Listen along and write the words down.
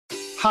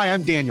Hi,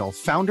 I'm Daniel,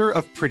 founder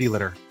of Pretty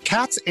Litter.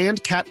 Cats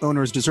and cat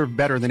owners deserve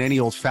better than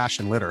any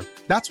old-fashioned litter.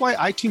 That's why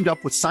I teamed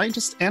up with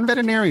scientists and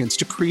veterinarians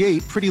to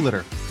create Pretty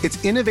Litter.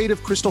 Its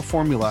innovative crystal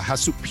formula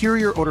has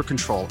superior odor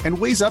control and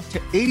weighs up to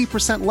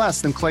 80%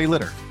 less than clay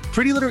litter.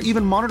 Pretty Litter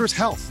even monitors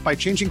health by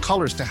changing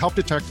colors to help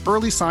detect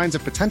early signs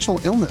of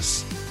potential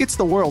illness. It's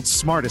the world's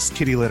smartest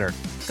kitty litter.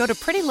 Go to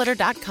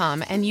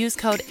prettylitter.com and use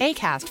code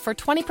ACAST for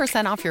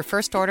 20% off your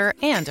first order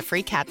and a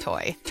free cat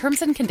toy.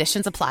 Terms and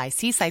conditions apply.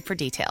 See site for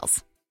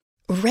details.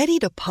 Ready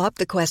to pop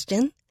the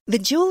question? The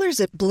jewelers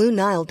at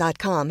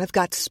BlueNile.com have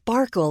got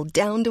sparkle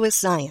down to a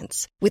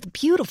science with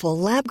beautiful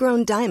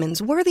lab-grown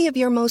diamonds worthy of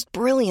your most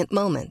brilliant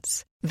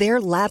moments.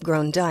 Their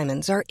lab-grown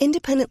diamonds are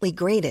independently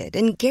graded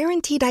and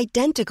guaranteed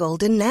identical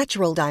to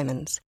natural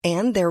diamonds,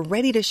 and they're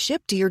ready to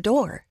ship to your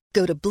door.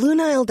 Go to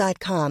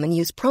BlueNile.com and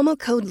use promo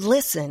code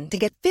LISTEN to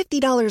get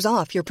 $50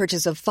 off your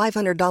purchase of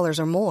 $500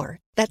 or more.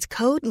 That's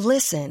code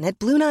LISTEN at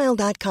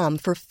BlueNile.com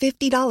for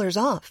 $50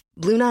 off.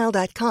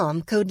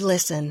 BlueNile.com, code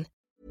LISTEN.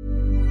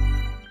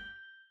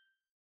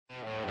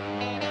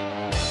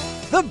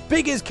 The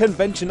biggest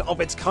convention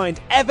of its kind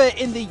ever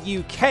in the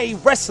UK,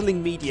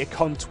 Wrestling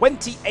MediaCon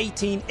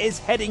 2018 is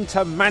heading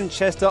to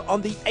Manchester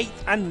on the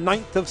 8th and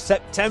 9th of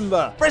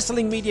September.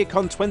 Wrestling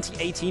MediaCon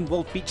 2018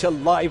 will feature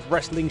live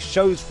wrestling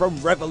shows from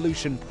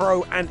Revolution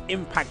Pro and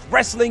Impact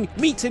Wrestling,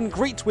 meet and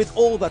greet with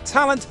all the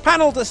talent,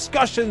 panel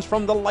discussions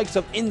from the likes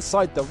of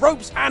Inside the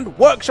Ropes, and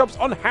workshops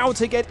on how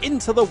to get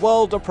into the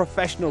world of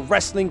professional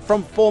wrestling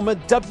from former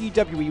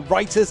WWE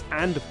writers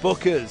and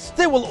bookers.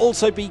 There will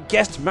also be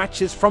guest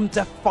matches from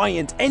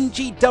Defiant,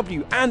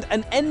 NGW, and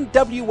an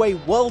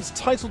NWA World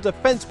Title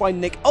defense by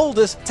Nick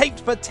Aldis,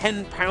 taped for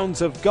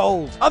 £10 of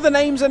gold. Other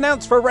names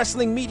announced for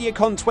Wrestling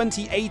MediaCon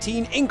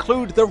 2018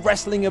 include the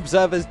Wrestling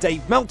Observer's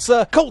Dave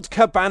Meltzer, Colt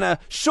Cabana,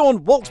 Sean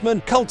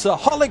Waltman,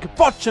 Cultaholic,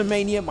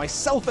 Botchamania,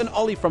 myself and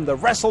Ollie from the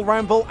Wrestle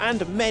Ramble,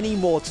 and many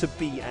more to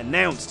be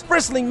announced.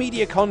 Wrestling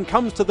MediaCon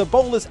comes to the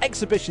Bowlers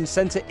Exhibition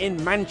Centre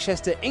in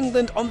Manchester,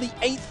 England on the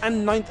 8th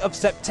and 9th of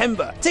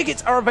September.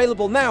 Tickets are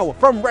available now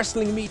from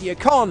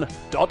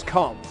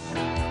WrestlingMediaCon.com.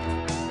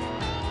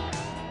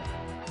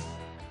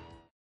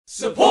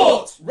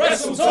 Support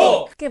Wrestle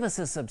Talk! Give us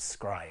a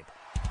subscribe.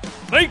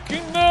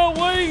 Making their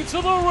way to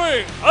the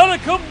ring at a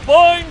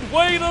combined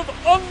weight of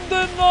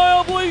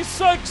undeniably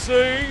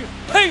sexy,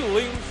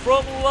 hailing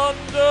from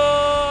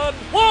London,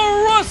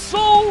 the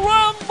Wrestle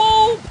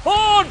Ramble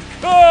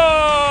Podcast!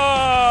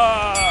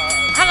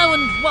 Hello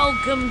and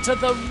welcome to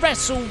the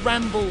Wrestle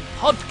Ramble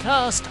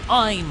Podcast.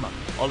 I'm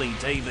Ollie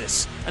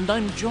Davis and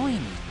I'm joined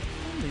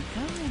by Luke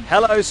Owen.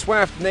 Hello,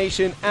 Swaft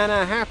Nation, and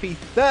a happy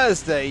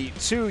Thursday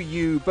to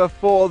you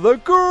before the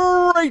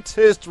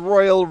greatest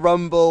Royal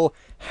Rumble.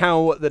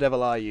 How the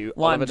devil are you,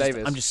 Well, Oliver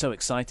Davis? I'm just so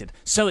excited.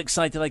 So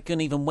excited I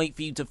couldn't even wait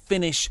for you to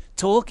finish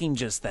talking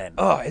just then.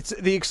 Oh, it's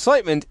the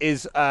excitement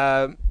is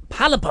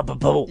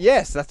Palpable.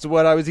 yes, that's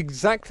what I was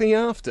exactly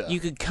after. You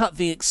could cut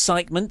the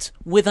excitement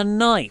with a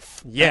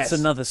knife. Yes. That's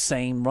another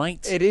saying,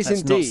 right? It is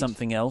That's indeed. not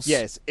something else.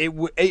 Yes, and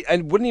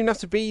wouldn't even have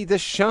to be the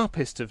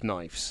sharpest of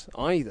knives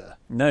either.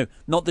 No,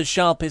 not the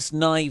sharpest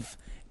knife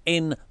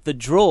in the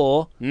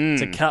drawer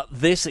to cut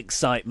this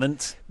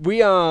excitement.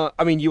 We are,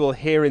 I mean, you will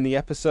hear in the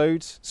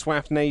episodes,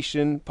 Swaft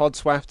Nation, Pod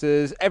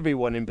Swafters,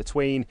 everyone in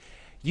between,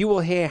 you will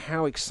hear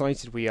how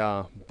excited we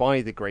are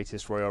by the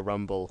greatest Royal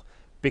Rumble,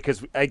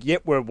 because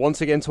yet we're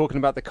once again talking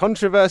about the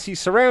controversy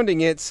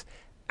surrounding it,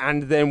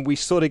 and then we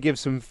sort of give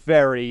some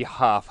very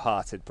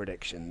half-hearted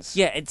predictions.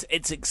 Yeah,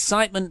 it's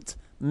excitement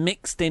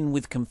mixed in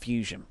with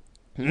confusion.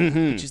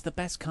 Which is the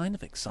best kind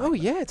of excitement. Oh,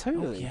 yeah,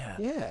 totally. Oh, yeah.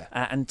 Yeah.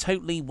 And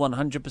totally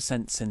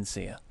 100%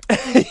 sincere.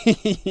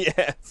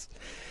 Yes.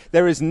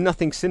 There is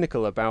nothing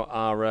cynical about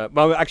our...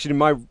 well, actually,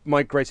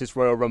 my greatest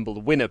Royal Rumble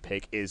winner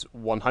pick is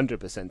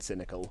 100%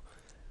 cynical.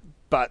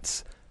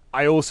 But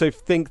I also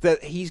think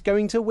that he's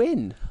going to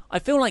win. I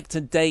feel like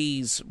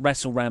today's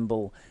Wrestle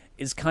Ramble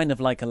is kind of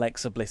like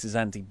Alexa Bliss's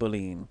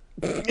anti-bullying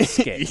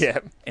skit. Yeah.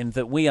 In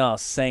that we are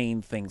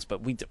saying things,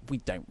 but we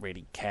don't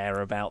really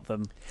care about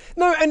them.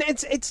 No, and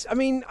it's. I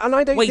mean, and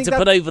I don't Way think to that...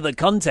 put over the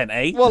content,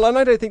 eh? Well, and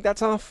I don't think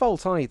that's our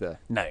fault either.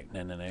 No.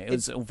 It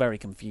was all very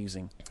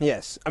confusing.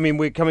 Yes. I mean,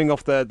 we're coming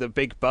off the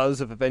big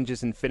buzz of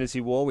Avengers Infinity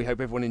War. We hope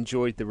everyone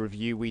enjoyed the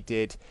review we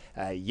did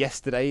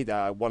yesterday,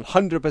 the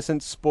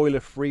 100%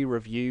 spoiler-free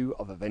review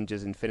of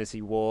Avengers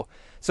Infinity War.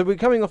 So we're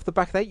coming off the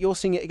back of that. You're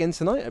seeing it again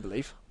tonight, I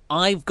believe.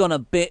 I've gone a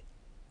bit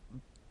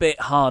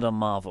hard on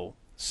Marvel.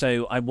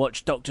 So I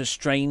watched Doctor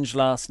Strange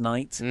last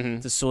night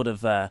to sort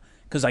of...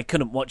 because I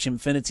couldn't watch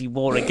Infinity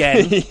War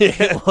again.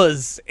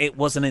 It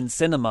wasn't in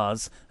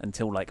cinemas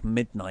until like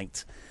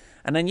midnight.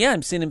 And then,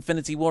 I'm seeing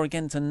Infinity War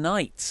again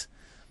tonight.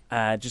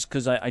 Just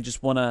because I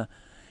just want to...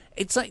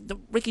 It's like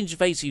Ricky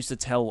Gervais used to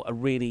tell a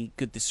really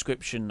good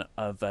description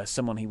of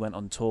someone he went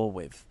on tour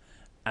with.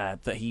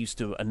 That he used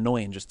to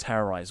annoy and just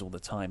terrorize all the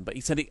time. But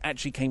he said it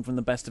actually came from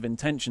the best of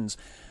intentions.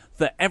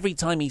 That every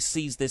time he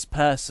sees this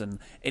person,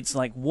 it's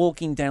like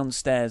walking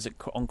downstairs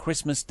on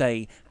Christmas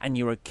Day and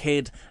you're a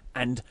kid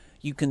and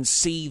you can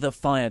see the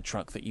fire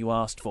truck that you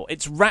asked for.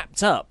 It's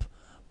wrapped up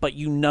but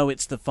you know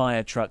it's the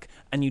fire truck,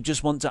 and you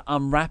just want to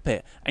unwrap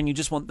it, and you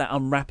just want that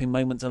unwrapping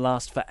moment to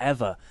last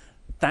forever.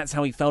 That's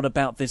how he felt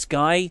about this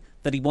guy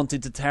that he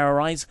wanted to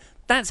terrorize.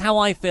 That's how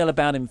I feel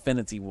about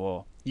Infinity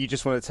War. You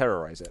just want to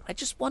terrorize it? I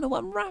just want to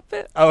unwrap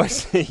it. Oh, I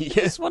see.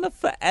 I just want to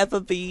forever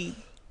be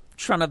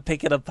trying to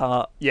pick it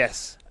apart.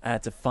 Yes.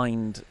 To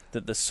find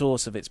the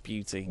source of its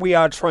beauty. We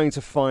are trying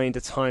to find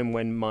a time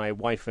when my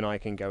wife and I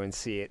can go and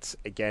see it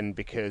again,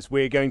 because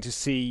we're going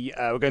to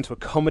a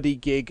comedy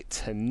gig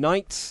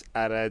tonight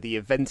at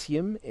the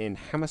Eventium in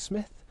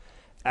Hammersmith.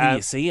 Who are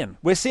you seeing?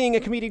 We're seeing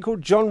a comedian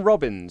called John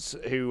Robbins,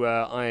 who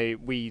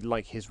we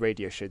like his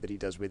radio show that he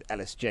does with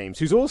Ellis James,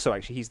 who's also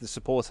he's the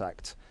support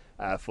act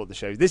for the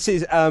show. This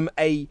is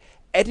a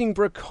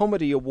Edinburgh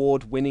Comedy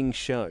Award winning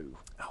show.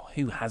 Oh,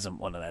 who hasn't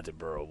won an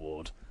Edinburgh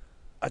Award?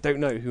 I don't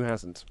know who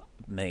hasn't.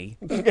 Me.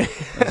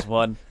 There's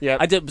one.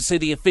 Yeah. So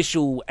the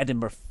official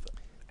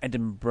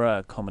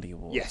Edinburgh Comedy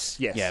Awards.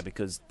 Yes. Yeah,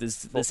 because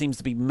there seems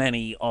to be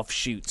many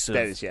offshoots of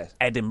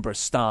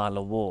Edinburgh-style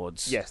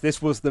awards. Yes,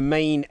 this was the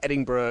main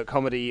Edinburgh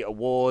Comedy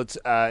Award.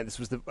 This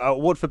was the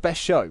award for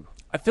Best Show.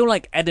 I feel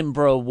like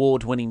Edinburgh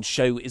Award-winning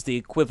show is the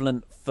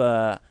equivalent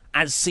for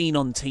As Seen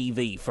on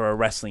TV for a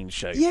wrestling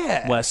show.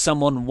 Yeah. Where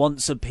someone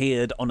once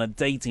appeared on a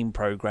dating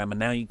program and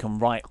now you can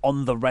write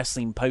on the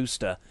wrestling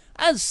poster,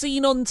 As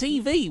Seen on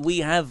TV, we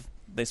have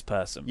this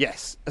person.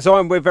 Yes. So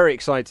we're very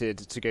excited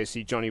to go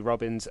see Johnny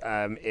Robbins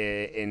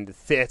in the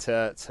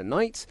theatre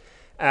tonight.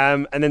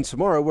 And then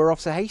tomorrow we're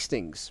off to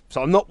Hastings.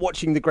 So I'm not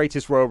watching the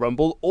Greatest Royal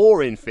Rumble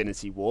or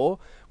Infinity War.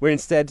 We're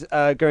instead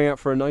going out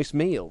for a nice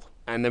meal.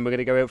 And then we're going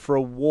to go out for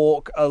a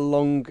walk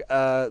along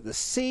the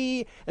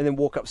sea and then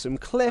walk up some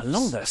cliffs.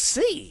 Along the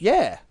sea?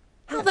 Yeah.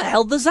 How the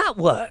hell does that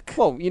work?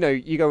 Well,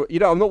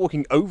 I'm not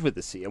walking over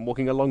the sea. I'm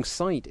walking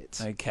alongside it.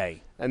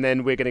 Okay. And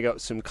then we're going to go up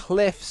some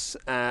cliffs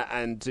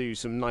and do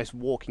some nice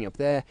walking up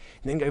there,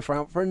 and then go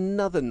out for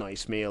another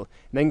nice meal,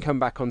 and then come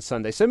back on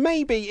Sunday. So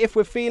maybe, if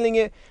we're feeling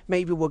it,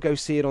 maybe we'll go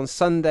see it on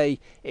Sunday.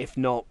 If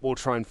not, we'll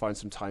try and find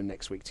some time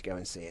next week to go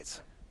and see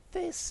it.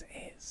 This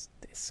is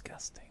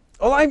disgusting.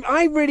 Oh,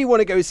 I really want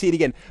to go see it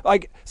again.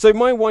 So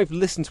my wife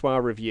listened to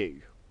our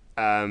review.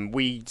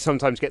 We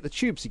sometimes get the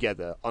tube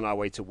together on our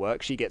way to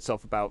work. She gets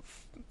off about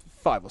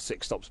 5 or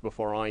 6 stops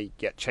before I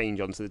get change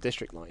onto the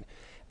district line.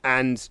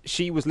 And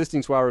she was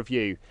listening to our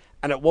review,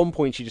 and at one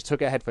point she just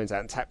took her headphones out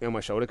and tapped me on my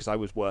shoulder because I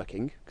was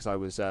working, because I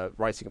was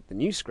writing up the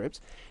news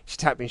script. She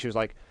tapped me and she was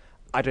like,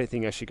 I don't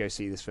think I should go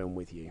see this film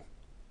with you.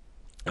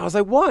 I was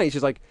like, why?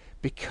 She's like,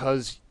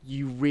 because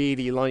you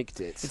really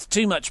liked it. It's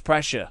too much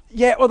pressure.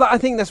 Yeah, well, I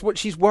think that's what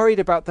she's worried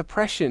about, the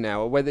pressure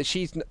now, whether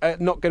she's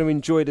not going to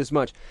enjoy it as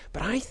much.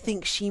 But I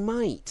think she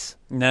might.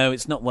 No,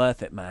 it's not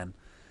worth it, man.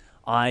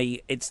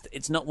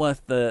 It's not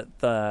worth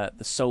the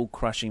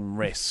soul-crushing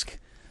risk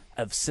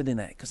of sitting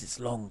there, because it's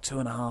long,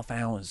 2.5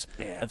 hours,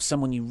 of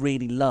someone you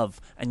really love,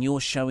 and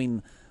you're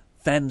showing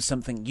them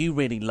something you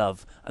really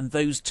love, and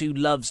those two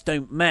loves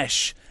don't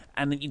mesh.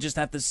 And you just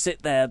have to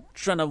sit there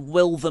trying to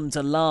will them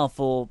to laugh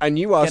or get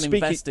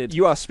invested.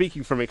 You are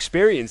speaking from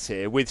experience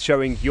here with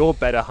showing your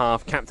better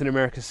half Captain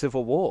America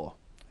Civil War.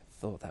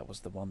 I thought that was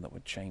the one that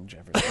would change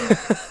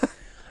everything.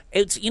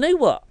 You know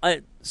what?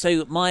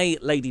 So my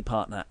lady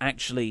partner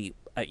actually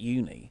at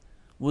uni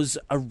was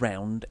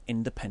around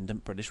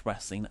independent British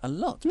wrestling a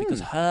lot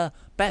because her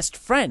best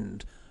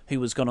friend, who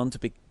was gone on to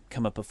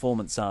become a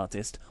performance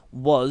artist,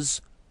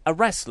 was a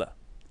wrestler.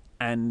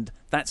 And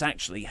that's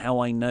actually how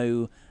I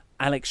know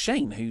Alex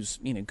Shane, who's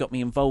got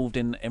me involved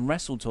in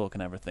Wrestle Talk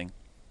and everything.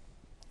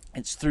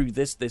 It's through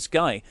this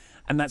guy,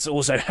 and that's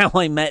also how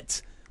I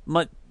met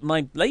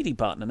my lady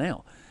partner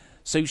now.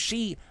 So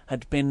she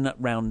had been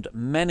round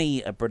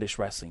many a British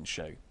wrestling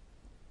show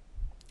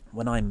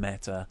when I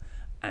met her,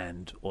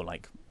 or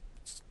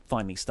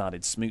finally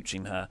started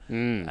smooching her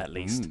at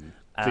least.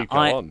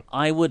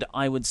 I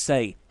would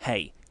say,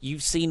 hey,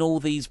 you've seen all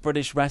these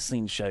British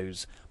wrestling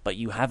shows, but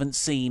you haven't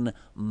seen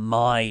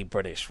my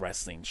British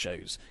wrestling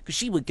shows. Because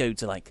she would go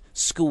to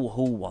school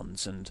hall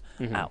ones and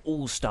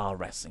all-star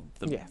wrestling.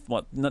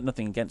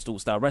 Nothing against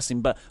all-star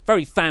wrestling, but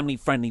very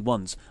family-friendly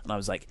ones. And I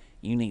was like,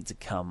 you need to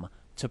come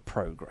to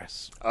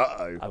Progress.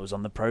 Uh-oh. I was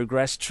on the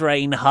Progress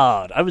train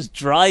hard. I was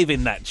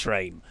driving that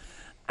train.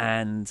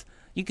 And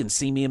you can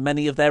see me in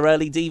many of their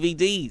early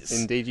DVDs.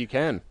 Indeed you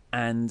can.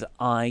 And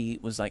I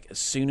was like, as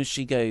soon as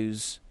she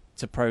goes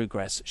to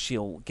Progress,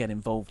 she'll get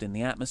involved in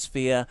the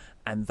atmosphere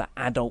and the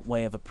adult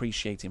way of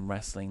appreciating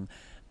wrestling.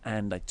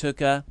 And I took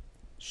her.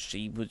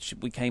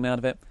 We came out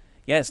of it.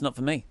 Yeah, it's not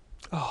for me.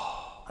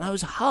 Oh. And I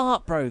was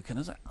heartbroken. I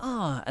was like,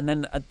 And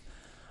then,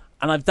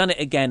 and I've done it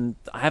again.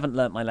 I haven't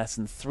learnt my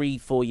lesson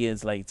 3-4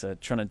 years later,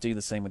 trying to do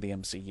the same with the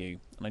MCU.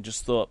 And I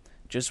just thought,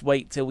 just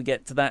wait till we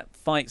get to that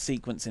fight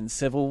sequence in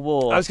Civil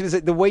War. I was going to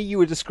say, the way you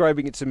were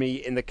describing it to me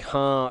in the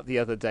car the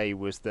other day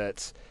was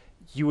that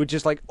you were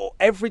just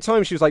every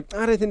time she was like,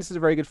 I don't think this is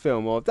a very good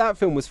film, or that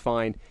film was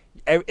fine,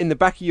 in the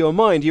back of your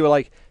mind, you were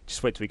like,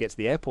 just wait till we get to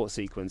the airport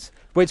sequence.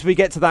 Wait till we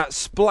get to that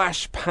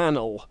splash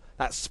panel,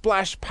 that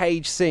splash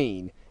page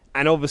scene,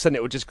 and all of a sudden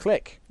it would just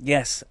click.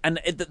 Yes, and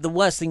the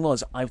worst thing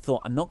was, I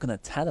thought, I'm not going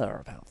to tell her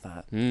about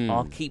that.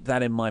 I'll keep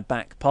that in my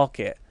back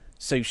pocket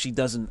so she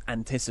doesn't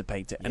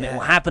anticipate it. And it will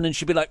happen and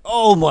she'll be like,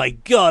 oh my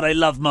God, I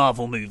love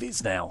Marvel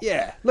movies now.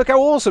 Yeah, look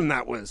how awesome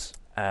that was.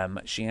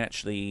 She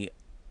actually...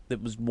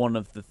 That was one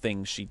of the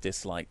things she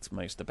disliked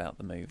most about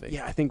the movie.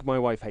 Yeah, I think my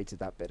wife hated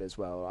that bit as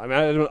well. I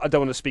mean, I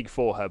don't want to speak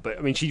for her, but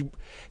I mean,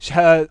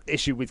 her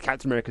issue with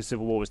Captain America: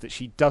 Civil War was that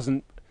she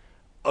doesn't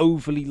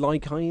overly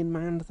like Iron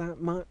Man that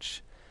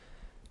much,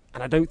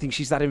 and I don't think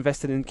she's that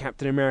invested in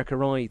Captain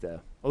America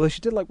either. Although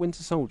she did like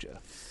Winter Soldier.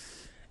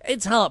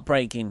 It's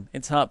heartbreaking.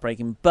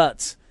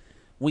 But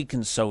we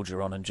can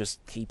soldier on and just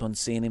keep on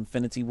seeing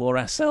Infinity War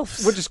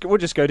ourselves. We'll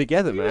just go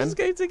together, man. Just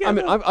go together. I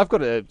mean, I've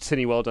got a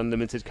Cineworld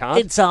Unlimited card.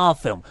 It's our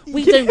film.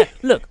 We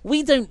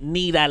don't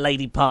need our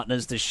lady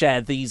partners to share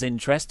these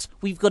interests.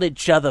 We've got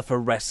each other for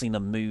wrestling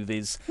and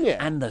movies.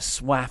 Yeah. And the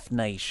SWAF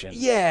Nation.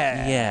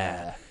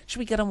 Yeah. Should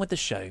we get on with the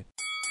show?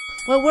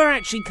 Well, we're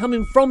actually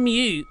coming from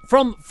you,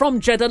 from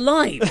Jeddah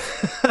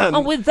Live.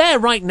 And we're there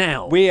right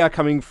now. We are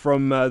coming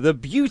from the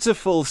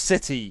beautiful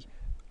city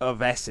of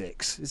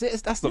Essex. Is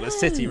it? That's not a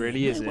city,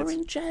 really, is it? We're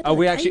in Jeddah. Are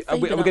we actually? Are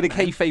we going to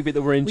kayfabe it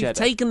that we're in We've Jeddah?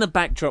 taken the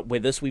backdrop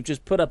with us. We've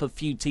just put up a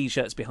few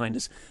T-shirts behind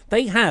us.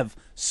 They have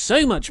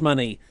so much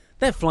money.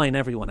 They're flying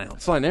everyone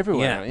out. Flying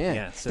everywhere now,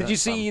 yeah. So Did you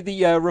that's see fun.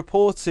 the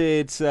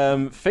reported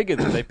figure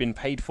that they've been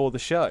paid for the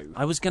show?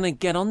 I was going to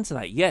get onto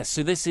that. Yes.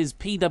 So this is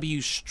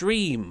PW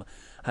Stream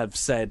have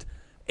said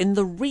in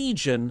the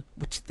region,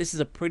 which this is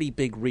a pretty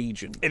big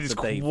region. It is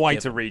that they've quite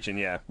a given, region,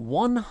 yeah.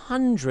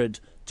 $100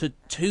 to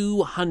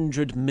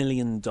 $200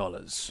 million.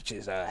 Which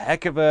is a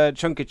heck of a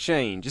chunk of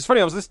change. It's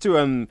funny, I was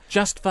listening to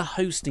Just for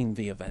hosting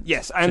the event.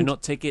 Yes, so and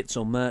not tickets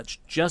or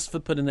merch, just for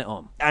putting it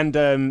on.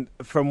 and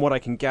from what I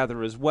can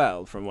gather as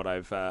well, from what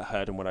I've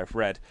heard and what I've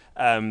read,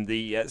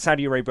 the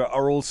Saudi Arabia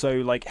are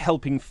also like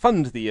helping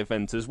fund the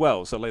event as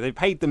well. So like they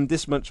paid them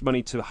this much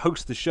money to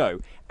host the show,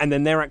 and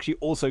then they're actually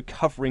also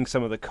covering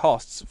some of the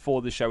costs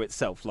for the show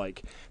itself,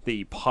 like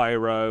the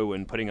pyro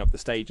and putting up the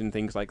stage and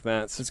things like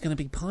that. So it's going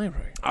to be pyro.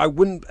 I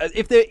wouldn't.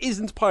 If there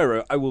isn't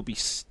pyro, I will be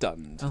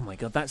stunned. Oh my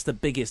God, that's the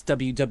biggest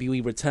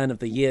WWE return of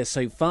the year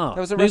so far.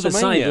 That was a Move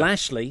aside WrestleMania.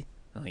 Lashley.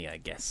 Oh yeah, I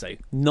guess so.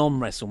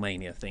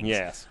 Non-WrestleMania things.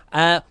 Yes.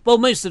 Well,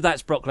 most of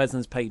that's Brock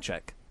Lesnar's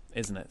paycheck,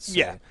 isn't it? So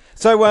Yeah.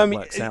 So that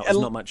works out as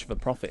not much of a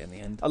profit in the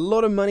end. a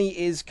lot of money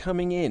is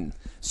coming in.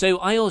 So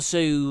I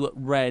also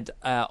read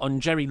on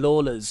Jerry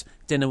Lawler's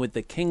Dinner with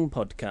the King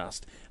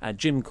podcast,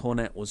 Jim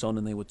Cornette was on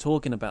and they were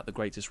talking about the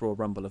Greatest Royal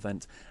Rumble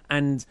event.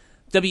 And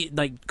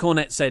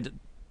Cornette said,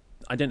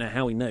 I don't know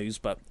how he knows,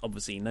 but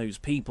obviously he knows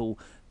people,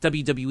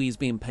 WWE is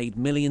being paid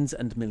millions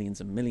and millions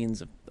and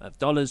millions of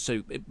dollars,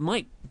 so it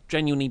might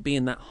genuinely be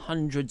in that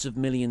hundreds of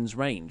millions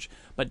range.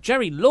 But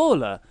Jerry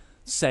Lawler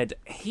said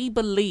he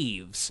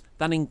believes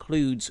that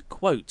includes,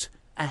 quote,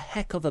 a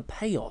heck of a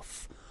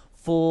payoff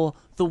for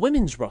the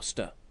women's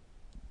roster.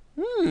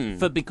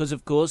 Because,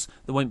 of course,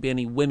 there won't be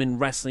any women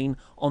wrestling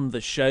on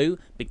the show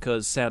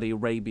because Saudi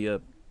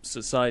Arabia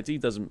society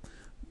doesn't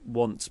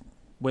want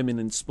women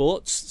in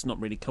sports. It's not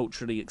really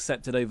culturally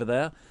accepted over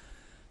there.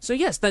 So,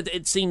 yes, that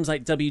it seems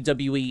like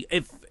WWE,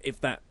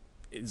 if that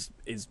is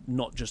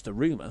not just a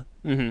rumour,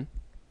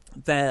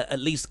 they're at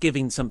least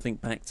giving something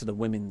back to the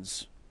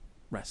women's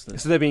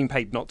wrestlers. So they're being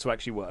paid not to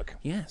actually work.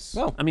 Yes.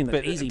 Well, I mean,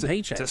 but that's easy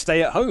paycheck. to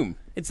stay at home.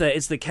 It's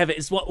the Kevin.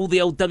 It's what all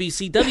the old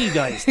WCW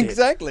guys did.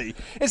 Exactly.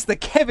 It's the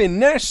Kevin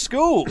Nash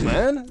school,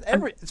 man.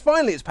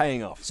 It's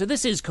paying off. So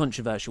this is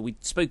controversial. We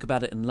spoke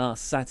about it in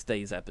last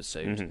Saturday's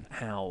episode,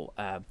 how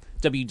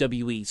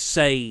WWE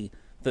say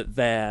that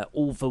they're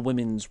all for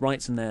women's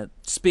rights and they're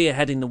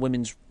spearheading the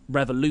women's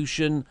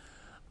revolution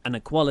and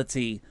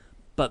equality,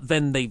 but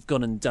then they've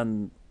gone and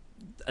done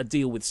a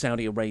deal with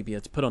Saudi Arabia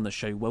to put on the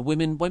show where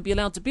women won't be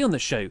allowed to be on the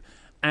show.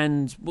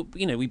 And,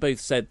 you know, we both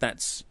said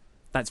that's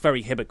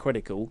very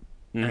hypocritical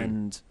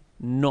and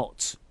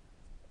not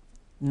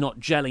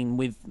gelling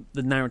with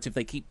the narrative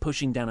they keep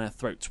pushing down our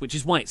throats, which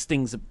is why it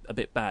stings a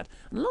bit bad.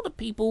 And a lot of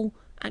people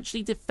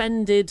actually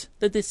defended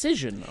the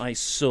decision, I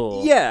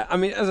saw. Yeah, I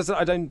mean, as I said,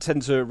 I don't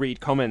tend to read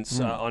comments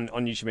on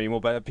YouTube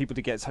anymore, but people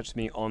did get in touch with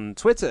me on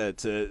Twitter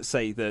to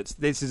say that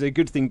this is a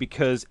good thing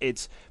because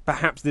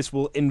perhaps this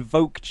will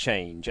invoke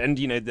change. And,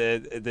 you know,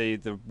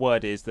 the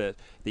word is that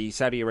the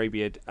Saudi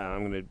Arabia,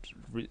 I'm going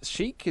to...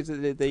 Sheikh? Is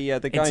it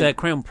the guy? It's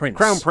Crown Prince.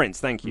 Crown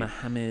Prince, thank you.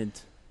 Mohammed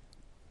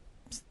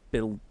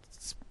Bill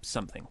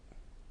something.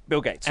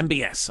 Bill Gates.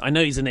 MBS. I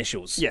know his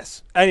initials.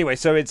 Yes. Anyway,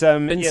 so it's...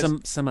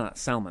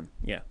 Salman,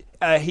 yeah.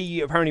 He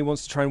apparently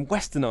wants to try and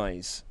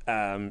westernize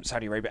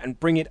Saudi Arabia and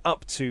bring it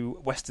up to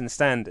Western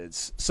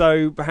standards.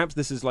 So perhaps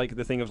this is like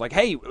the thing of like,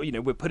 hey, you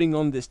know, we're putting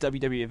on this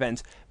WWE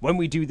event. When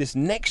we do this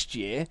next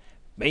year,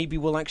 maybe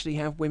we'll actually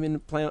have women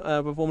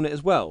performing it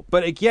as well.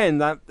 But again,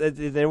 that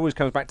there always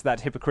comes back to that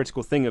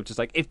hypocritical thing of just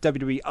like, if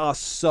WWE are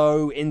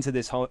so into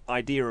this whole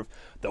idea of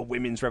the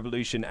women's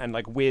revolution and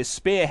like we're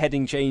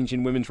spearheading change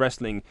in women's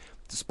wrestling,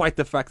 despite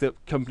the fact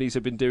that companies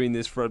have been doing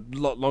this for a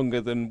lot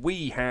longer than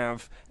we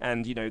have,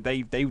 and you know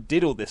they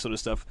did all this sort of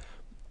stuff,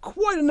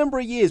 quite a number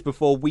of years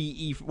before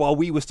while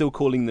we were still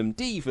calling them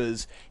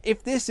divas.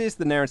 If this is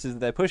the narrative that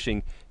they're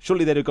pushing,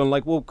 surely they'd have gone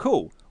like, well,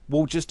 cool.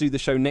 We'll just do the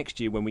show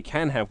next year when we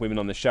can have women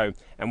on the show,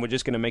 and we're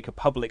just going to make a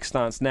public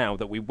stance now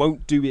that we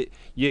won't do it.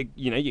 You're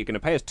going to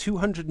pay us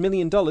 $200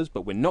 million,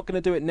 but we're not going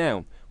to do it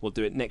now. We'll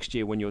do it next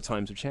year when your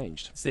times have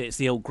changed. It's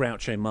the old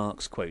Groucho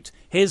Marx quote.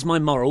 Here's my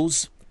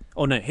morals.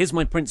 Oh no, here's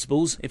my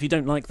principles. If you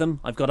don't like them,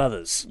 I've got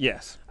others.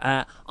 Yes.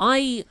 So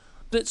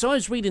I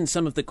was reading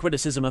some of the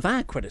criticism of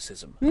our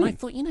criticism, and I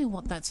thought, you know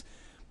what,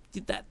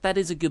 that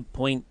is a good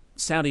point.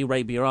 Saudi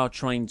Arabia are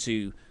trying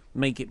to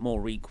make it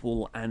more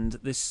equal, and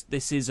this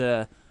is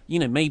a,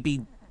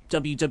 maybe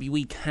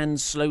WWE can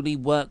slowly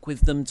work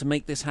with them to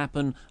make this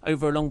happen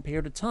over a long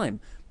period of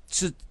time.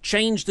 So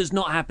change does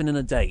not happen in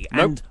a day.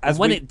 Nope. And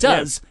when it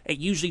does, it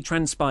usually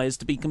transpires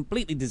to be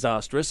completely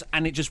disastrous,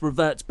 and it just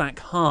reverts back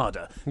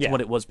harder to what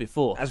it was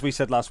before. As we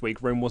said last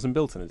week, Rome wasn't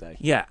built in a day.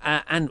 Yeah,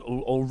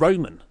 or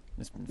Roman.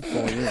 It's been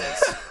 4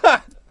 years.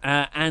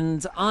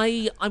 And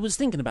I was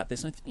thinking about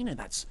this, and I think,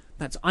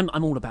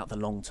 I'm all about the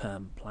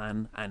long-term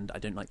plan, and I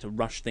don't like to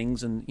rush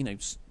things, and,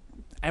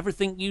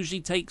 everything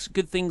usually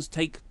good things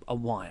take a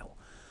while.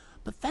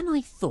 But then I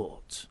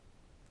thought,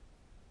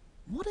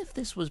 what if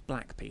this was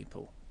black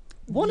people?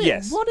 What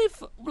if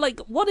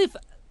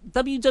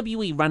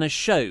WWE ran a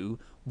show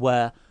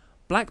where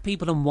black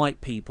people and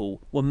white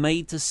people were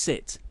made to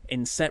sit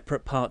in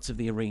separate parts of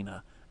the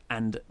arena,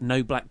 and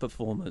no black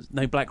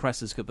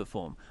wrestlers could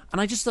perform? And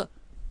I just thought,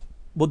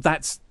 well,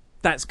 that's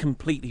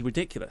completely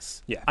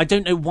ridiculous. Yeah. I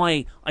don't know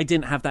why I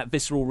didn't have that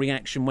visceral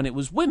reaction when it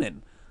was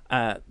women,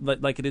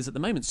 like it is at the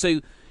moment.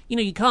 So,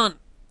 you can't.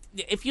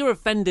 If you're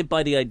offended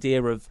by the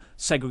idea of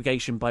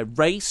segregation by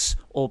race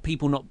or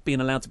people not being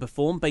allowed to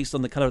perform based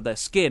on the colour of their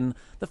skin,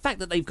 the fact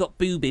that they've got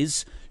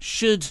boobies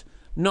should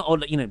not, or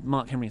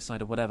Mark Henry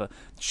aside or whatever,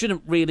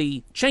 shouldn't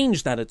really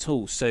change that at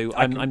all. So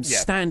I'm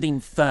standing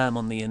firm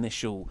on the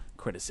initial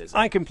criticism.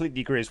 I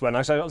completely agree as well. I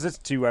was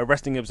listening to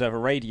Wrestling Observer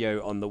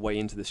Radio on the way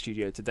into the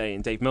studio today,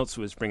 and Dave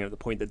Meltzer was bringing up the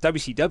point that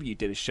WCW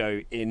did a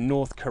show in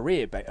North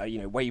Korea,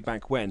 way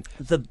back when.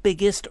 The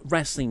biggest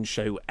wrestling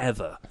show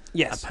ever,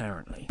 yes,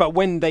 apparently. But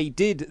when they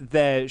did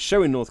their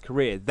show in North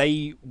Korea,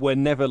 they were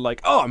never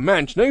like, oh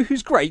man, do you know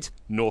who's great?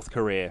 North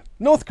Korea.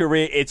 North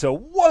Korea, it's a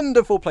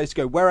wonderful place to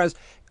go. Whereas,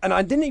 and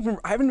I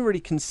haven't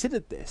really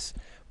considered this,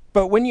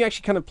 but when you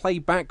actually kind of play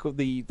back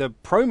the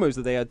promos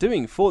that they are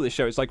doing for this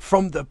show, it's like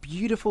from the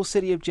beautiful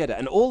city of Jeddah,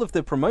 and all of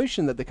the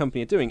promotion that the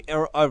company are doing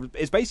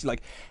is basically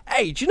like,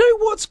 hey, do you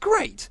know what's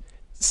great?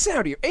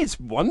 Saudi, it's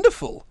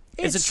wonderful.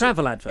 It's a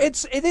travel advert.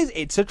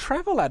 It's a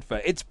travel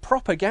advert. It's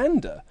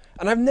propaganda.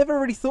 And I've never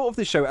really thought of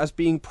this show as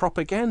being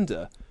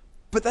propaganda,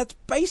 but that's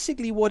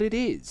basically what it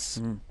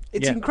is.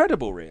 It's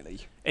incredible,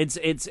 really. It's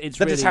that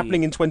really, it's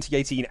happening in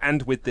 2018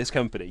 and with this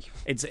company.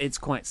 It's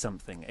quite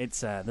something.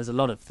 There's a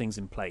lot of things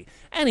in play.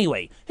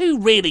 Anyway, who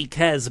really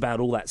cares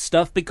about all that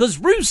stuff? Because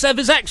Rusev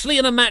is actually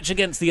in a match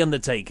against The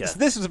Undertaker. So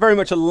this was very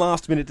much a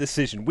last-minute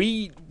decision.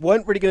 We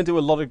weren't really going to do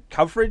a lot of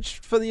coverage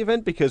for the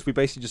event because we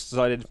basically just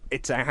decided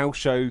it's a house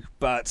show,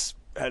 but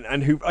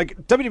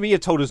WWE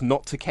have told us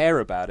not to care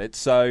about it,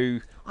 so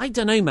I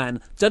don't know,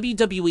 man.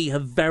 WWE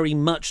have very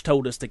much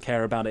told us to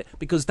care about it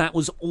because that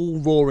was all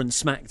Raw and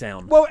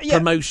SmackDown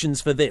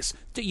promotions for this.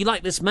 Do you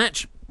like this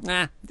match?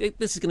 Nah,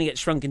 this is going to get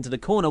shrunk into the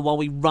corner while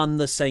we run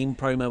the same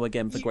promo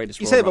again for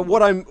Greatest Royal Rumble.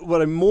 But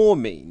what I more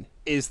mean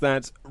is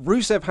that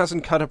Rusev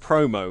hasn't cut a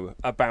promo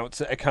about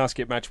a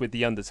casket match with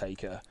The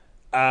Undertaker.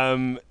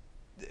 And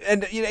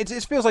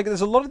it feels like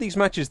there's a lot of these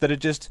matches that are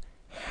just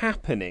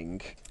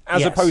happening,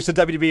 as opposed to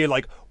WWE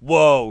like,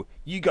 whoa,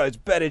 you guys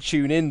better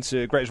tune in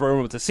to Greatest Royal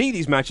Rumble to see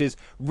these matches.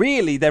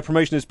 Really, their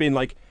promotion has been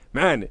like,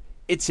 man,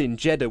 it's in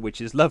Jeddah,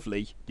 which is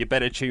lovely. You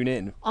better tune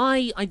in.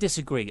 I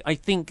disagree. I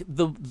think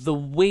the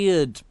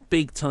weird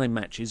big-time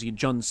matches, your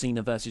John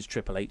Cena versus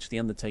Triple H, The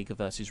Undertaker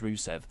versus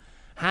Rusev,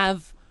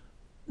 have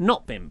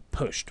not been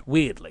pushed,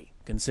 weirdly,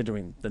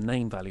 considering the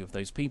name value of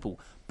those people.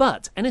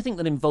 But anything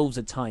that involves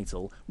a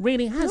title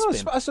really has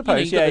been. I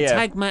suppose, you've got the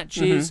tag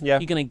matches, you're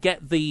going to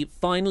get the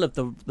final of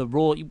the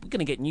Raw, you're going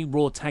to get new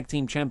Raw Tag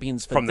Team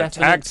Champions for from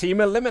definite. The Tag Team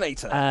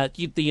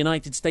Eliminator. The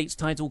United States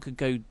title could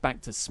go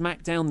back to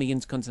SmackDown, the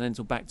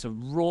Intercontinental back to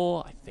Raw.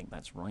 I think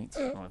that's right.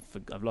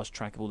 I've lost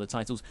track of all the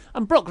titles.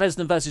 And Brock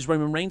Lesnar versus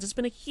Roman Reigns has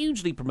been a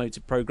hugely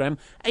promoted program.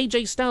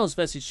 AJ Styles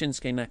versus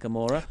Shinsuke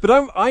Nakamura. But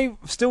I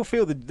still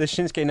feel that the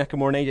Shinsuke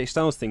Nakamura and AJ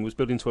Styles thing was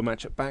built into a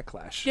match at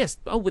Backlash. Yes,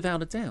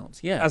 without a doubt,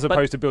 yeah. As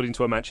opposed to building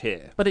to a match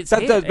here. But it's that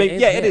here. Does mean,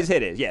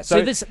 it is. Yeah.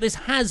 So this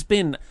has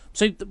been.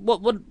 So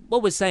what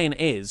we're saying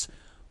is,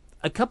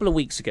 a couple of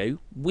weeks ago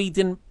we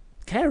didn't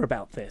care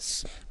about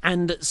this,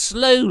 and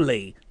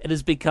slowly it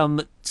has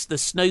become the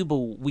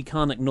snowball we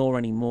can't ignore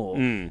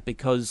anymore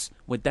because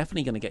we're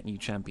definitely going to get new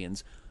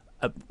champions,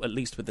 at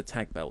least with the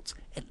tag belts.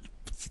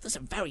 There's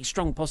a very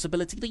strong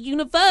possibility the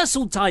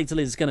Universal title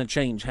is going to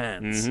change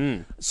hands.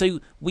 So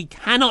we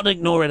cannot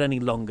ignore it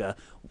any longer.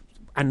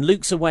 And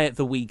Luke's away at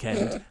the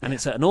weekend, and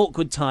it's at an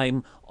awkward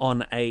time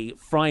on a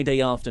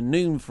Friday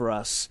afternoon for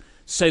us.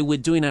 So we're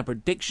doing our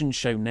prediction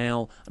show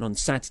now, and on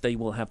Saturday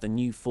we'll have the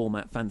new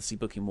format, Fantasy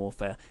Booking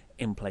Warfare,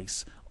 in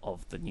place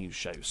of the new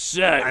show.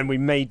 So, and we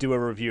may do a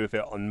review of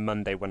it on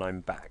Monday when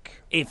I'm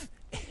back. If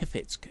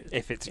it's good.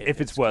 If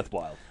it's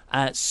worthwhile.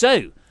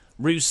 So,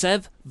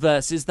 Rusev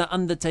versus The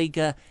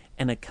Undertaker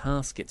in a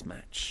casket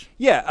match.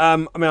 Yeah, I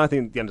mean, I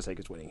think The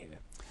Undertaker's winning here.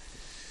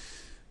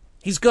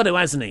 He's got to,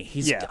 hasn't he?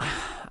 Yeah.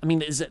 I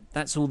mean,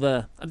 that's all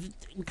the...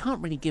 We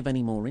can't really give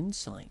any more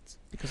insight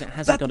because it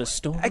hasn't got a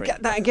story.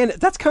 Again,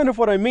 that's kind of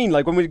what I mean.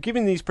 Like, when we're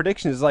giving these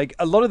predictions, like,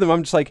 a lot of them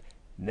I'm just like,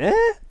 nah,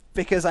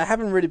 because I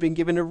haven't really been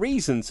given a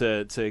reason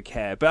to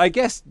care. But I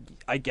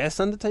guess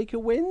Undertaker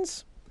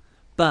wins.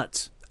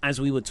 But, as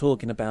we were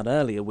talking about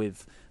earlier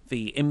with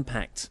the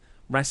Impact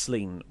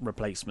Wrestling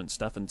replacement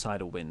stuff and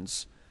title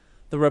wins,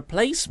 the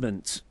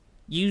replacement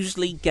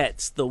usually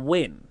gets the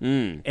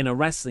win in a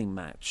wrestling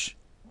match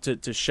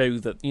to show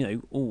that,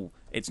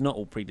 it's not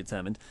all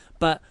predetermined.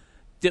 But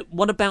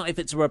what about if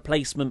it's a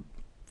replacement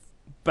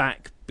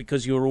back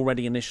because you were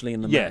already initially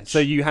in the match? Yeah, so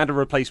you had a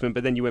replacement,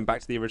 but then you went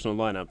back to the original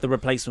lineup. The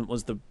replacement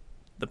was the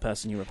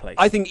person you replaced.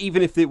 I think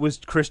even if it was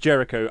Chris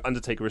Jericho,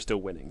 Undertaker is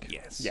still winning.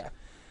 Yes. Yeah.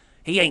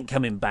 He ain't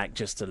coming back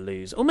just to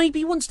lose. Or maybe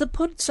he wants to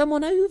put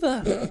someone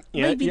over.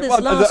 Maybe this well,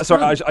 last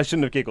sorry, one. I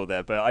shouldn't have giggled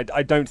there, but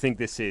I don't think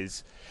this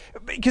is...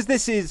 Because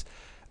this is...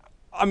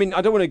 I mean,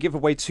 I don't want to give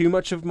away too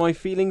much of my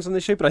feelings on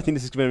this show, but I think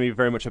this is going to be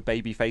very much a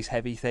babyface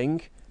heavy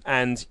thing.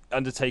 And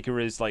Undertaker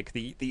is like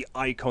the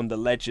icon, the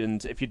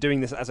legend. If you're doing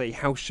this as a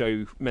house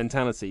show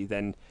mentality,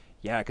 then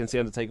yeah, I can see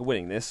Undertaker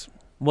winning this.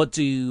 What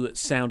do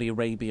Saudi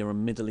Arabia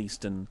and Middle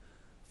Eastern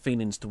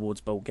feelings towards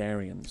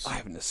Bulgarians? I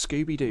haven't a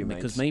Scooby-Doo, mate.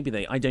 Because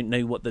maybe I don't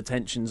know what the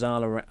tensions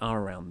are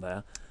around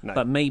there, No.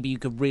 but maybe you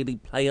could really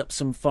play up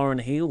some foreign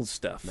heel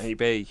stuff.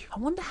 Maybe. I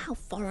wonder how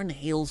foreign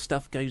heel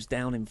stuff goes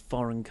down in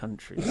foreign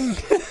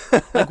countries.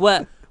 Like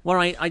where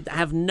I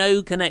have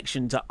no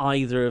connection to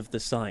either of the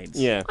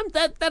sides. Yeah.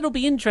 That'll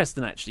be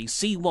interesting, actually.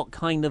 See what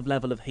kind of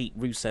level of heat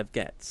Rusev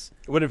gets.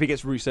 What if he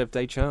gets Rusev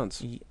Day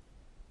chance?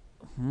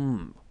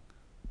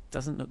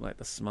 Doesn't look like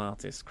the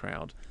smartest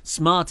crowd.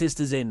 Smartest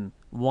as in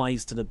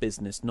wise to the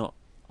business, not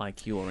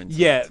IQ or intellect.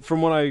 Yeah,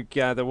 from what I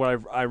gather,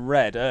 what I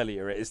read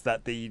earlier is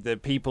that the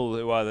people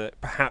who are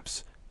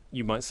perhaps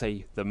you might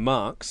say the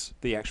marks,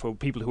 the actual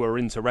people who are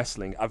into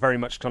wrestling, are very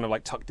much kind of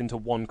like tucked into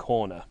one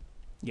corner.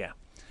 Yeah.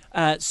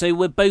 So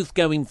we're both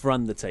going for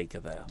Undertaker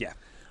there.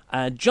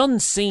 Yeah.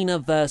 John Cena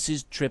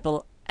versus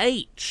Triple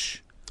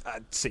H.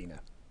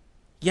 Cena.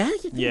 Yeah, you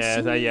think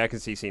Cena? Yeah, I can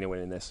see Cena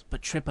winning this.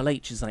 But Triple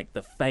H is like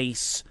the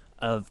face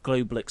of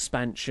global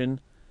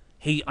expansion.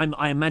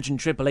 I imagine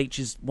Triple H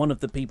is one of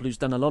the people who's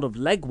done a lot of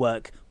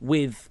legwork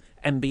with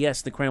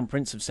MBS, the Crown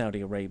Prince of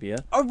Saudi Arabia.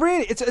 Oh,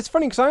 really? It's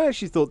funny because I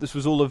actually thought this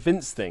was all a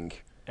Vince thing.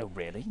 Oh,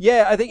 really?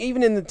 Yeah, I think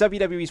even in the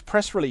WWE's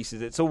press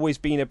releases, it's always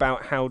been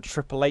about how how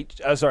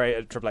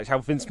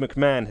Vince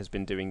McMahon has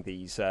been doing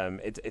these.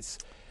 It's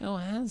Oh,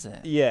 has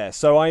it? yeah.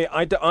 So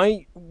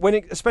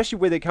especially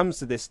when it comes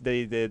to this,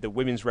 the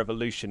women's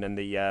revolution and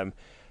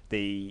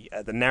the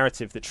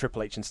narrative that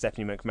Triple H and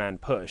Stephanie McMahon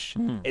push,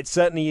 it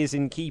certainly is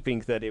in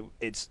keeping that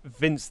it's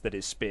Vince that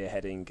is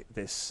spearheading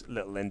this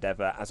little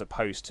endeavor as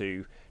opposed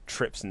to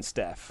Trips and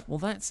Steph. Well,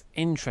 that's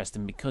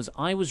interesting because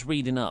I was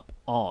reading up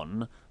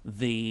on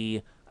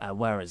the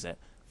where is it?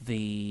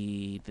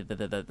 The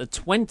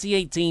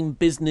 2018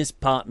 Business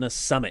Partner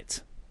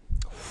Summit.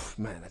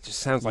 Man, that just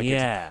sounds like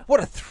Yeah. what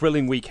a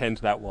thrilling weekend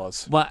that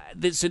was. Well,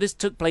 so this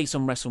took place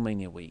on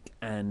WrestleMania week,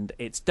 and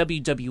it's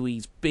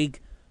WWE's big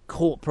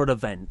corporate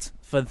event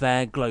for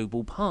their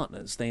global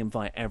partners. They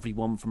invite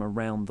everyone from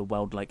around the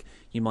world. Like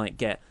you might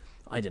get,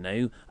 I don't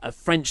know, a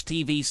French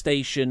TV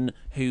station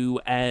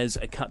who airs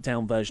a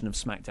cut-down version of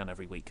SmackDown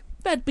every week.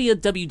 That'd be a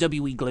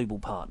WWE global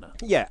partner.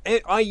 Yeah,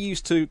 I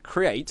used to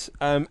create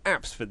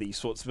apps for these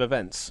sorts of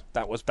events.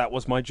 That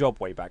was my job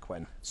way back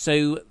when.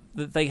 So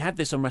they had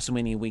this on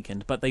WrestleMania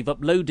weekend, but they've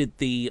uploaded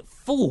the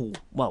full,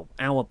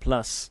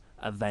 hour-plus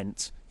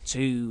event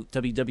to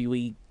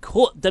WWE's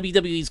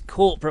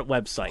corporate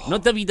website,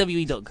 not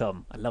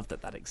WWE.com. I love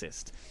that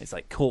exists. It's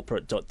like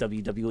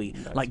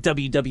corporate.WWE, like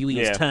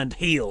WWE has turned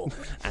heel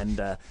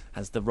and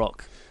has The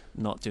Rock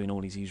not doing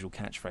all his usual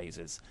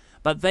catchphrases.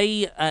 But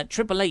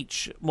Triple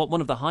H,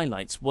 one of the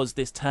highlights was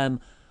this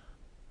term,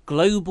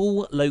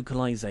 global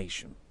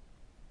localization.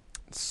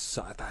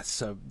 So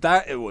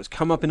that it was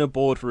come up in a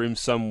boardroom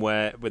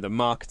somewhere with a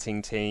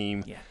marketing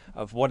team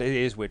of what it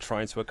is we're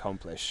trying to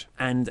accomplish.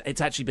 And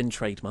it's actually been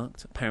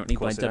trademarked, apparently,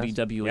 by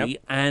WWE.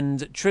 Yep.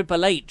 And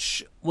Triple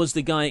H was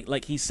the guy,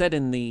 like he said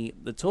in the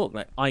talk,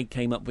 like, I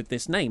came up with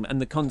this name.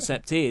 And the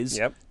concept is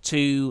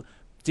to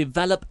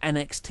develop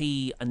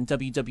NXT and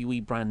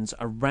WWE brands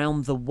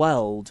around the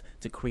world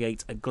to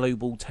create a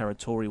global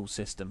territorial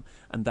system.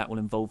 And that will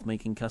involve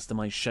making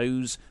customized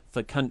shows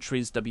for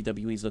countries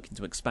WWE is looking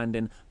to expand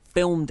in,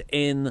 filmed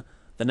in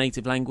the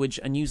native language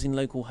and using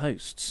local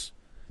hosts.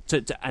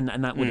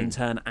 And that would in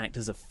turn act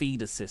as a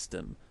feeder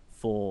system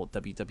for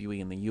WWE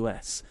in the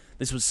US.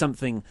 This was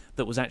something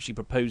that was actually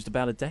proposed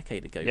about a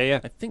decade ago. Yeah.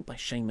 I think by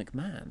Shane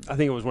McMahon. I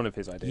think it was one of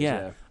his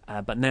ideas.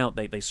 But now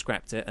they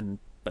scrapped it, and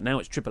but now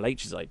it's Triple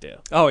H's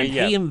idea. Oh, and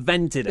yeah. he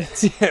invented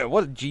it. Yeah,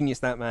 what a genius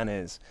that man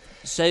is.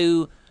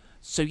 So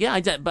yeah,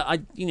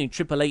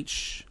 Triple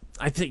H.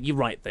 I think you're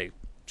right though,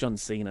 John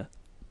Cena.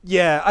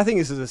 Yeah, I think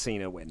this is a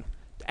Cena win.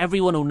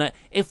 Everyone will know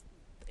if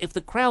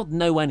the crowd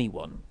know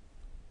anyone,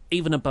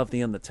 even above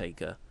the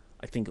Undertaker.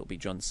 I think it'll be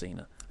John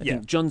Cena. I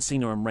think John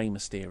Cena and Rey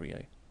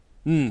Mysterio are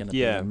going to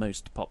be the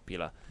most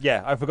popular.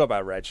 Yeah, I forgot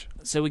about Reg.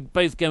 So we're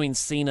both going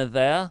Cena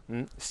there.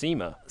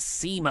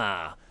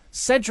 Cena.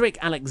 Cedric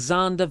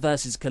Alexander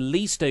versus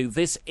Kalisto.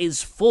 This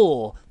is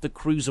for the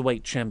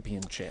Cruiserweight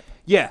Championship.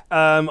 Yeah,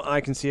 I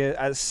can see it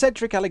as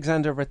Cedric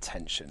Alexander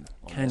retention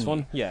on this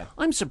one. Yeah.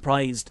 I'm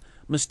surprised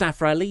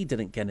Mustafa Ali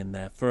didn't get in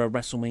there for a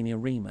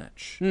WrestleMania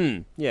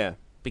rematch. Yeah.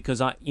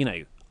 Because I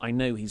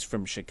know he's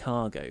from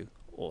Chicago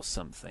or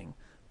something,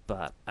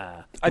 but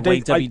the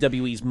way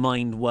WWE's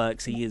mind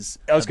works, he is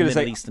of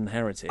Middle Eastern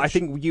heritage. I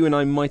think you and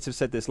I might have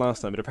said this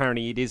last time, but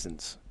apparently it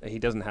isn't. He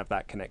doesn't have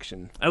that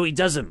connection. Oh, he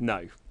doesn't?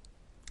 No.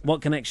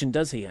 What connection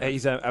does he have?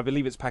 He's, I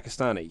believe it's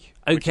Pakistani.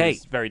 Okay. Which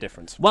is very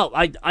different. Well,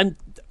 I'm...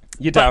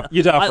 You're daft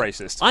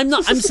racist. I'm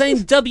not. I'm saying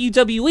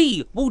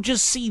WWE will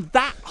just see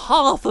that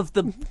half of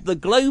the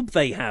globe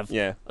they have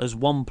as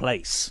one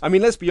place. I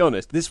mean, let's be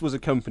honest. This was a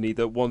company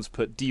that once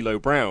put D'Lo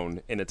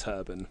Brown in a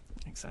turban.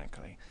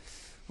 Exactly.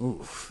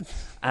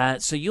 Oof.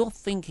 So you're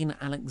thinking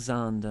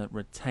Alexander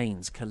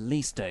retains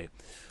Kalisto.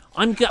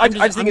 I'm going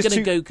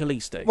to go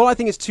Kalisto. Well, I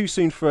think it's too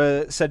soon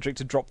for Cedric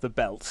to drop the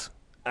belt.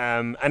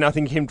 And I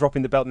think him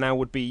dropping the belt now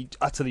would be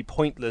utterly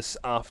pointless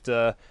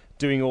after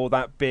doing all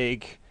that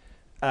big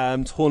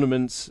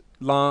tournament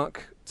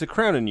lark to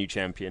crown a new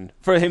champion.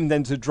 For him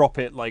then to drop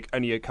it like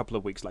only a couple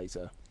of weeks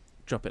later.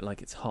 Drop it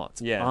like it's hot.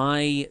 Yeah.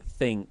 I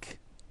think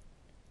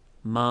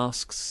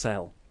masks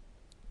sell.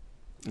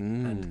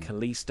 And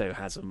Kalisto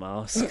has a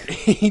mask.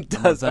 He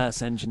does.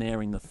 Reverse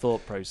engineering the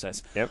thought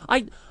process. Yep.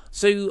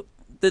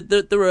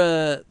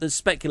 There's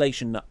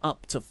speculation that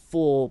up to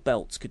 4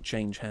 belts could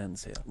change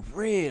hands here.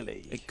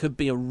 Really? It could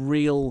be a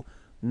real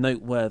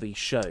noteworthy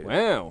show.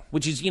 Wow.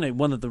 Which is,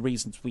 one of the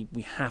reasons we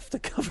have to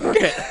cover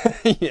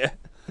it. Yeah.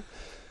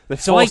 They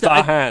forced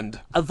our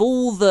hand. Of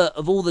all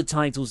the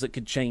titles that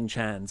could change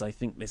hands, I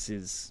think this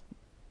is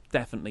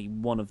definitely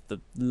one of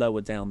the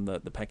lower down the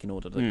pecking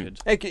order that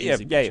could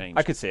easily be changed.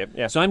 I could see it.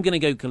 Yeah. So I'm going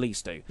to go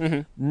Kalisto.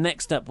 Mm-hmm.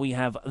 Next up, we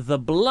have the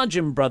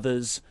Bludgeon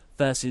Brothers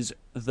versus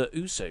the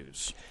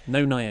Usos.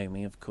 No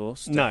Naomi, of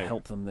course. Don't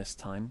help them this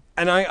time.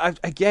 And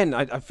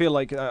I feel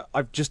like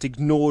I've just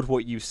ignored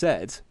what you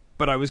said,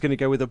 but I was going to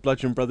go with the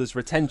Bludgeon Brothers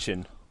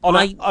retention on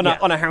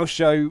a house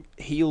show.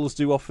 Heels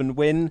do often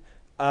win.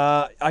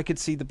 I could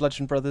see the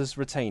Bludgeon Brothers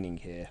retaining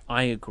here.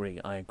 I agree.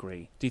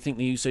 Do you think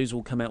the Usos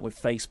will come out with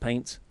face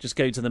paint? Just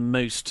go to the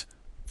most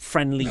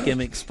friendly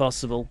gimmicks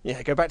possible?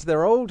 Yeah, go back to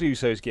their old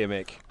Usos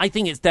gimmick. I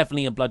think it's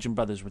definitely a Bludgeon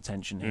Brothers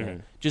retention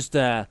here. Just,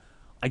 I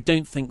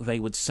don't think they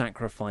would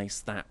sacrifice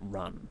that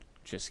run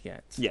just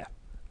yet. Yeah.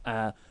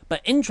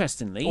 But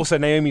interestingly... Also,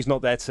 Naomi's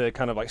not there to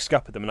kind of like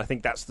scupper them, and I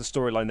think that's the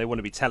storyline they want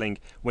to be telling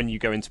when you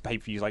go into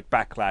pay-per-views like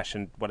Backlash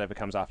and whatever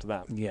comes after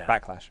that. Yeah.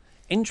 Backlash.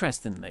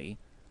 Interestingly,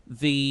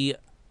 the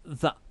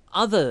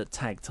other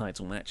tag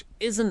title match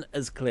isn't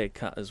as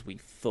clear-cut as we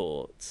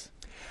thought.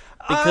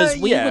 Because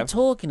we were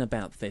talking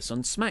about this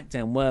on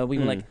SmackDown, where we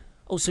were like,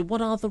 oh, so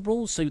what are the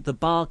rules? So the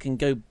Bar can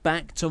go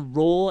back to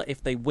Raw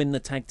if they win the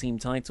tag team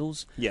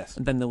titles? Yes.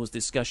 And then there was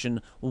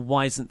discussion, well,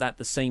 why isn't that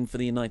the same for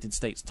the United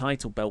States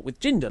title belt with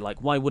Jinder?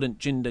 Like, why wouldn't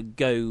Jinder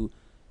go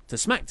to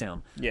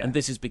SmackDown? Yeah. And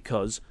this is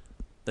because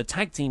the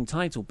tag team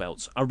title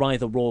belts are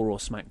either Raw or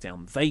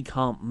SmackDown. They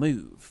can't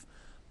move.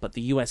 But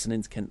the US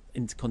and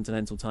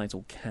Intercontinental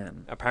title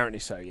can. Apparently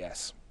so,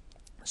 yes.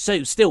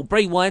 So, still,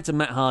 Bray Wyatt and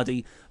Matt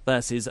Hardy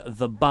versus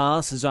The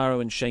Bar, Cesaro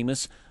and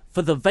Sheamus.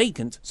 For the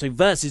vacant, so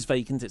versus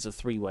vacant, it's a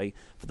 3-way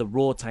for the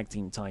Raw tag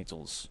team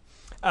titles.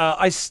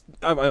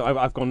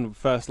 I've gone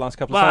first last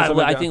couple of times.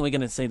 I think we're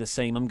going to say the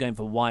same. I'm going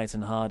for Wyatt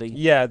and Hardy.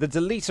 Yeah, the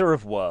Deleter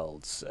of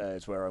Worlds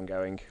is where I'm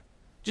going.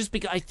 Just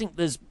because I think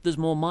there's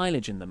more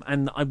mileage in them,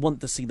 and I want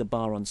to see the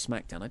Bar on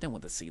SmackDown. I don't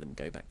want to see them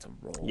go back to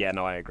Raw. Yeah,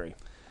 no, I agree.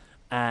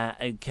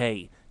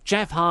 Okay.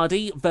 Jeff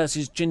Hardy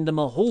versus Jinder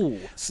Mahal.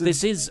 So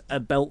this is a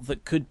belt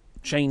that could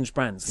change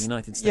brands, the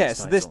United States Yes,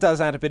 title. This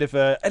does add a bit of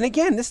a... And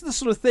again, this is the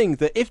sort of thing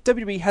that if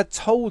WWE had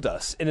told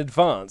us in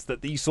advance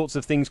that these sorts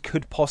of things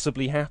could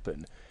possibly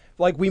happen,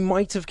 like, we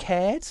might have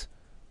cared.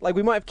 Like,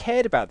 we might have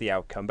cared about the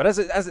outcome. But as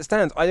it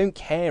stands, I don't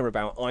care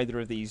about either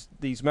of these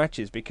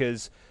matches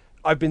because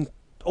I've been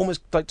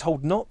almost like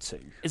told not to.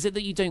 Is it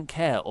that you don't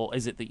care, or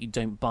is it that you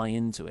don't buy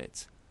into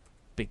it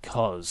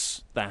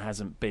because there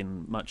hasn't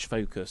been much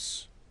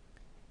focus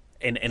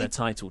in a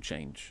title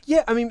change?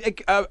 Yeah, I mean,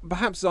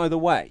 perhaps either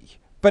way.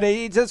 But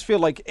it does feel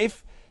like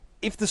if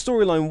the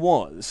storyline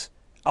was,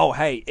 oh,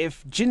 hey,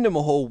 if Jinder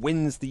Mahal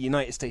wins the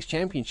United States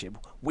Championship,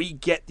 we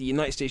get the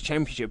United States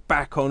Championship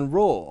back on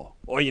Raw.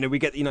 Or, we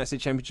get the United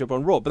States Championship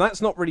on Raw. But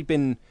that's not really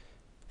been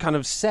kind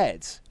of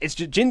said. It's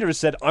just Jinder has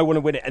said, I want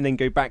to win it and then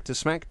go back to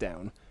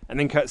SmackDown. And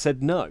then Kurt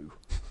said no.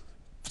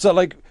 So,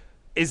 like,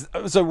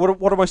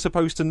 What am I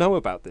supposed to know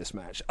about this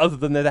match other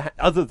than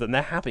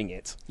they're having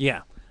it?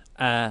 Yeah.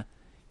 I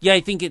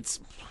think it's...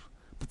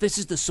 But this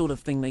is the sort of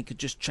thing they could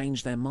just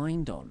change their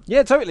mind on.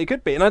 Yeah, totally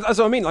could be. And that's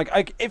what I mean.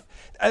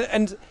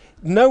 And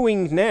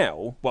knowing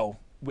now, well,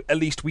 at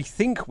least we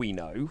think we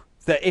know,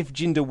 that if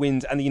Jinder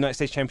wins and the United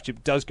States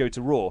Championship does go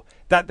to Raw,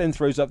 that then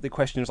throws up the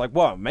question of like,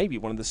 well, maybe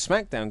one of the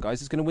SmackDown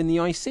guys is going to win the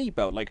IC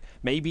belt. Like,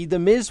 maybe The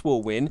Miz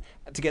will win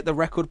to get the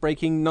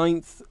record-breaking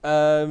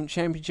 9th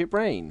championship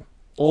reign.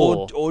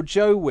 Or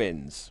Joe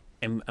wins.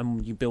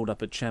 And you build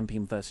up a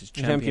champion versus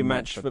champion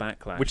match for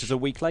Backlash. Which is a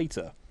week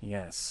later.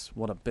 Yes,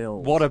 what a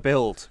build. What a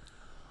build.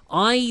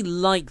 I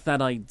like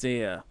that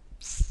idea.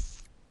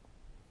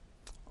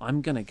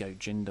 I'm going to go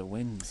Jinder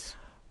wins.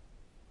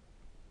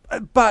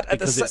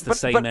 Because it's the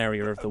same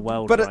area of the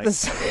world, right?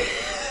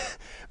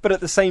 But at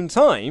the same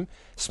time,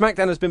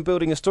 SmackDown has been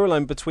building a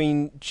storyline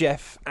between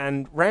Jeff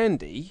and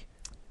Randy,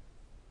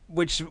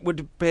 which would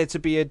appear to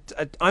be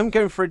I'm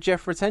going for a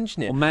Jeff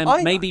retention here.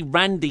 Well, maybe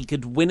Randy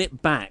could win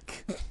it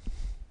back.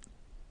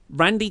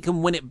 Randy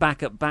can win it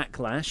back at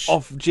Backlash.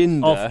 Off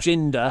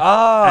Jinder.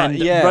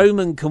 And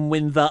Roman can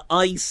win the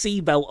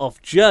IC belt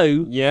off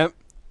Joe. Yep.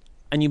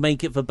 And you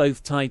make it for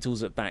both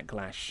titles at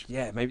Backlash.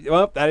 Yeah, maybe.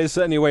 Well, that is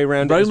certainly a way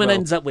around it as Roman well.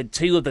 ends up with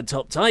 2 of the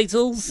top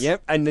titles.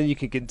 Yep, and then you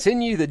can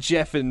continue the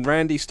Jeff and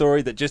Randy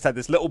story that just had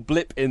this little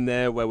blip in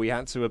there where we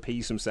had to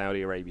appease some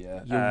Saudi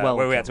Arabia. You're welcome.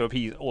 Where we had to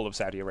appease all of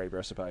Saudi Arabia,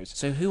 I suppose.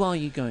 So who are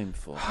you going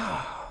for?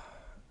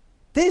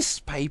 This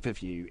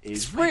pay-per-view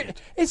is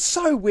it's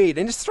so weird,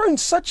 and it's thrown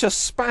such a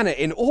spanner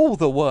in all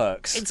the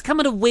works. It's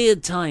come at a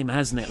weird time,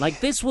 hasn't it? Like,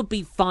 this would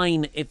be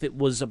fine if it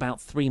was about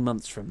 3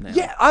 months from now.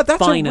 Yeah, that's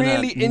fine, a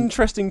really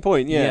interesting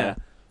point, yeah.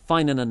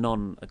 Fine in a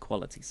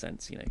non-equality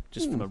sense,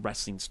 just from a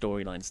wrestling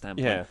storyline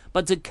standpoint. Yeah.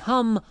 But to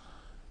come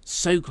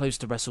so close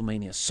to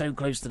WrestleMania, so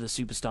close to the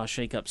Superstar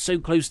Shake-Up, so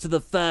close to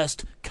the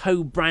first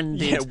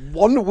co-branded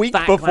 1 week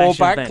Backlash before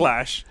event.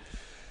 Backlash.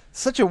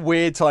 Such a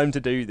weird time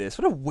to do this.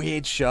 What a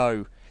weird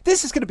show.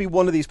 This is going to be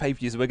one of these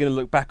pay-per-views that we're going to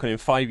look back on in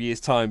 5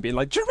 years' time being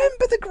like, do you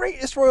remember the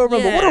greatest Royal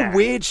Rumble? Yeah. What a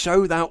weird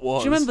show that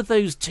was. Do you remember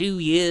those 2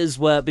 years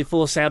where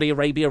before Saudi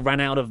Arabia ran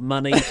out of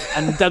money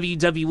and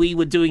WWE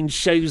were doing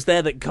shows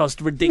there that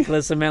cost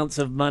ridiculous amounts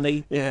of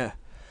money? Yeah.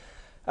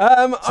 So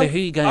who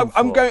are you going for?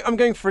 I'm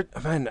going for...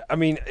 Man, I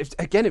mean,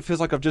 it feels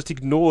like I've just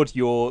ignored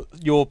your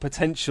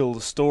potential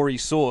story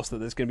source that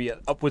there's going to be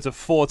upwards of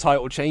 4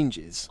 title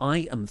changes.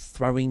 I am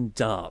throwing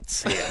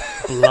darts here,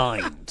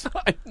 blind.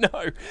 I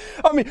know.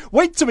 I mean,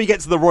 wait till we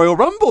get to the Royal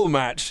Rumble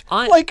match.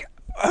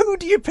 Who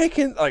do you pick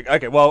in?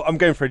 Okay, well, I'm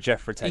going for a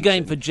Jeff retention. You're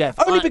going for Jeff.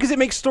 Only because it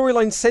makes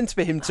storyline sense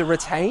for him to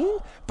retain,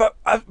 but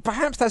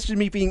perhaps that's just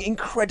me being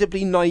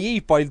incredibly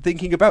naive by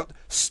thinking about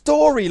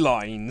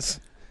storylines.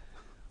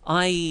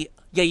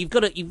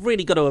 You've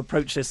really got to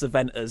approach this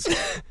event as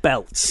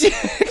belts,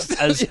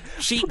 as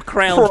cheap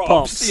crowd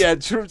pops. Yeah,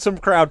 some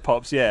crowd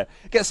pops. Yeah,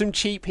 get some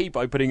cheap heat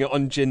by putting it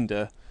on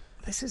Jinder.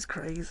 This is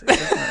crazy, isn't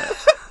it?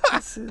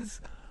 This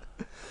is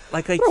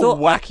like a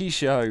wacky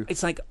show.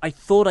 It's like I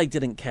thought I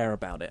didn't care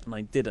about it, and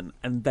I didn't,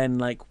 and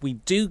then we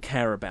do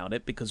care about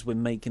it because we're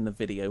making the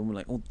video, and we're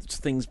like, oh,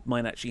 things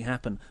might actually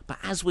happen. But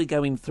as we're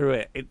going through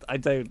it, I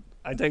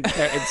don't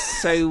care.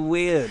 It's so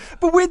weird.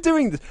 But we're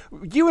doing this.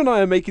 You and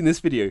I are making this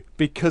video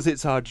because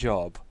it's our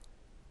job.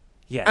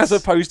 Yes. As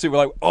opposed to, we're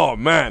like, oh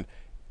man,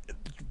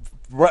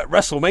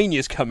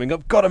 WrestleMania's coming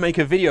up. Got to make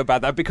a video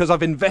about that because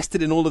I've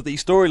invested in all of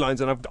these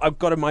storylines and I've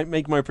got to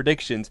make my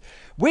predictions.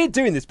 We're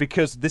doing this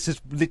because this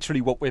is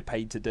literally what we're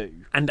paid to do.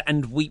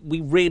 And we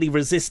really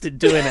resisted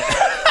doing it.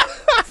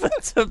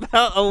 For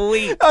about a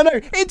week. I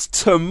know. It's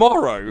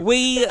tomorrow.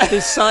 We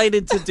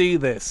decided to do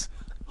this.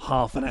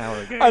 Half an hour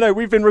ago. I know,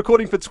 we've been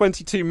recording for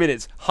 22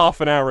 minutes.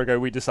 Half an hour ago,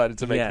 we decided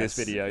to make this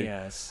video.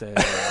 Yes.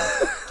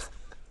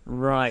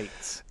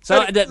 Right.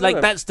 So,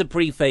 that's the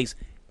preface.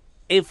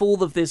 If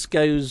all of this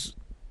goes...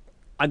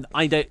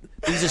 I don't...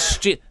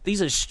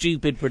 These are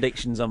stupid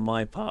predictions on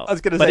my part. I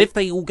was going to say... But if if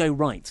they all go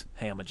right,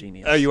 hey, I'm a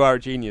genius. Oh, you are a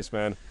genius,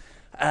 man.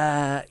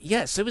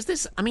 So is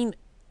this... I mean,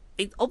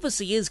 it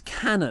obviously is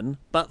canon,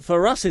 but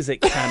for us, is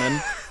it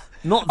canon?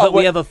 Not that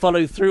we ever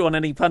follow through on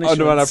any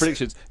punishments. Oh, no, on our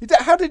predictions.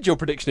 How did your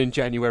prediction in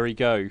January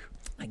go?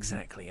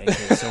 Exactly.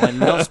 Okay, so I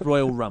lost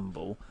Royal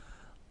Rumble.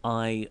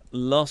 I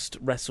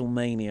lost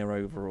WrestleMania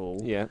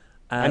overall. Yeah.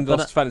 And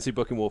lost Fantasy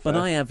Booking Warfare. But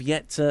I have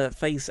yet to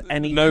face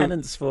any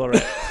penance for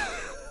it.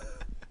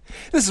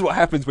 This is what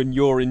happens when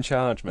you're in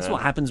charge, man. That's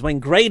what happens when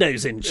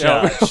Grado's in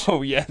charge.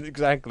 Oh, yeah,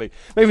 exactly.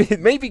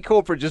 Maybe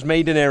corporate just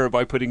made an error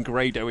by putting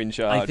Grado in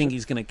charge. I think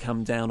he's going to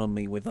come down on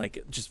me with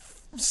just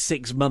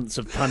 6 months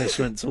of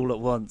punishments all at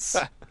once.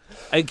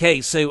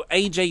 Okay, so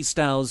AJ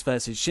Styles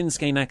versus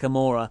Shinsuke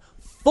Nakamura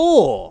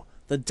for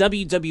the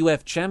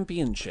WWF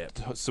Championship.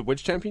 So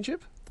which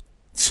championship?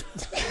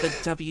 The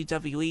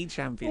WWE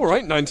Championship. All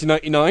right,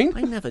 1999.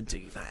 I never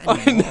do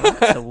that anymore.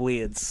 That's a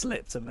weird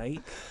slip to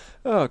make.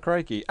 Oh,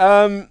 crikey.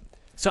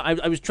 So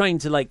I was trying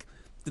to,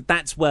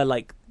 that's where,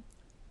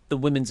 the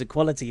women's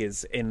equality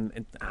is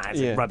in it's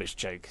a rubbish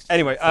joke.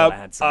 Anyway, do you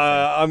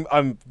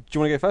want to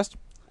go first?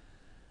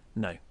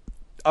 No.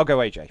 I'll go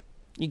AJ.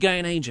 You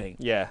going AJ?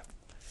 Yeah.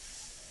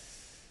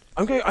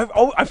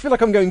 I feel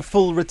like I'm going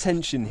full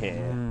retention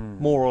here,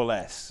 more or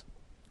less.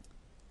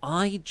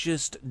 I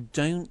just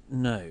don't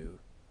know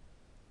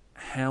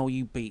how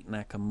you beat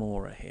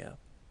Nakamura here.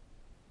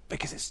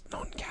 Because it's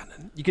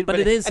non-canon. But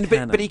it is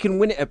canon. But he can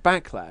win it at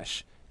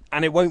Backlash,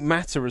 and it won't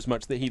matter as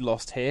much that he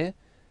lost here.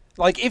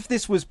 Like, if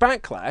this was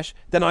Backlash,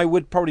 then I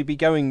would probably be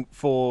going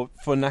for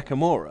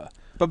Nakamura.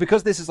 But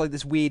because this is like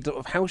this weird sort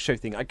of house show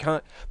thing, I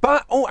can't...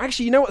 But,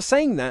 actually, you know what?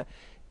 Saying that,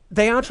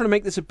 they are trying to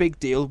make this a big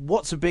deal.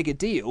 What's a bigger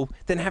deal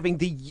than having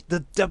the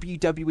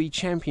WWE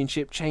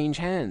Championship change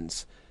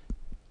hands?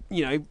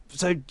 You know,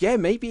 so, yeah,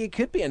 maybe it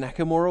could be a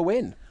Nakamura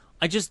win.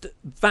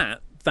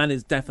 That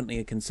is definitely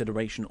a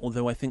consideration,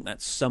 although I think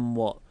that's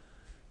somewhat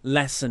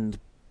lessened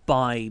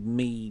by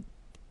me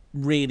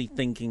really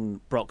thinking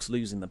Brock's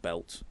losing the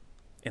belt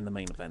in the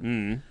main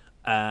event.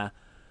 But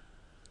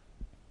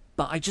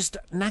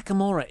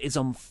Nakamura is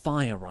on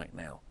fire right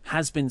now.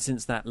 Has been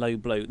since that low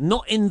blow.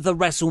 Not in the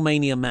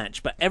WrestleMania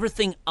match, but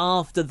everything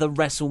after the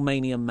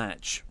WrestleMania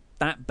match.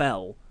 That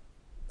bell,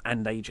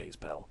 and AJ's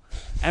bell.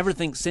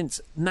 Everything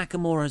since,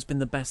 Nakamura has been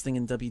the best thing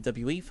in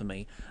WWE for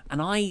me.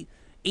 And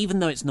even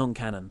though it's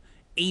non-canon,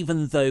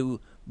 even though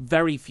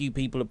very few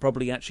people are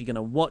probably actually going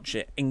to watch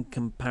it in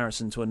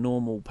comparison to a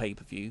normal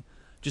pay-per-view,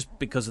 just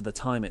because of the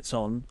time it's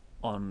on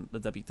the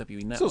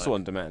WWE network. It's also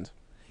on demand.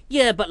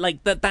 Yeah, but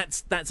like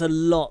that's a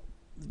lot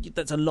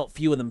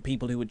fewer than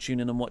people who would tune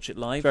in and watch it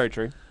live. Very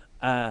true.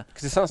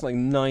 Because it starts like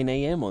 9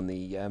 a.m. on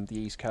the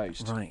East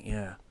Coast. Right.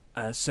 Yeah.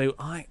 So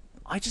I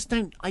just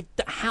don't.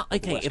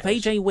 If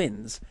AJ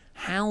wins,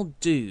 how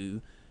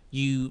do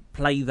you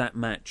play that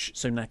match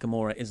so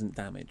Nakamura isn't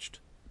damaged?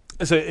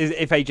 So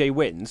if AJ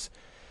wins,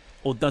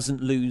 or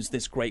doesn't lose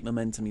this great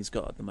momentum he's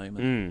got at the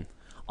moment.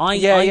 I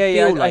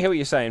hear what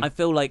you're saying. I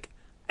feel like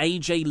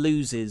AJ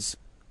loses,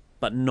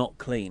 but not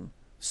clean.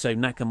 So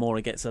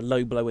Nakamura gets a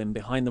low blow in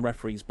behind the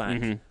referee's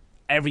back.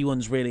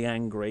 Everyone's really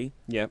angry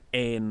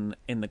in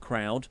the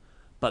crowd,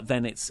 but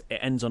then it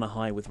ends on a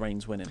high with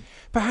Reigns winning.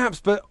 Perhaps,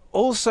 but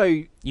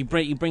also you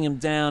bring him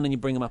down and you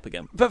bring him up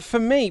again. But for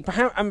me,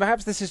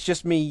 perhaps this is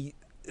just me.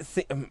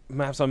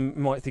 Perhaps I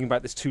might think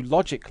about this too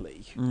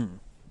logically.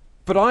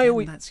 But I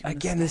always,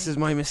 again, this is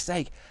my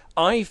mistake.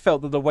 I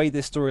felt that the way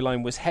this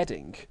storyline was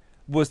heading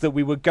was that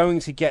we were going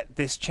to get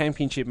this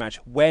championship match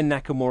where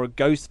Nakamura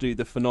goes to do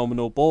the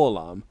phenomenal ball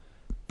arm,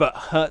 but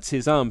hurts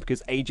his arm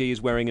because AJ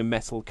is wearing a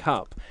metal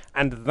cup,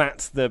 and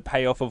that's the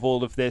payoff of all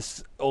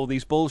these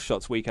ball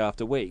shots week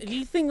after week. Do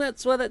you think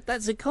that's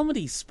a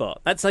comedy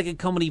spot? That's like a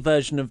comedy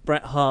version of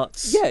Bret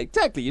Hart's. Yeah,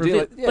 exactly.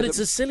 But it's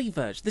a silly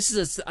version.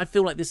 I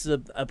feel like this is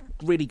a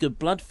really good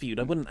blood feud.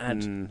 I wouldn't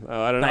add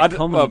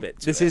comedy bit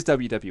to this it. is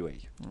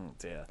WWE. Oh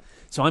dear.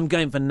 So I'm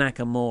going for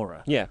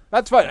Nakamura. Yeah,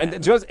 that's fine. And to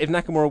be honest, if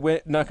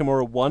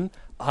Nakamura won,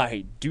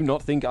 I do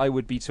not think I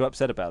would be too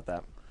upset about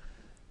that.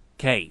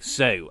 Okay,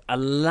 so a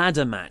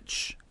ladder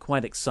match,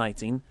 quite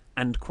exciting,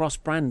 and cross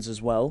brands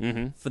as well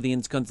for the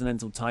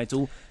Intercontinental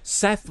title.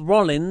 Seth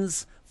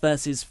Rollins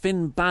versus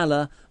Finn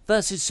Balor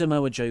versus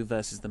Samoa Joe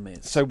versus The Miz.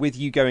 So with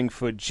you going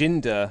for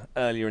Jinder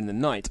earlier in the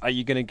night, are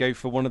you going to go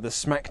for one of the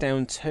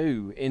SmackDown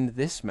 2 in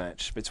this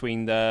match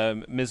between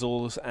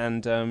Mizzles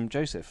and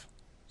Joseph?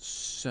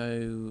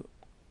 So,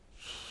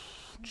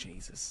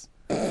 Jesus.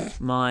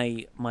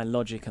 My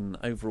logic and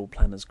overall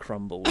plan has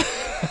crumbled.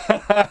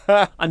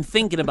 I'm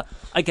thinking about...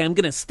 Okay, I'm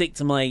going to stick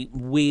to my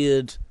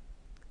weird,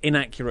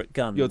 inaccurate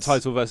guns. Your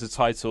title versus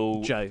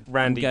title. Joe.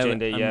 Randy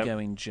Jinder, I'm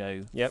going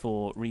Joe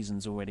for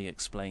reasons already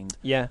explained.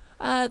 Yeah.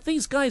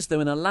 These guys,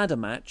 though, in a ladder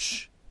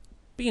match,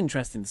 be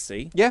interesting to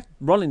see. Yeah.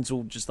 Rollins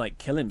will just,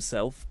 kill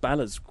himself.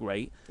 Balor's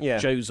great. Yeah.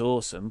 Joe's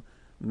awesome.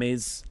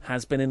 Miz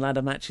has been in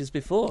ladder matches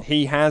before.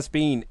 He has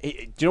been. Do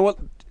you know what?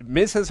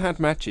 Miz has had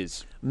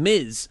matches.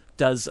 Miz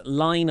does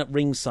line at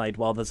ringside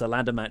while there's a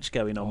ladder match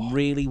going on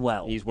really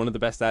well. He's one of the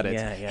best at it.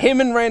 Yeah. Him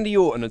and Randy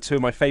Orton are two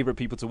of my favourite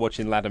people to watch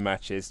in ladder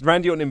matches.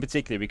 Randy Orton in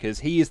particular, because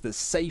he is the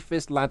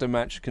safest ladder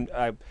match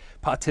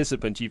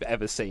participant you've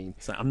ever seen.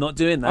 So I'm not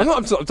doing that.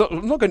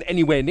 I'm not going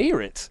anywhere near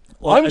it.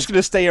 Well, I'm just going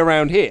to stay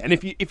around here. And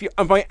if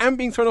I am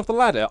being thrown off the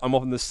ladder, I'm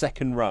on the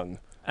second rung.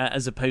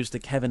 As opposed to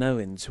Kevin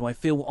Owens, who I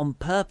feel on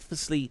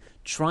purposely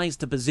tries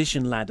to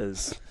position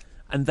ladders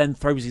and then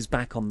throws his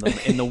back on them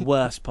in the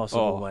worst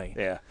possible way.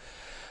 Yeah.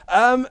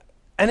 And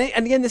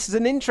again, this is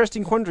an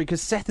interesting quandary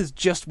because Seth has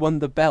just won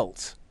the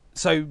belt.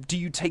 So do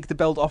you take the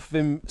belt off of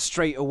him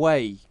straight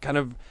away? Kind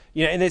of,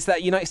 and it's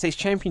that United States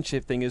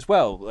Championship thing as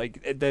well.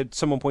 Like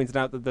someone pointed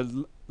out that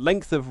the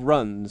length of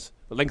reigns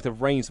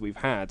that we've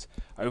had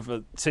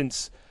over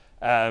since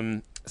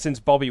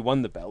Bobby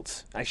won the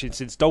belt, actually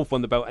since Dolph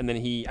won the belt, and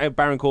then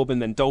Baron Corbin,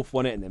 then Dolph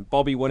won it, and then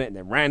Bobby won it, and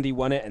then Randy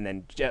won it, and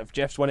then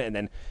Jeff's won it, and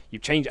then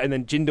and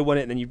then Jinder won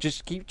it, and then you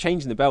just keep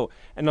changing the belt.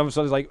 And I was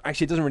like,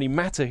 actually, it doesn't really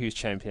matter who's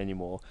champion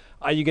anymore.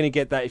 Are you going to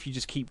get that if you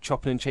just keep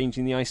chopping and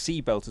changing the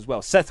IC belt as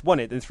well? Seth won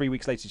it, then 3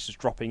 weeks later, he's just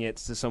dropping it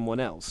to someone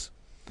else.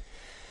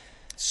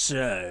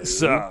 But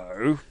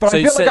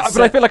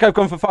I feel like I've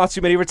gone for far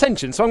too many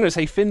retentions, so I'm going to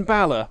say Finn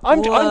Balor.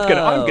 I'm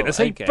going to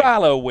say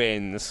Balor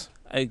wins.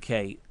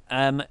 Okay.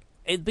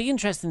 It'd be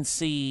interesting to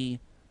see,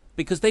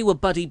 because they were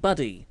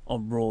buddy-buddy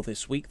on Raw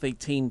this week. They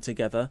teamed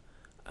together,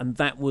 and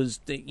that was,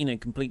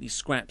 completely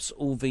scraps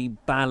all the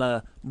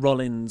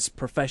Balor-Rollins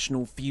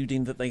professional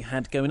feuding that they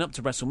had going up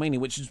to WrestleMania,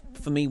 which is,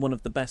 for me, one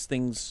of the best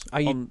things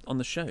on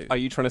the show. Are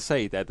you trying to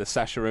say they're the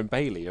Sasha and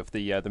Bailey of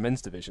the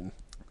men's division?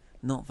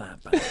 Not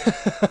that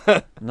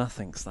bad.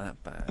 Nothing's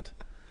that bad.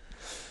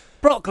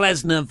 Brock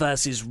Lesnar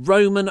versus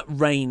Roman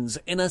Reigns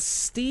in a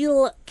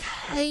steel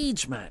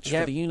cage match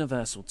for the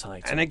Universal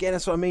title. And again,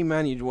 that's what I mean,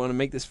 man. You want to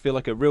make this feel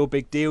like a real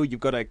big deal. You've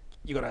got a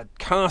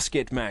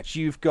casket match.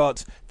 You've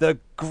got the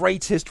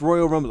greatest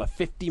Royal Rumble, a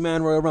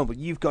 50-man Royal Rumble.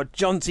 You've got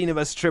John Cena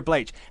versus Triple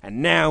H.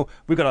 And now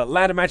we've got a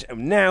ladder match.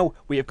 And now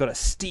we have got a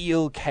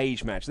steel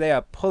cage match. They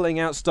are pulling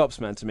out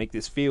stops, man, to make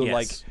this feel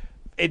like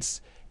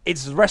it's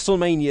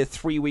WrestleMania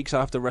 3 weeks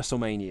after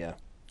WrestleMania.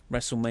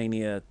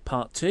 WrestleMania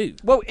Part 2.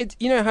 Well,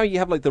 you know how you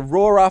have like the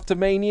Raw after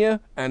Mania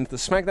and the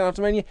SmackDown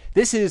after Mania?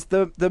 This is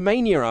the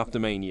Mania after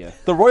Mania.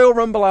 The Royal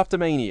Rumble after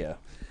Mania.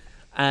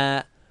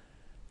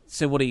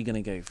 So what are you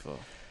going to go for?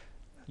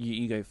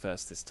 You go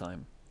first this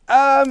time.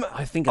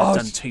 I think I've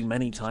done too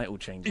many title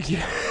changes.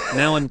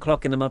 Now I'm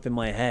clocking them up in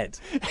my head.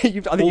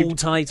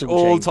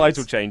 All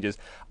title changes.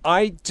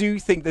 I do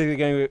think they're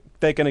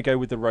going to go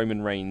with the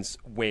Roman Reigns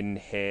win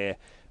here.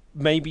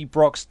 Maybe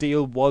Brock's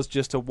deal was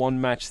just a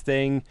one-match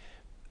thing.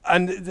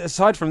 And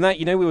aside from that,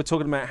 we were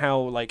talking about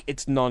how, like,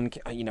 it's you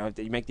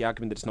make the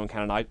argument that it's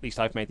non-canon. At least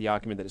I've made the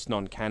argument that it's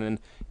non-canon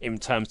in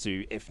terms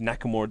to if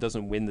Nakamura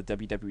doesn't win the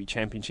WWE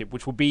Championship,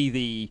 which will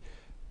be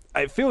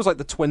it feels like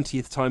the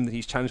 20th time that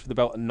he's challenged for the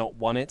belt and not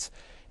won it.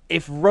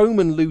 If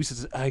Roman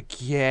loses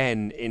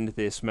again in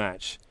this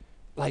match,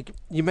 like,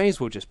 you may as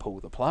well just pull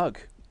the plug.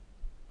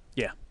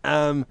 Yeah.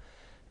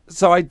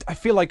 So I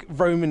feel like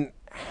Roman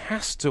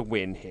has to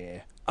win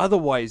here.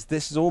 Otherwise,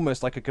 this is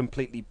almost like a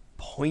completely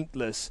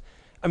pointless...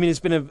 I mean,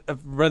 it's been a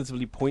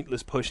relatively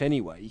pointless push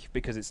anyway,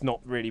 because it's not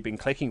really been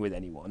clicking with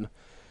anyone.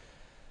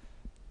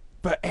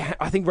 But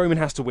I think Roman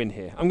has to win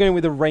here. I'm going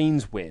with a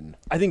Reigns win.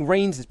 I think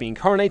Reigns is being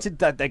coronated.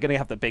 They're going to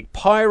have the big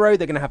pyro.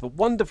 They're going to have a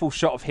wonderful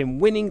shot of him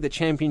winning the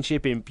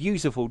championship in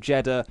beautiful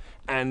Jeddah.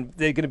 And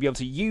they're going to be able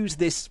to use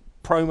this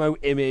promo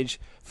image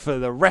for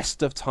the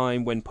rest of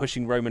time when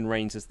pushing Roman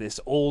Reigns as this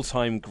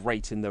all-time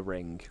great in the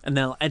ring. And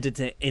they'll edit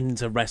it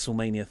into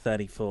WrestleMania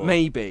 34.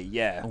 Maybe,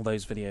 yeah. All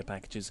those video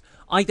packages.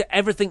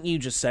 Everything you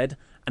just said,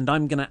 and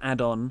I'm going to add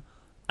on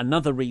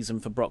another reason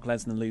for Brock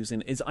Lesnar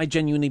losing, is I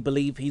genuinely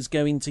believe he's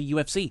going to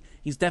UFC.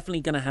 He's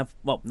definitely going to have,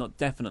 well, not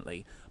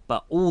definitely,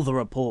 but all the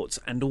reports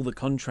and all the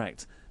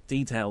contract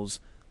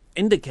details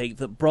indicate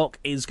that Brock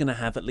is going to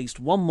have at least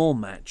one more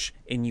match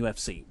in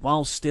UFC,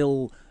 while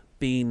still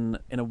being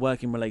in a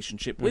working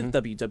relationship with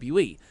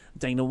WWE.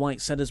 Dana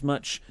White said as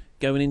much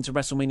going into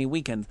WrestleMania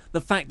weekend.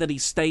 The fact that he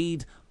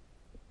stayed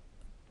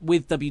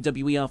with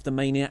WWE after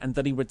Mania and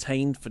that he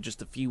retained for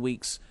just a few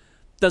weeks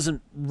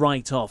doesn't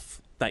write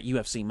off that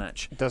UFC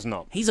match. It does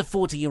not. He's a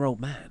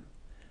 40-year-old man.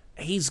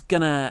 He's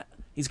gonna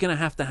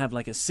have to have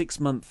like a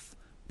 6-month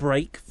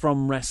break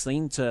from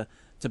wrestling to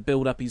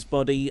build up his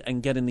body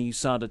and get in the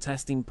USADA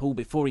testing pool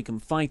before he can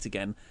fight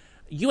again.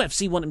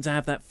 UFC want him to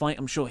have that fight.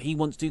 I'm sure he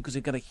wants to because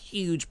he'll get a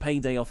huge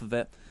payday off of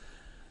it.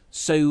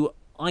 So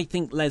I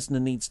think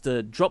Lesnar needs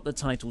to drop the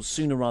title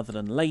sooner rather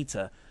than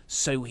later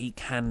so he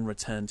can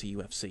return to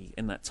UFC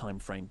in that time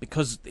frame,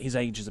 because his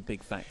age is a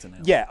big factor now.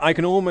 Yeah, I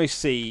can almost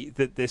see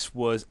that this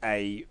was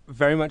a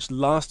very much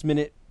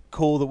last-minute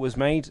call that was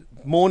made.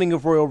 Morning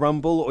of Royal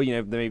Rumble, or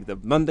maybe the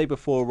Monday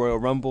before Royal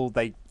Rumble,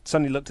 they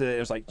suddenly looked at it and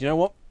was like, you know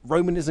what?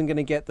 Roman isn't going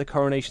to get the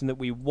coronation that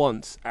we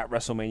want at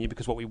WrestleMania,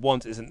 because what we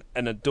want is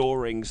an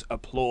adoring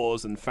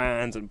applause and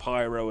fans and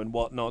pyro and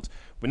whatnot.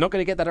 We're not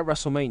going to get that at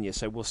WrestleMania,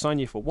 so we'll sign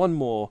you for one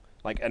more,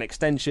 like an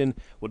extension.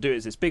 We'll do it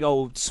as this big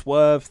old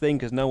swerve thing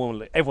because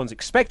everyone's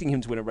expecting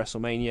him to win at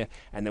WrestleMania,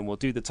 and then we'll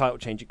do the title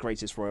change at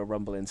Greatest Royal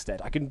Rumble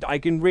instead. I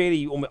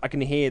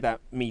can hear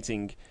that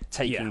meeting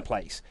taking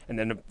place, and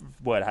then the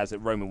word has it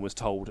Roman was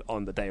told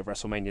on the day of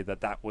WrestleMania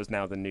that was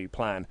now the new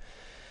plan.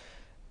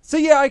 So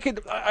yeah, I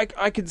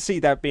could see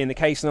that being the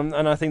case, and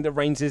I think that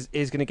Reigns is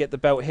going to get the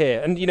belt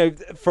here. And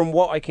from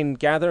what I can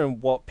gather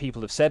and what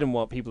people have said and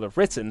what people have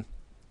written,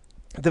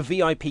 the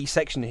VIP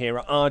section here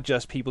are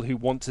just people who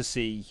want to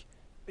see,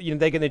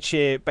 they're going to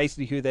cheer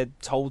basically who they're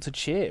told to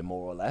cheer,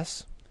 more or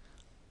less.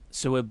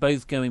 So we're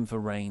both going for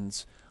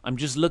Reigns. I'm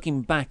just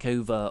looking back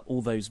over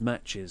all those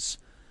matches.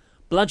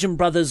 Bludgeon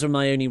Brothers are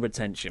my only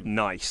retention.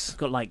 Nice. I've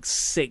got like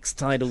 6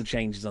 title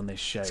changes on this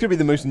show. It's going to be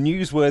the most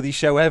newsworthy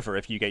show ever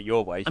if you get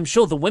your way. I'm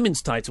sure the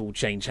women's title will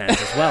change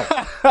hands as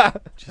well.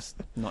 Just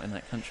not in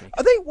that country.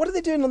 What are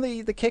they doing on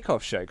the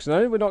kickoff show? Because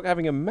I know we're not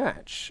having a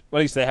match. Well,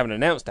 at least they haven't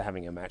announced they're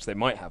having a match. They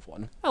might have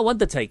one. Oh,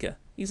 Undertaker.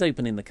 He's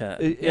opening the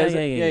curtain. Yeah,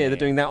 they're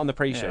doing that on the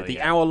pre-show. The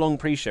hour-long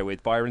pre-show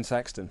with Byron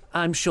Saxton.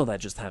 I'm sure they'll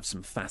just have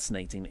some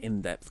fascinating,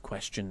 in-depth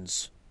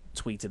questions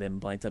tweeted in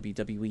by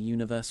WWE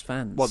Universe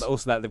fans. Well,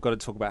 also that they've got to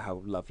talk about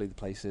how lovely the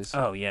place is.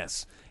 Oh,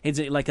 yes. It's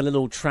like a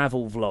little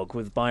travel vlog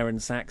with Byron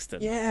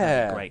Saxton.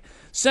 Yeah. Great.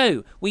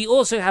 So, we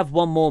also have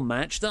one more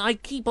match that I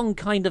keep on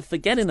kind of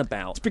forgetting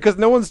about. It's because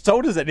no one's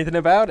told us anything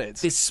about it.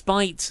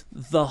 Despite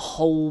the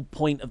whole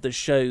point of the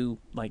show,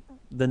 like,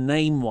 the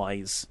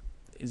name-wise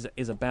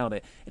is about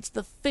it. It's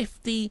the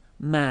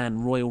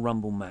 50-man Royal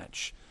Rumble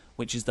match,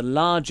 which is the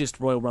largest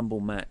Royal Rumble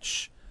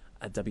match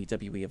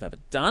WWE have ever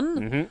done.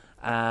 Mm-hmm.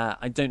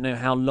 I don't know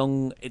how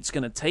long it's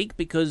going to take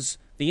because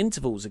the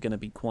intervals are going to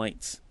be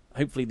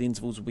hopefully the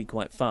intervals will be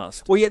quite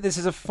fast. Well, yeah, this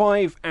is a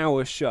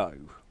 5-hour show.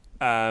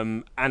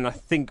 And I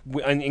think,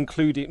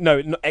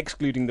 not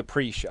excluding the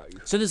pre-show.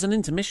 So there's an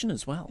intermission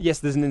as well. Yes,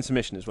 there's an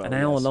intermission as well. An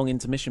hour-long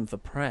intermission for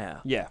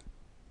prayer. Yeah.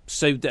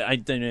 So I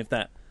don't know if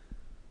that,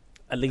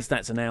 at least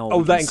that's an hour.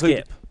 Oh, that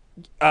includes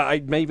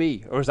skip.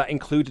 Maybe. Or is that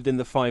included in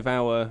the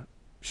 5-hour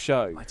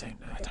show? I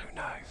don't know. I don't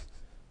know.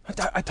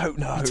 I don't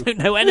know. I don't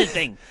know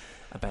anything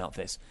about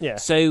this. Yeah.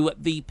 So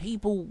the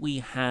people we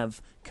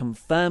have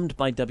confirmed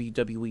by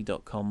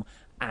WWE.com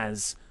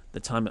as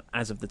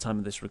of the time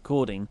of this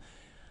recording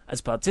as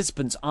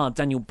participants are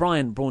Daniel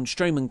Bryan, Braun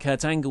Strowman,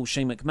 Kurt Angle,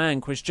 Shane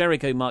McMahon, Chris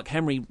Jericho, Mark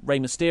Henry, Rey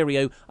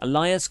Mysterio,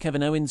 Elias,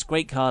 Kevin Owens,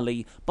 Great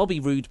Khali, Bobby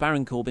Roode,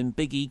 Baron Corbin,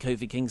 Big E,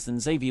 Kofi Kingston,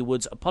 Xavier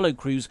Woods, Apollo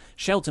Crews,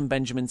 Shelton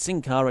Benjamin,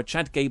 Sin Cara,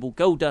 Chad Gable,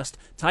 Goldust,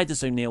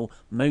 Titus O'Neil,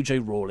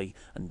 Mojo Rawley,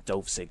 and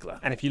Dolph Ziggler.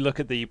 And if you look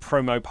at the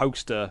promo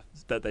poster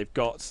that they've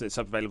got, it's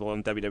available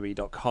on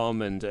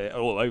WWE.com and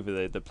all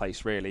over the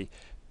place, really.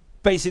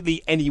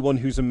 Basically, anyone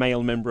who's a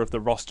male member of the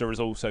roster has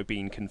also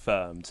been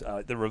confirmed.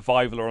 The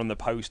Revival are on the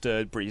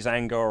poster,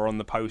 Breezango are on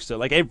the poster.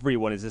 Like,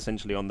 everyone is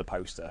essentially on the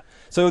poster.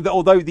 So,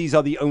 although these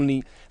are the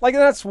only... Like,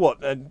 that's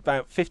what,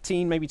 about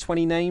 15, maybe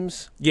 20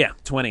 names? Yeah,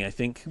 20, I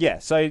think. Yeah,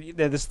 so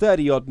there's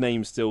 30-odd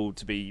names still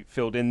to be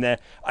filled in there.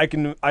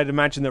 I'd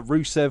imagine that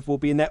Rusev will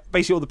be in there.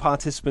 Basically, all the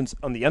participants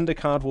on the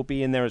undercard will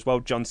be in there as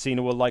well. John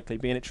Cena will likely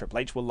be in it. Triple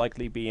H will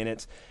likely be in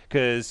it.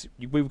 Because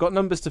we've got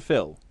numbers to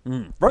fill.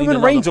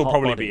 Roman Reigns will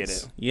probably be in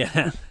it. Yeah.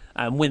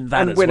 And win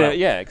that and as win well. It,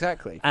 yeah,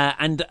 exactly.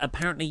 And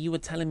apparently you were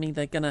telling me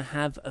they're going to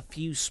have a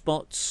few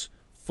spots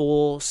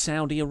for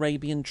Saudi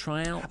Arabian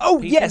tryout. Oh,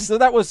 people? yes. So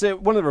that was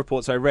one of the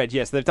reports I read.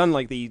 Yes, they've done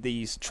like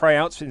these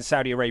tryouts in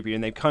Saudi Arabia,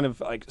 and they've kind of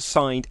like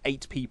signed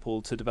 8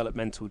 people to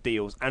developmental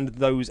deals, and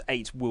those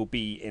 8 will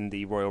be in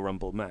the Royal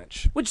Rumble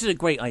match. Which is a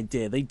great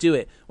idea. They do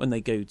it when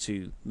they come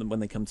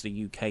to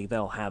the UK.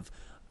 They'll have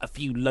a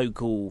few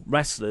local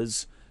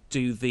wrestlers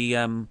do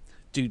the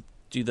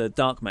do the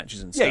dark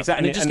matches and stuff. Yeah,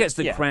 exactly. And it just gets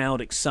the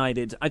crowd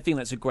excited. I think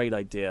that's a great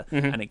idea,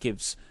 and it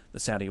gives the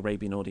Saudi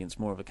Arabian audience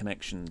more of a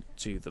connection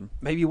to them.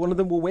 Maybe one of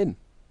them will win.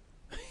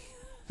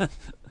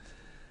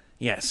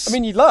 Yes. I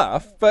mean, you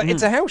laugh, but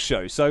it's a house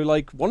show, so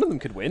like one of them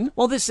could win.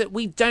 Well,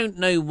 we don't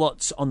know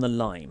what's on the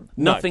line.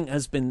 No.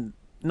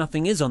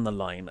 Nothing is on the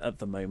line at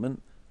the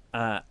moment.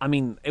 I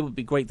mean, it would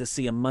be great to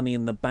see a Money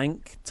in the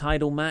Bank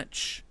title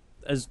match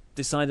as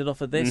decided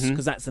off of this,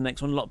 because that's the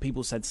next one. A lot of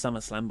people said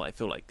SummerSlam, but I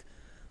feel like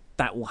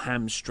that will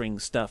hamstring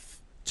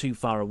stuff too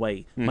far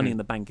away. Money in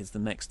the Bank is the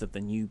next of the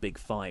new Big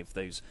 5,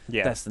 those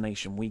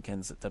destination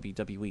weekends that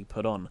WWE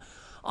put on.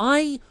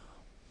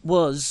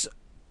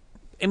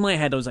 In my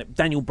head, I was like,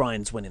 Daniel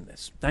Bryan's winning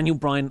this. I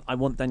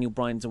want Daniel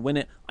Bryan to win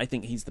it. I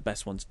think he's the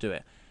best one to do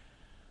it.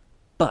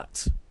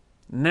 But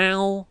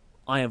now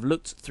I have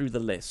looked through the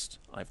list.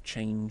 I've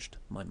changed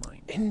my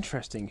mind.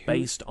 Interesting.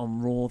 Based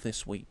on Raw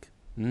this week.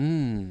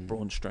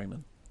 Braun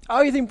Strowman.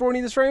 Oh, you think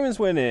Brawny the Strowman's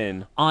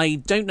winning? I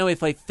don't know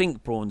if I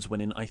think Braun's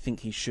winning. I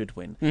think he should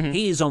win.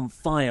 He is on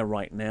fire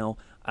right now.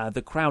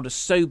 The crowd are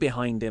so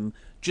behind him.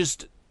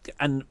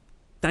 And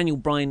Daniel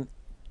Bryan,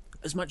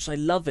 as much as I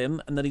love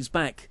him and that he's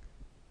back,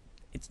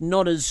 it's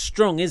not as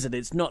strong, is it?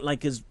 It's not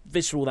like as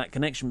visceral, that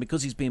connection,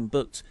 because he's being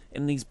booked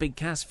in these big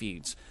cast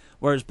feuds.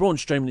 Whereas Braun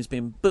Strowman is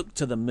being booked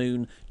to the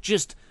moon.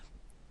 Just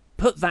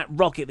put that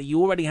rocket that you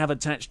already have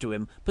attached to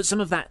him, put some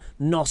of that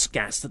NOS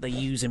gas that they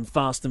use in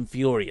Fast and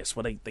Furious,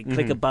 where they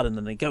click a button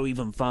and they go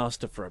even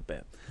faster for a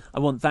bit. I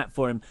want that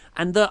for him.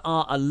 And there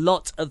are a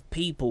lot of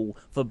people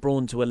for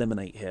Braun to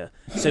eliminate here.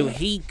 So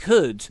he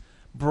could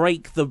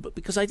break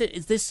because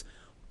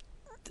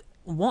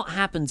what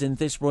happens in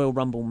this Royal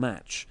Rumble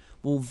match,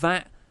 will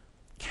that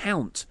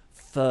count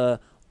for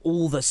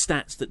all the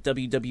stats that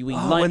WWE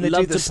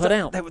love to put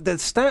out? The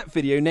stat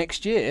video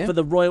next year for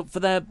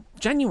their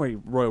January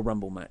Royal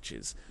Rumble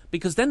matches,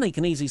 because then they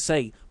can easily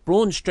say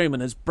Braun Strowman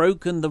has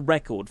broken the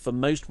record for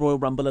most Royal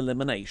Rumble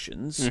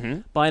eliminations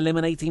by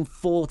eliminating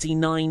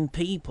 49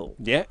 people.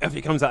 Yeah, if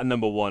he comes out at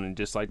number 1 and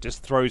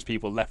just throws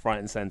people left, right,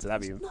 and centre,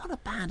 that'd be not a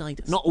bad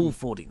idea. Not all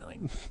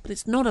 49, but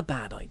it's not a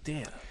bad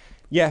idea.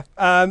 Yeah.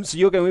 So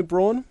you're going with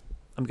Braun?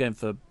 I'm going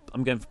for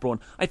Braun.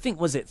 I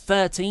think, was it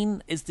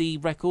 13 is the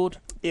record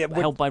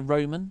held by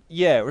Roman?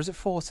 Yeah, or is it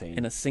 14?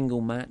 In a single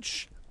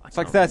match. It's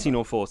like 13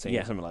 or 14,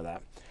 or something like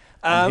that.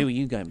 And who are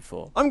you going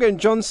for? I'm going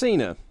John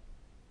Cena.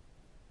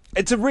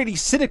 It's a really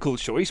cynical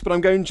choice, but I'm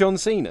going John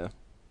Cena.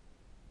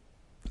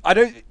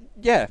 I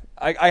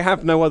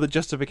have no other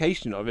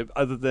justification of it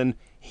other than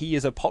he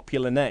is a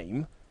popular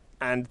name,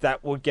 and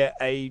that will get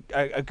a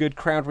good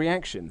crowd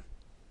reaction.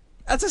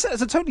 As I said,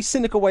 it's a totally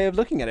cynical way of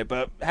looking at it,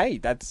 but hey,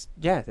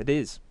 it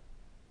is.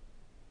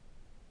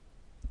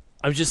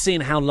 I was just seeing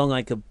how long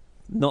I could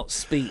not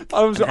speak,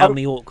 and how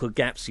many awkward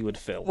gaps you would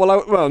fill. I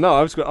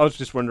was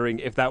just wondering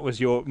if that was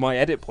my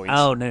edit point.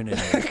 Oh, no.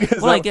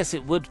 Well, I guess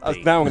it would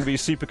be. Now I'm going to be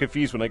super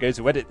confused when I go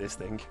to edit this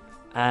thing.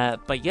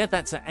 But yeah,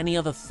 that's any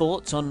other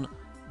thoughts on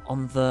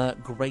the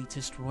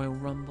greatest Royal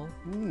Rumble?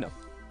 No.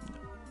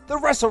 The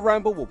Wrestle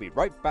Ramble will be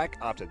right back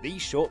after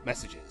these short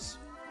messages.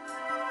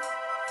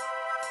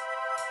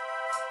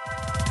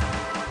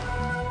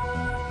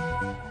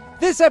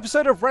 This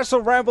episode of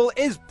Wrestle Ramble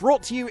is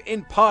brought to you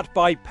in part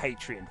by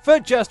Patreon. For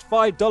just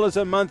 $5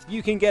 a month,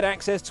 you can get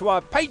access to our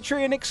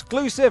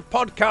Patreon-exclusive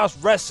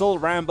podcast, Wrestle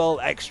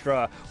Ramble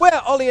Extra, where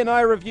Ollie and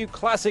I review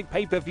classic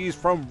pay-per-views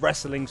from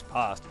wrestling's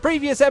past.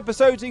 Previous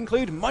episodes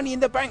include Money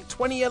in the Bank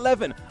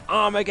 2011,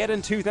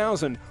 Armageddon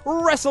 2000,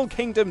 Wrestle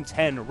Kingdom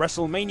 10,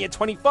 WrestleMania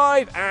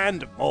 25,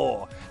 and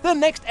more. The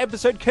next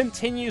episode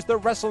continues the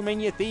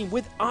WrestleMania theme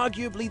with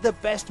arguably the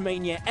best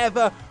Mania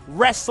ever,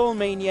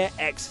 WrestleMania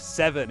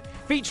X7,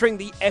 featuring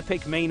the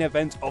epic main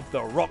event of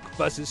The Rock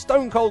vs.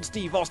 Stone Cold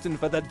Steve Austin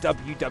for the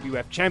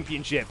WWF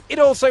Championship. It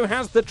also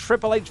has the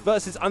Triple H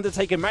vs.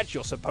 Undertaker match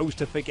you're supposed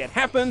to forget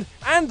happened,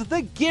 and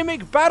the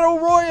Gimmick Battle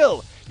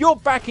Royal. Your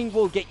backing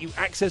will get you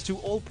access to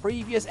all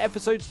previous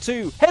episodes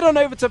too. Head on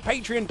over to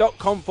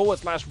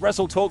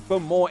patreon.com/WrestleTalk for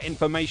more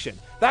information.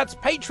 That's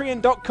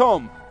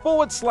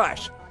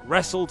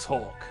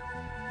patreon.com/WrestleTalk.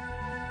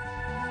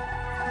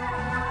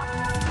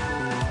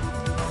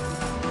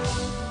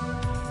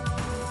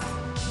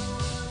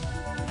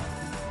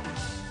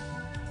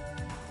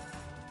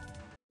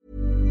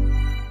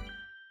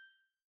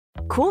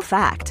 Cool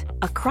fact,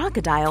 a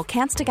crocodile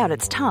can't stick out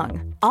its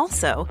tongue.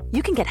 Also,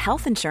 you can get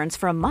health insurance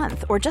for a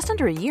month or just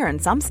under a year in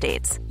some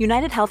states.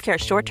 United Healthcare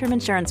short-term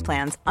insurance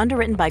plans,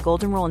 underwritten by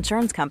Golden Rule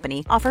Insurance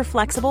Company, offer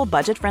flexible,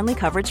 budget-friendly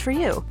coverage for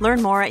you.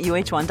 Learn more at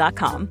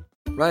UH1.com.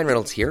 Ryan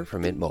Reynolds here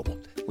from Mint Mobile.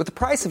 With the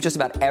price of just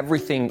about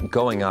everything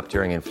going up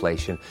during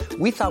inflation,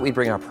 we thought we'd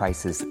bring our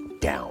prices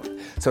down.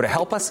 So to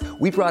help us,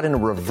 we brought in a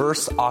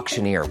reverse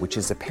auctioneer, which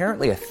is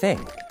apparently a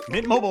thing.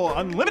 Mint Mobile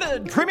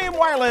Unlimited Premium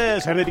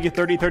Wireless. How to get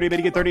 30, 30, bit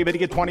to get 30, bit to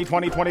get 20,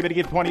 20, 20, bit to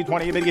get 20,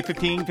 20, bit to get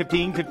 15,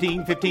 15,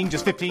 15, 15,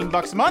 just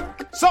 $15 a month?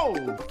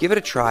 Sold! Give it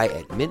a try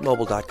at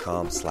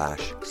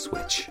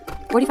mintmobile.com/switch.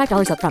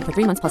 $45 up front for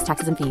 3 months plus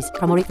taxes and fees.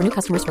 Promo rate for new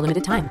customers for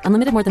limited time.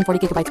 Unlimited more than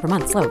 40 gigabytes per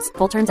month. Slows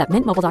full terms at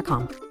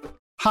mintmobile.com.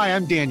 Hi,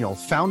 I'm Daniel,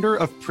 founder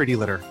of Pretty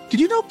Litter.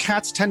 Did you know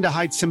cats tend to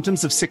hide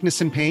symptoms of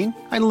sickness and pain?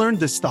 I learned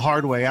this the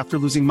hard way after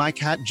losing my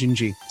cat,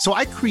 Gingy. So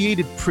I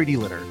created Pretty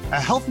Litter, a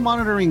health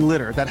monitoring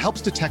litter that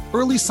helps detect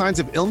early signs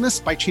of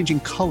illness by changing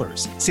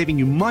colors, saving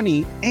you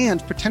money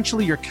and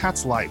potentially your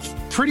cat's life.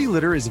 Pretty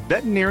Litter is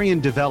veterinarian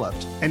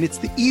developed, and it's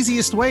the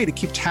easiest way to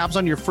keep tabs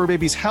on your fur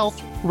baby's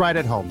health right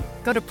at home.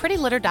 Go to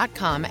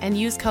prettylitter.com and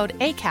use code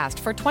ACAST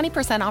for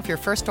 20% off your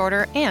first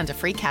order and a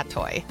free cat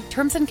toy.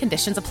 Terms and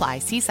conditions apply.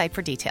 See site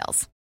for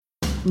details.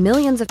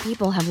 Millions of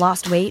people have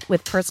lost weight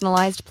with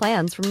personalized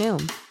plans from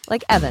Noom.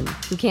 Like Evan,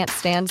 who can't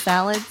stand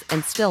salads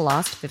and still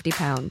lost 50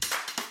 pounds.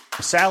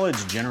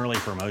 Salads generally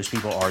for most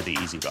people are the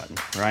easy button,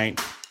 right?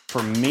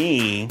 For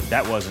me,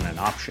 that wasn't an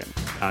option.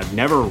 I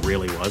never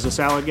really was a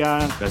salad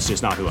guy. That's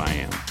just not who I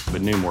am.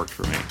 But Noom worked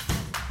for me.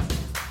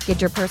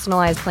 Get your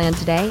personalized plan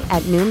today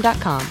at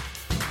Noom.com.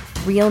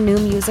 Real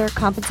Noom user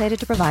compensated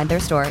to provide their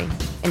story.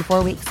 In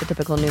 4 weeks, the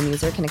typical Noom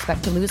user can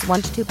expect to lose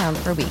 1 to 2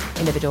 pounds per week.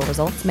 Individual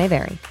results may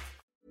vary.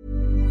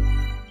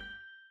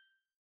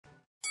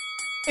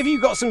 If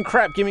you've got some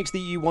crap gimmicks that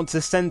you want to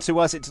send to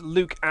us, it's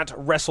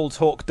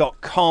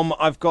luke@wrestletalk.com.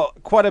 I've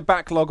got quite a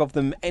backlog of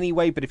them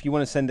anyway, but if you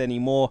want to send any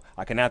more,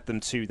 I can add them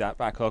to that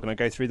backlog, and I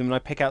go through them and I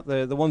pick out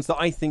the ones that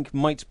I think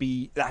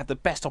that have the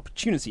best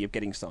opportunity of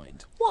getting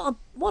signed.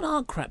 What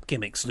are crap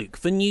gimmicks, Luke,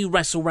 for new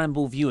Wrestle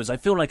Ramble viewers? I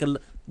feel like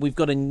we've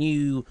got a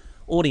new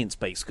audience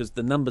base because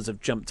the numbers have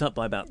jumped up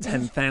by about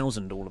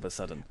 10,000 all of a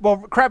sudden. Well,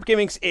 crap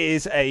gimmicks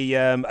is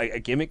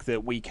a gimmick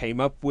that we came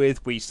up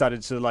with. We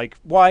started to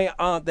why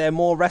aren't there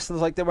more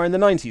wrestlers like there were in the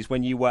 90s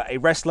when you were a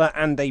wrestler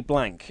and a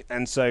blank?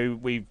 And so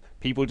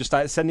people just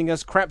started sending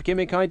us crap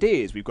gimmick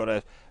ideas. We've got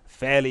a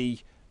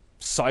fairly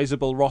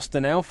sizable roster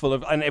now full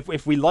of, and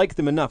if we like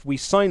them enough, we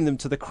sign them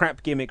to the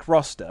crap gimmick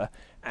roster,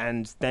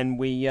 and then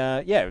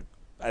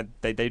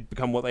they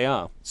become what they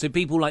are. So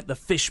people like the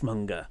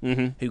Fishmonger,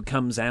 who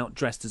comes out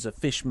dressed as a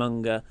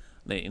fishmonger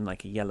in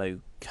like a yellow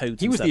coat.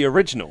 He was the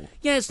original.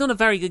 Yeah, it's not a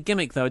very good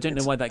gimmick though. I don't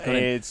know why that got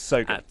in. It's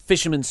so good.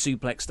 Fisherman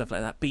suplex, stuff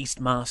like that.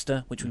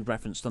 Beastmaster, which we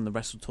referenced on the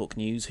Wrestle Talk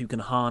News, who can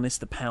harness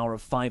the power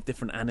of 5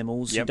 different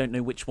animals. You don't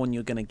know which one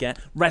you're going to get.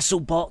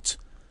 WrestleBot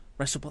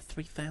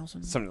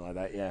 3000, something like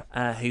that. Yeah.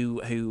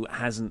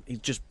 He's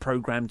just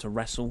programmed to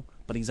wrestle,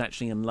 but he's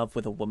actually in love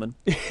with a woman.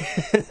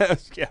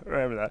 Yeah, I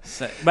remember that.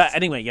 But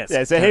anyway, yes.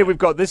 Yeah, so here we've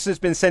got, this has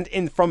been sent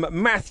in from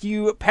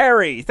Matthew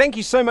Perry. Thank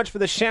you so much for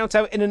the shout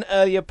out in an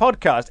earlier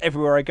podcast.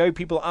 Everywhere I go,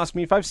 people ask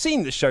me if I've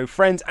seen the show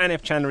Friends and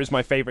if Chandler is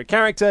my favourite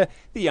character.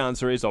 The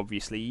answer is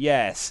obviously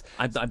yes.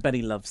 I bet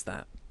he loves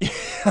that.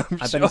 I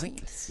bet he's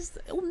like,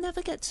 it'll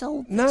never get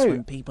old. No.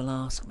 When people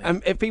ask me.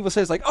 If people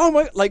say, like, oh,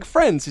 my, like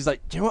Friends, he's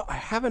like, do you know what? I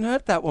haven't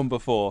heard that one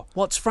before.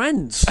 What's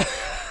Friends?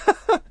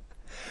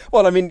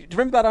 Well, I mean, do you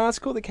remember that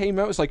article that came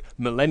out? It was like,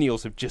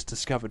 millennials have just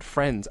discovered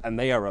Friends, and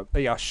they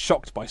are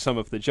shocked by some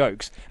of the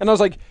jokes. And I was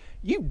like,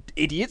 you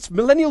idiots!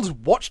 Millennials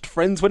watched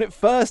Friends when it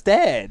first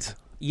aired.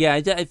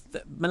 Yeah,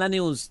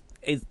 millennials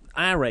is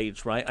our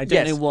age, right? I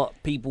don't know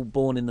what people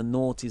born in the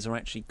noughties are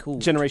actually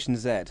called. Generation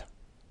Z.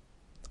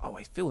 Oh,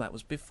 I feel that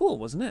was before,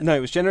 wasn't it? No, it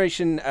was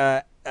Generation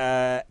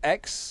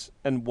X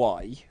and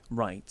Y.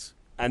 Right.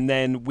 And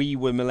then we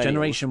were millennials.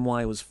 Generation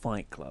Y was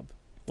Fight Club,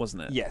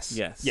 wasn't it? Yes.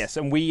 Yes.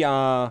 And we're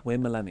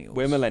millennials.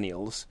 We're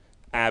millennials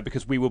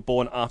because we were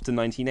born after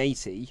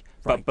 1980,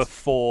 but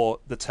before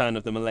the turn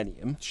of the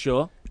millennium.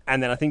 Sure.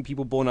 And then I think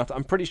people born after,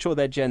 I'm pretty sure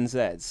they're Gen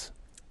Zs.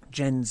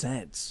 Gen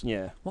Zs?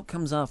 Yeah. What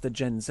comes after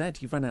Gen Z?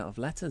 You've run out of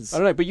letters. I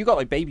don't know, but you got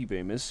like baby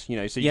boomers, you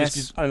know, so you Yes.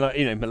 just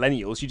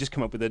millennials, you just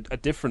come up with a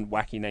different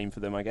wacky name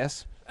for them, I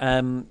guess.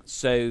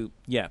 So,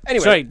 yeah.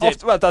 Anyway, sorry,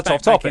 that's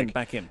off topic.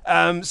 Back in.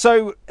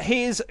 So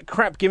here's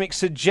crap gimmick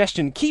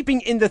suggestion. Keeping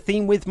in the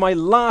theme with my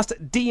last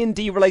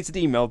D&D related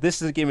email,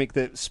 this is a gimmick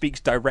that speaks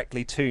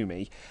directly to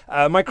me.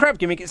 My crap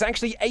gimmick is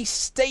actually a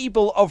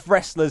stable of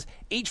wrestlers,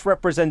 each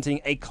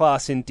representing a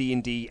class in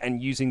D&D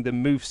and using the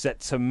moveset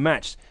to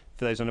match.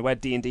 For those unaware,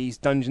 D&D's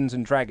Dungeons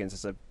and Dragons.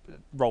 It's a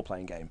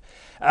role-playing game.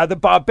 The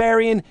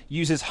Barbarian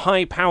uses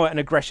high power and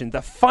aggression.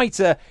 The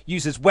Fighter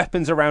uses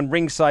weapons around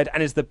ringside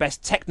and is the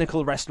best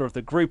technical wrestler of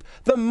the group.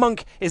 The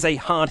Monk is a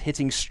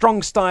hard-hitting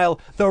strong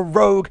style. The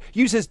Rogue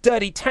uses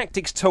dirty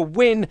tactics to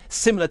win,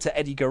 similar to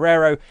Eddie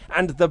Guerrero.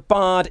 And the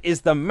Bard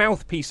is the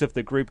mouthpiece of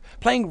the group,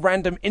 playing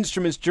random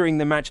instruments during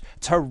the match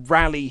to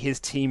rally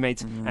his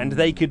teammates. And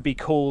they could be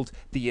called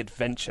the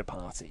Adventure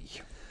Party.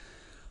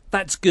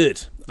 That's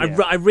good. Yeah.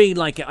 I really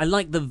like it. I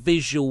like the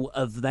visual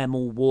of them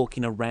all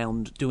walking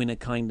around doing a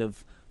kind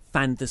of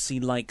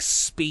fantasy-like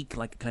speak,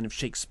 like a kind of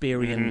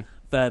Shakespearean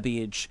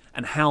verbiage,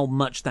 and how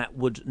much that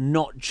would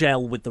not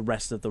gel with the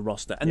rest of the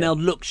roster. And they'll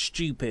look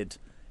stupid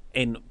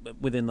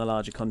within the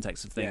larger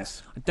context of things.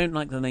 Yes. I don't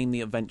like the name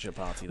The Adventure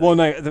Party, though. Well,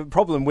 no, the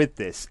problem with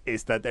this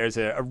is that there's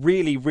a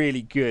really,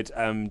 really good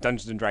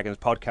Dungeons & Dragons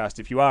podcast.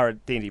 If you are a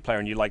D&D player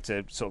and you like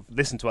to sort of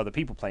listen to other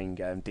people playing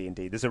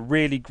D&D, there's a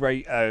really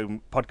great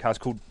podcast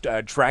called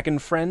Dragon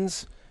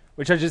Friends,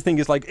 which I just think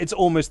is like, it's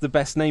almost the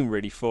best name,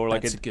 really, for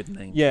like... That's a good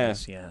name. Yeah.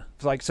 Yes, yeah.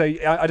 It's like, so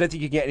I don't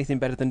think you get anything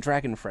better than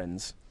Dragon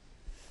Friends.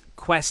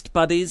 Quest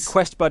Buddies.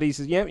 Quest Buddies,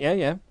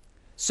 yeah.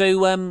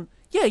 So,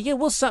 yeah,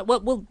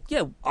 we'll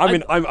yeah. I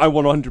mean, I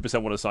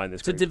 100% want to sign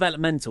this. To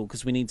developmental,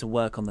 because we need to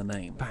work on the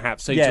name.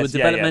 Perhaps. So yes, to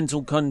a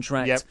developmental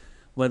contract, Yep.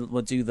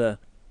 we'll do the...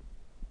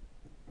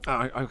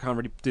 I can't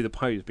really do the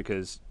pose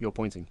because you're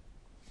pointing.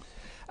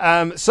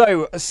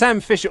 So Sam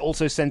Fisher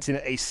also sent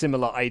in a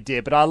similar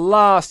idea, but our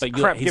last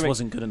crap his gimmick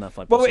wasn't good enough.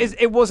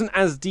 It wasn't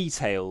as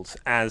detailed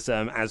as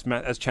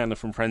Chandler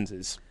from Friends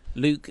is.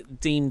 Luke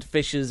deemed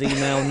Fisher's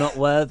email not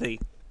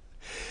worthy.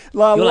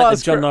 You're like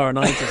the John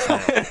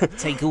Laurinaitis now.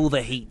 Take all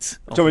the heat.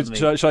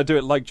 Should I do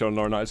it like John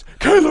Laurinaitis?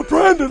 Caleb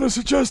Brandon has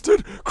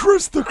suggested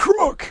Chris the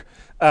Crook.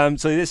 So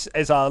this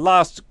is our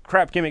last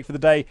crap gimmick for the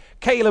day.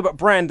 Caleb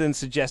Brandon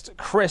suggests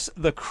Chris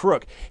the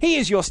Crook. He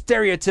is your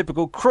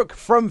stereotypical crook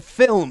from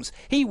films.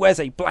 He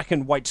wears a black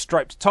and white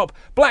striped top,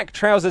 black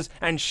trousers,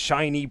 and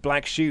shiny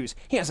black shoes.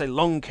 He has a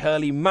long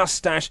curly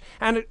mustache,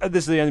 and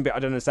this is the only bit I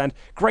don't understand,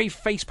 grey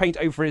face paint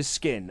over his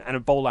skin, and a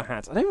bowler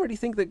hat. I don't really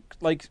think that,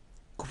 like...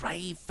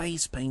 Grey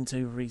face paint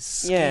over his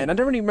skin. Yeah, and I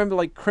don't really remember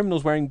like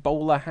criminals wearing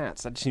bowler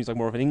hats. That just seems like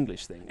more of an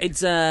English thing.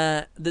 It's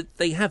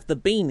they have the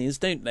beanies,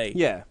 don't they?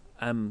 Yeah.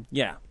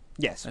 Yeah.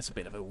 Yes. That's a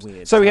bit of a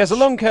weird So touch. he has a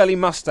long curly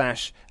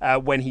mustache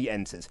when he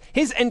enters.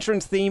 His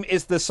entrance theme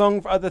is the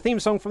theme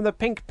song from the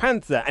Pink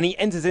Panther, and he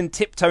enters in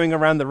tiptoeing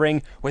around the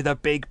ring with a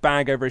big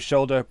bag over his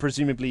shoulder,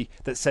 presumably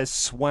that says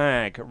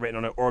swag written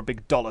on it, or a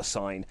big dollar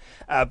sign.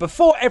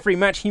 Before every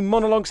match, he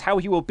monologues how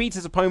he will beat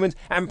his opponent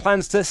and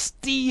plans to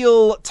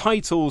steal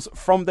titles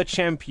from the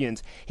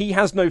champions. He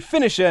has no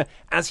finisher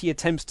as he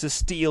attempts to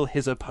steal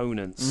his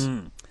opponents.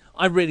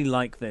 I really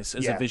like this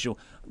as a visual.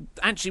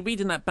 Actually,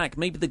 reading that back,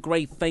 maybe the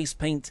grey face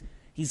paint,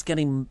 he's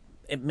getting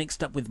it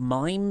mixed up with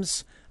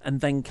mimes, and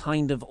then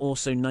kind of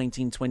also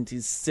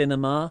 1920s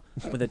cinema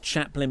with a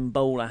Chaplin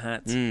bowler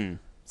hat.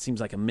 Seems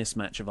like a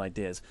mismatch of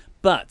ideas.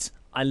 But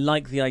I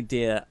like the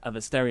idea of a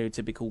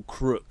stereotypical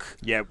crook.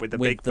 Yeah, with the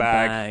big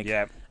bag.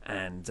 Yeah.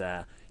 And,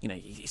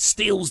 he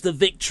steals the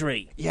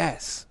victory.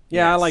 Yes.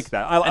 Yeah, I like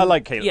that. I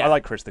like Caleb. Yeah. I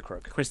like Chris the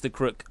Crook. Chris the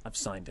Crook, I've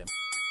signed him.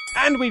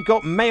 And we've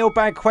got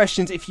mailbag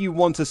questions. If you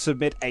want to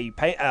submit a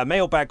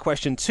mailbag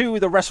question to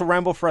the Wrestle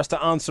Ramble for us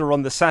to answer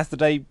on the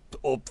Saturday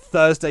or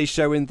Thursday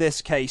show in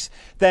this case,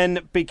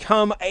 then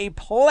become a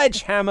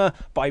pledge hammer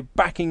by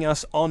backing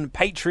us on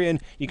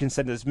Patreon. You can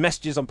send us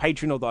messages on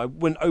Patreon, although I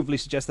wouldn't overly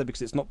suggest that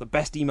because it's not the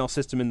best email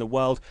system in the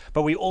world.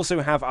 But we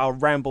also have our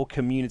Ramble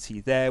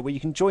community there where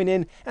you can join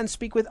in and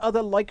speak with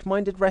other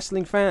like-minded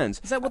wrestling fans.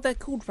 Is that what they're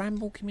called,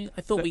 Ramble community?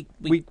 I thought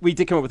we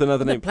did come up with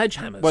another name. Pledge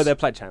hammers. Well, they're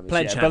pledge hammers.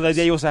 Pledge hammers. hammers. But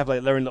they also have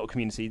like their own little little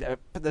community.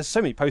 But there's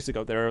so many posts that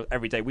go up there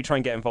every day. We try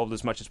and get involved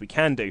as much as we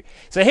can do.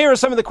 So here are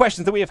some of the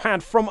questions that we have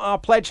had from our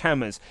pledge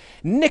hammers.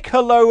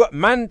 Nicolo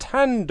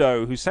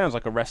Mantando, who sounds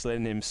like a wrestler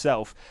in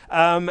himself,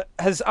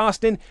 has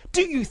asked in,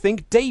 do you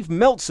think Dave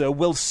Meltzer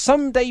will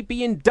someday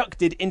be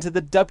inducted into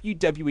the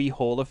WWE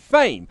Hall of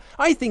Fame?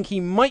 I think he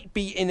might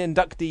be an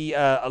inductee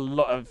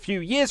a few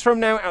years from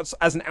now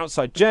as an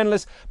outside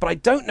journalist, but I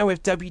don't know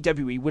if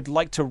WWE would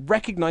like to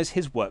recognise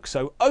his work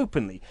so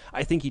openly.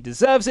 I think he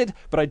deserves it,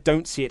 but I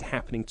don't see it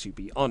happening, to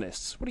be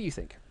honest. What do you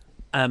think?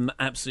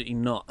 Absolutely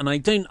not. And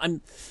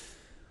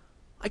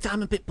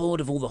I'm a bit bored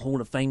of all the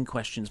Hall of Fame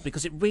questions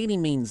because it really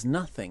means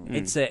nothing.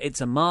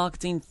 It's a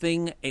marketing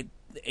thing.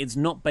 It's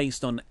not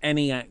based on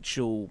any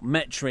actual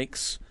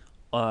metrics.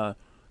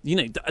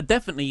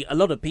 Definitely a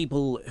lot of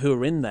people who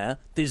are in there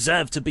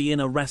deserve to be in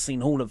a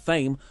wrestling Hall of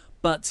Fame,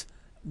 but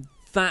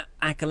that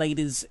accolade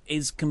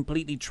is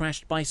completely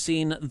trashed by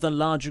seeing the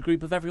larger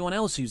group of everyone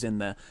else who's in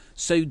there.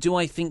 So do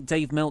I think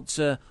Dave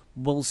Meltzer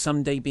will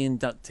someday be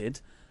inducted?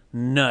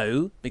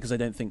 No, because I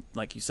don't think,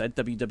 like you said,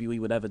 WWE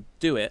would ever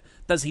do it.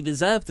 Does he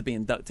deserve to be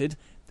inducted?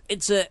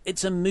 It's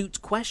a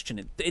moot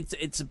question.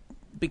 It's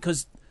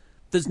because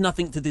there's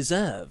nothing to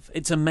deserve.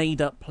 It's a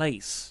made-up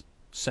place.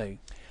 So...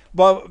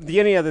 Well, the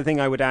only other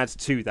thing I would add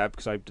to that,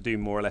 because I do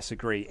more or less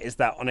agree, is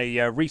that on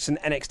a recent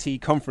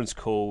NXT conference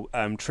call,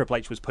 Triple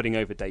H was putting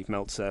over Dave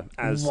Meltzer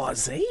as...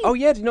 Was he? Oh,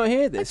 yeah, did you not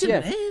hear this? I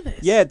didn't hear this.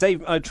 Yeah,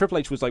 Triple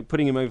H was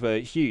putting him over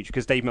huge,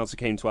 because Dave Meltzer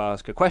came to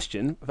ask a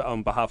question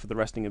on behalf of the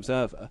Wrestling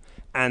Observer,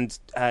 and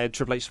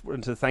Triple H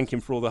wanted to thank him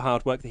for all the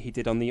hard work that he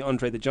did on the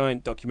Andre the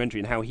Giant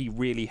documentary and how he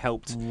really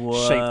helped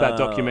shape that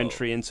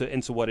documentary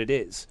into what it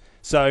is.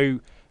 So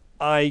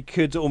I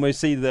could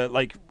almost see that,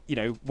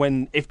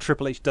 if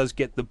Triple H does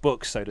get the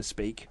book, so to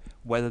speak,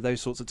 whether those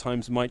sorts of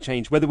times might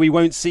change. Whether we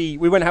won't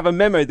have a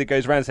memo that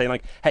goes around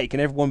saying hey, can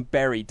everyone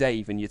bury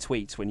Dave in your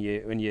tweets when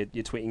you're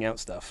tweeting out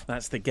stuff?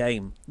 That's the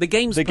game. The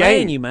game's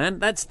playing you, man.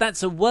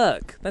 That's a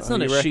work. That's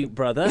not a shoot,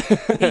 brother.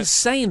 He's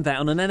saying that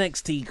on an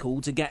NXT call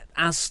to get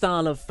our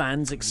style of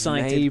fans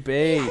excited.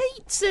 Maybe. He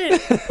hates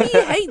it.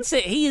 He hates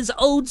it. He is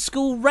old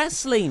school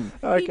wrestling.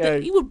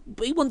 Okay.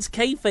 He wants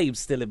kayfabe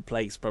still in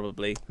place,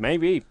 probably.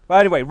 Maybe. Well,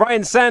 anyway,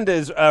 Ryan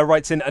Sanders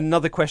writes in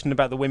another question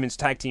about the Women's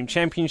Tag Team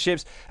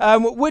Championships.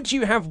 Would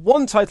you have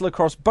one title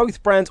across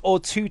both brands or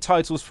two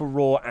titles for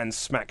Raw and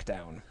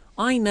SmackDown?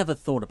 I never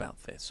thought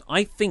about this.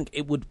 I think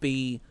it would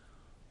be...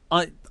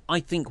 I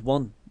think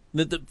one...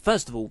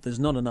 First of all, there's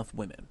not enough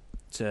women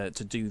to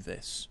do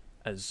this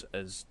as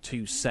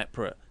two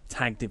separate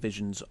tag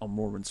divisions on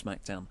Raw and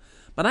SmackDown.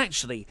 But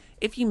actually,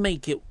 if you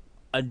make it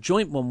a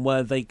joint one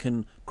where they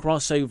can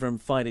cross over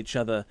and fight each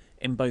other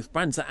in both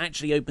brands, that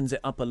actually opens it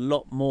up a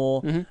lot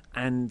more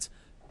and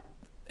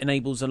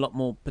enables a lot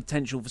more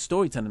potential for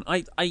storytelling.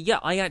 I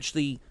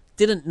actually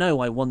didn't know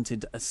I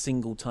wanted a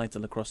single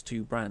title across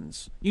two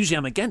brands. Usually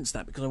I'm against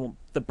that because I want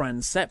the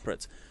brands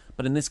separate.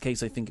 But in this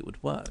case, I think it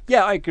would work.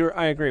 Yeah, I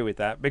agree with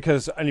that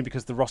because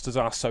the rosters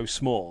are so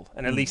small,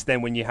 and at least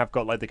then when you have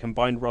got the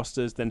combined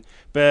rosters,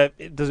 but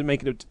it doesn't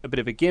make it a bit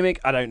of a gimmick.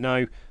 I don't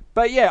know,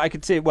 but yeah, I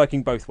could see it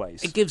working both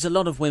ways. It gives a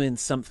lot of women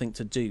something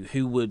to do.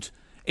 Who would,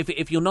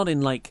 if you're not in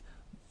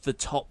the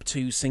top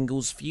two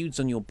singles feuds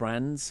on your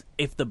brands,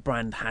 if the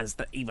brand has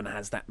that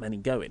many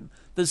going,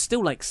 there's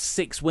still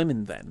 6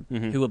 women then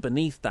who are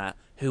beneath that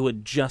who are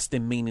just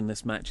in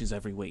meaningless matches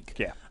every week.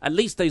 Yeah, at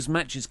least those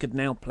matches could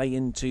now play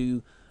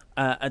into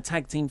a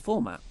tag team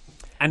format,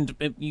 and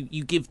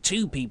you give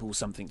 2 people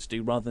something to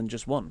do rather than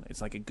just one.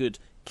 It's like a good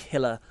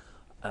killer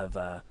of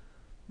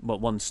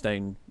one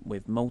stone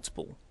with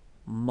multiple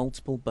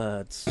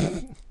birds.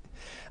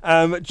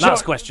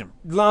 Last question.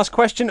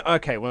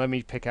 Okay, well, let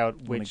me pick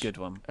out which... a good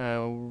one.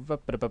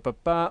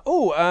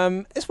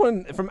 This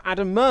one from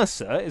Adam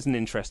Mercer is an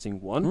interesting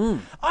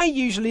one. I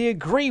usually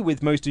agree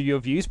with most of your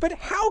views, but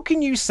how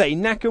can you say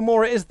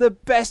Nakamura is the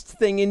best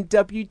thing in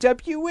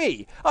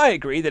WWE? I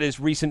agree that his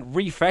recent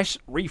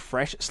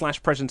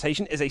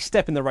refresh/presentation is a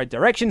step in the right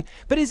direction,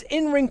 but his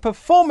in-ring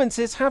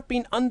performances have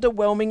been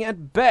underwhelming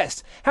at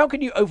best. How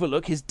can you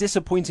overlook his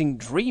disappointing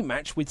dream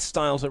match with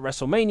Styles at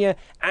WrestleMania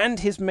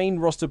and his main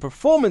roster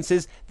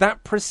performances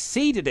that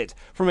preceded it?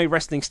 From a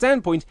wrestling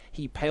standpoint,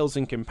 he pales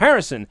in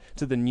comparison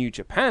to the New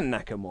Japan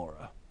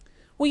Nakamura.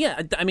 Well,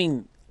 yeah, I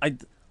mean, I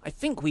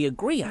think we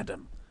agree,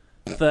 Adam,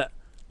 that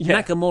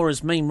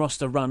Nakamura's main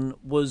roster run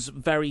was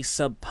very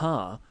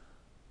subpar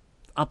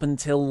up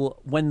until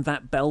when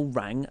that bell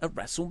rang at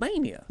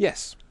WrestleMania.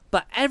 Yes.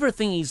 But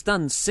everything he's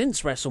done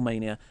since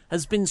WrestleMania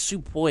has been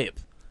superb.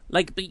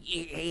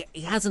 He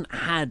hasn't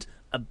had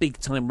a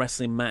big-time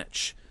wrestling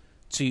match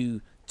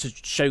to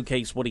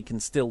showcase what he can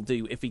still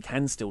do, if he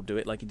can still do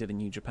it like he did in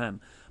New Japan.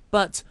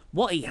 But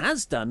what he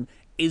has done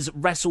is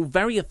wrestle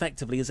very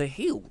effectively as a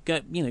heel,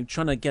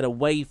 trying to get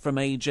away from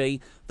AJ,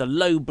 the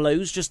low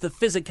blows, just the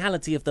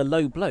physicality of the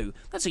low blow.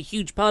 That's a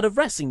huge part of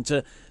wrestling,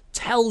 to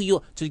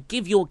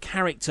give your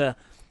character,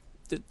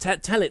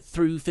 tell it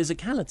through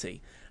physicality.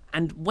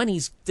 And when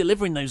he's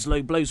delivering those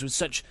low blows with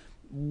such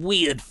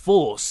weird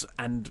force,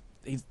 and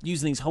he's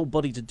using his whole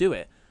body to do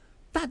it,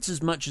 that's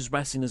as much as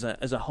wrestling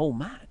as a whole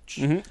match.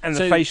 And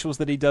the facials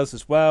that he does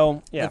as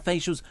well. Yeah, the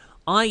facials.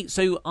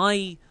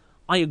 I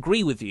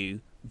agree with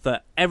you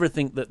that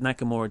everything that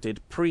Nakamura did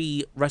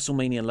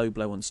pre-WrestleMania Low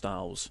Blow on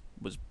Styles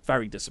was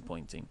very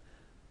disappointing.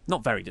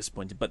 Not very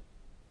disappointing, but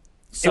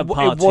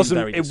subpar to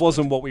very disappointing. It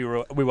wasn't what we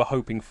were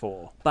hoping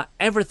for. But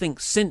everything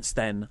since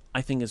then,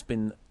 I think, has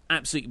been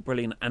absolutely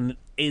brilliant and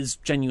is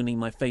genuinely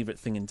my favourite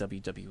thing in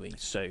WWE.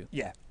 So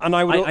yeah, and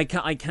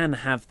I can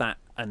have that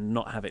and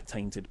not have it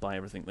tainted by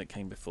everything that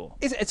came before.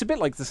 It's a bit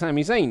like the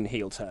Sami Zayn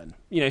heel turn.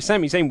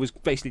 Sami Zayn was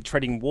basically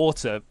treading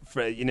water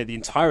for the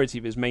entirety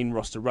of his main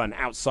roster run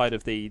outside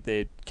of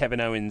the Kevin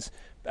Owens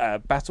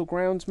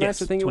Battlegrounds match,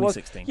 yes, I think it was.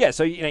 2016. Yeah,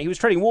 so he was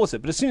treading water,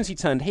 but as soon as he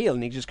turned heel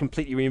and he just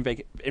completely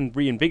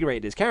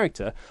reinvigorated his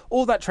character,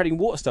 all that treading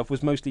water stuff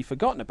was mostly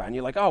forgotten about. And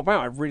you're like, oh wow,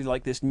 I really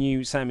like this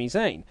new Sami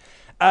Zayn.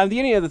 The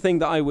only other thing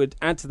that I would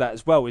add to that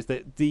as well is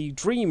that the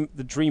dream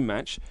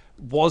match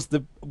was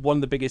one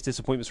of the biggest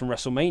disappointments from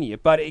WrestleMania.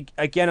 But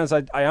again, as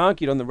I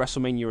argued on the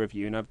WrestleMania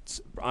review, and I've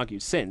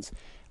argued since,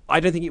 I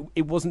don't think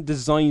it wasn't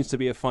designed to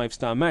be a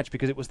 5-star match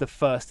because it was the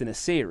first in a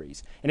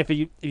series. And if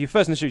you're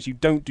first in a series, you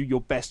don't do your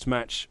best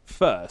match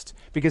first,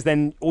 because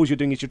then all you're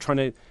doing is you're trying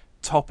to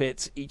top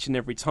it each and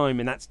every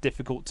time, and that's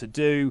difficult to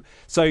do.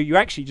 So you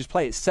actually just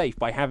play it safe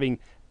by having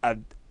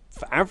an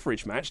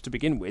average match to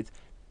begin with,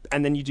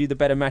 and then you do the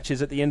better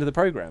matches at the end of the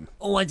program.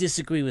 Oh, I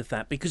disagree with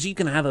that, because you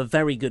can have a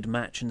very good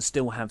match and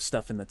still have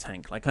stuff in the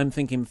tank. Like, I'm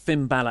thinking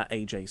Finn Balor,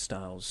 AJ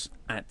Styles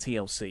at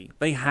TLC.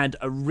 They had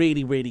a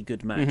really, really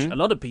good match. A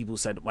lot of people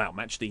said, wow,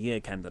 match of the year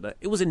candidate.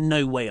 It was in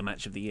no way a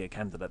match of the year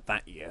candidate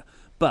that year.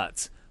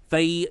 But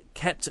they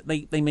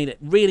made it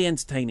really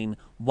entertaining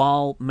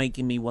while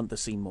making me want to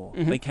see more.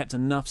 They kept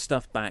enough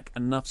stuff back,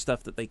 enough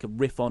stuff that they could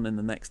riff on in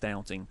the next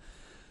outing.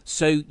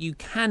 So you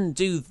can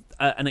do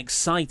an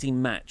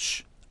exciting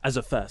match as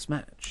a first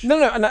match.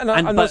 No,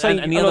 I'm not saying.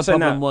 And the other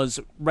problem was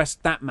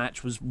that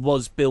match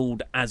was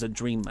billed as a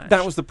dream match.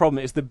 That was the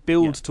problem. Is the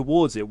build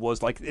towards it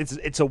was like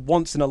it's a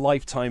once in a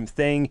lifetime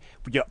thing.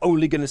 You're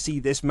only going to see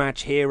this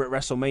match here at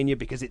WrestleMania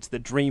because it's the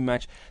dream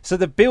match. So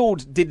the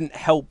build didn't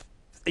help.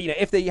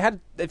 If they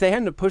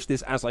hadn't pushed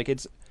this as like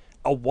it's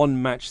a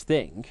one match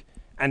thing,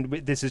 and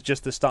this is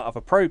just the start of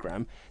a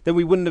program, then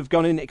we wouldn't have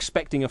gone in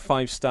expecting a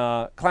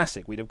 5-star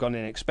classic. We'd have gone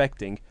in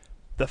expecting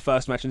the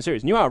first match in the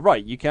series. And you are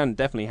right, you can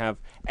definitely have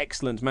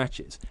excellent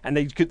matches, and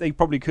they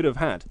probably could have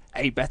had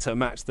a better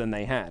match than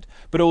they had.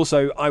 But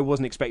also, I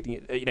wasn't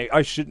expecting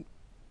it.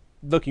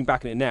 Looking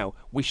back at it now,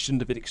 we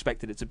shouldn't have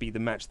expected it to be the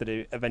match that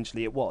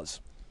eventually it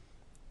was.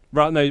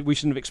 Right? No, we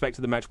shouldn't have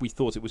expected the match we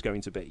thought it was going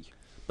to be.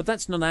 But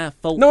that's not our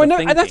fault. No, I know.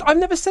 I've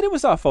never said it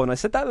was our fault. And I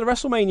said that at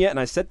WrestleMania, and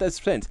I said that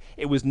since.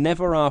 It was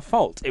never our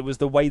fault. It was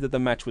the way that the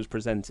match was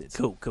presented.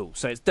 Cool.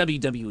 So it's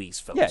WWE's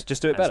fault. Yeah,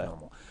 just do it better.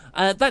 Normal.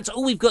 That's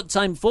all we've got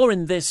time for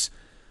in this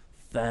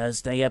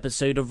Thursday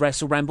episode of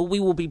Wrestle Ramble. We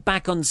will be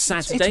back on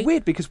Saturday. It's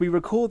weird because we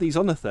record these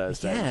on a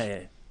Thursday.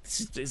 Yeah.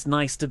 It's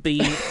nice to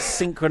be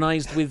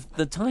synchronised with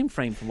the time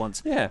frame for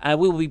once. Yeah.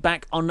 We will be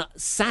back on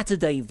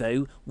Saturday,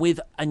 though, with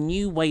a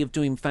new way of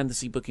doing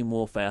Fantasy Booking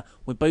Warfare.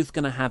 We're both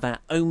going to have our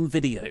own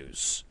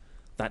videos.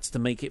 That's to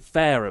make it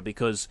fairer,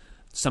 because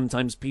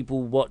sometimes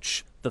people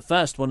watch the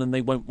first one and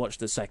they won't watch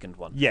the second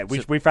one. Yeah,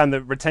 we found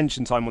that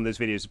retention time on those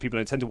videos,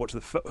 people tend to watch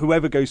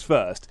whoever goes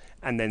first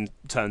and then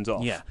turns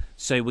off. Yeah,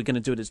 so we're going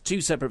to do it as 2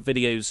 separate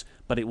videos,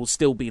 but it will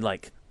still be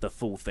like the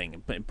full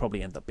thing, but it'll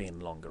probably end up being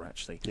longer,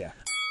 actually. Yeah.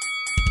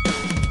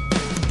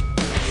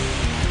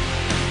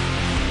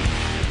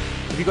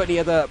 Have you got any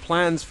other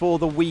plans for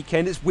the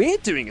weekend? It's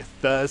weird doing a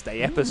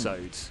Thursday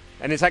episode.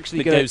 And it's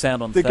actually goes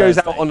out on Thursday. Goes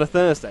out on a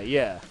Thursday,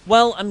 yeah.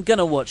 Well, I'm going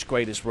to watch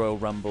Greatest Royal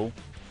Rumble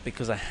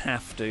because I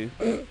have to.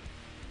 God.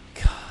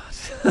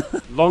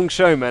 Long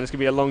show, man. It's going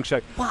to be a long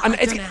show. Well, I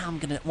don't know how I'm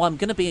going to... Well, I'm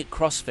going to be at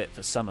CrossFit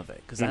for some of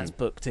it because that's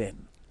booked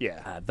in.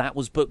 Yeah. That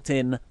was booked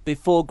in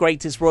before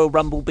Greatest Royal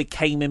Rumble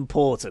became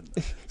important.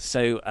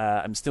 So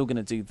I'm still going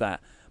to do that.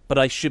 But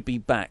I should be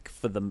back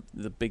for the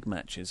big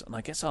matches. And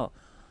I guess I'll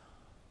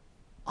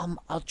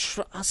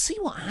see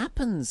what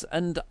happens.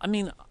 And, I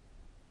mean,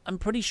 I'm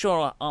pretty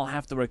sure I'll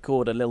have to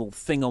record a little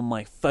thing on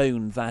my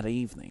phone that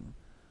evening.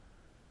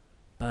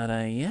 But,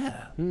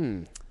 yeah.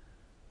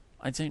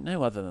 I don't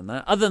know other than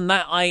that. Other than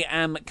that, I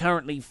am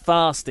currently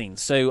fasting,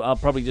 so I'll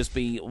probably just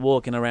be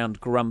walking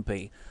around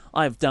grumpy.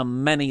 I've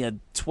done many a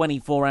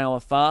 24-hour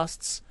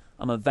fasts.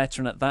 I'm a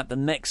veteran at that. The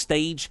next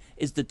stage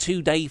is the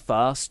 2-day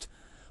fast.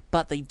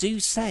 But they do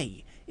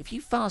say, if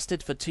you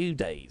fasted for 2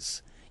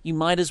 days, you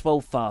might as well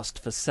fast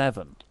for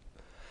 7.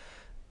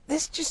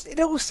 It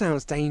all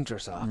sounds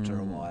dangerous after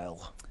a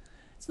while.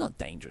 It's not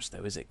dangerous,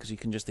 though, is it? Because you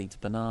can just eat a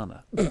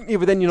banana. Yeah,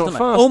 but then you're not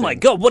fasting. Like, oh, my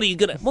God, what are you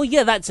going to... Well,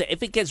 yeah, that's it.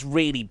 If it gets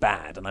really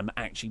bad and I'm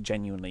actually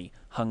genuinely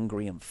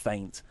hungry and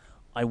faint,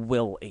 I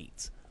will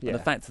eat. But the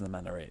fact of the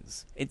matter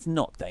is, it's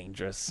not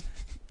dangerous.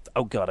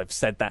 Oh, God, I've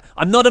said that.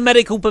 I'm not a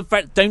medical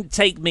professional. Don't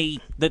take me...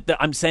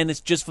 I'm saying this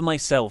just for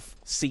myself.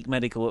 Seek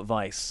medical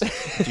advice.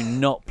 Do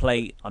not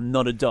play... I'm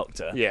not a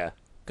doctor. Yeah.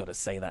 Got to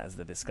say that as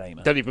the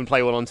disclaimer. Don't even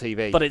play one on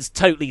TV. But it's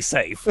totally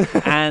safe.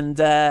 And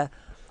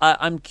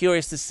I'm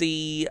curious to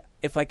see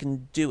if I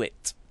can do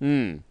it.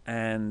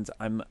 And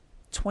I'm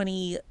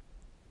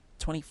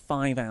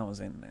 25 hours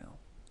in now.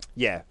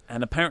 Yeah.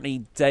 And apparently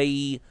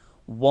day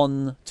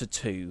 1 to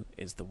 2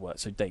 is the worst.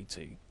 So day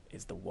 2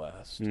 is the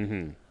worst.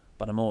 Mm-hmm.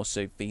 But I'm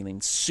also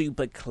feeling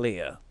super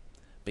clear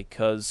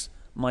because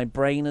my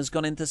brain has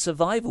gone into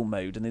survival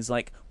mode and is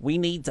like, we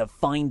need to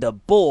find a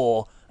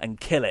boar and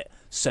kill it.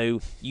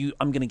 So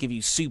I'm going to give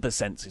you super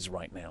senses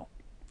right now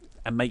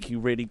and make you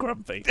really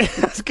grumpy. I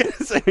was going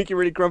to say make you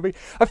really grumpy.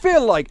 I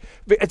feel like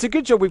it's a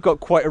good job we've got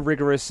quite a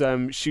rigorous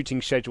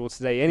shooting schedule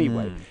today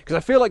anyway, because I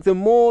feel like the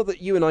more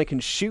that you and I can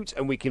shoot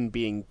and we can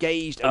be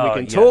engaged and we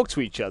can talk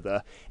to each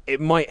other, it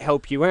might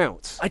help you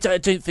out. I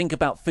don't think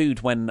about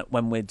food when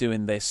we're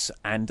doing this,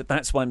 and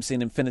that's why I'm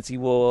seeing Infinity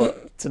War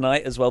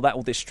tonight as well. That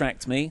will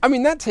distract me. I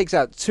mean, that takes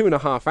out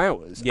 2.5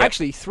 hours. Yep.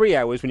 Actually, 3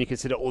 hours when you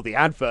consider all the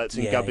adverts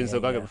and gubbins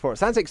that go before us.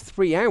 That takes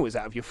 3 hours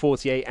out of your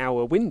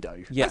 48-hour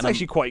window. Yeah, that's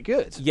actually quite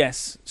good. Yes.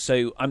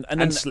 So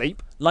and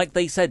sleep. Like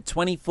they said,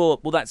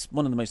 24. Well, that's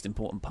one of the most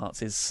important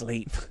parts is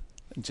sleep.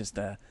 Just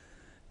to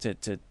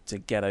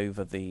get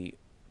over the.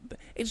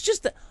 It's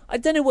just that I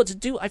don't know what to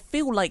do. I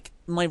feel like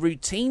my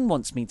routine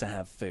wants me to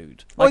have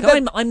food. Like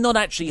I'm not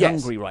actually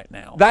hungry right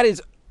now. That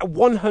is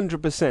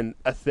 100%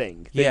 a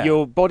thing. That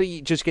your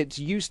body just gets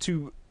used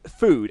to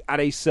food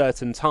at a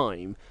certain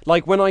time.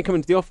 Like when I come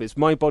into the office,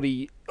 my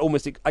body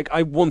almost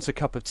I want a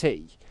cup of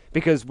tea.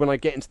 Because when I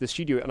get into the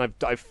studio and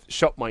I've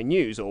shot my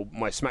news or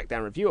my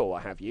SmackDown review or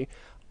what have you,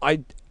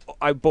 I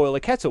boil a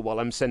kettle while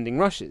I'm sending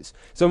rushes.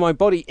 So my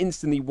body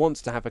instantly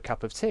wants to have a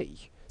cup of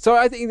tea. So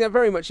I think that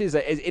very much is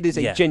it is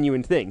a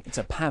genuine thing. It's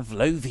a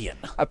Pavlovian.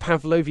 A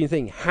Pavlovian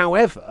thing.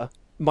 However,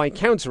 my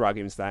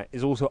counter-argument to that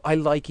is also I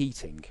like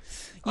eating.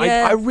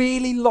 Yeah. I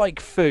really like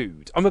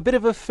food. I'm a bit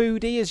of a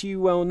foodie, as you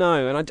well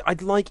know, and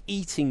I'd like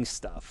eating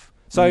stuff.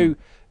 So...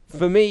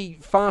 For me,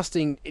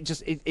 fasting,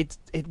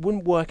 it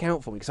wouldn't work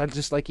out for me because I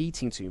just like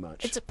eating too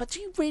much. But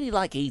do you really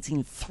like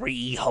eating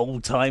 3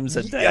 whole times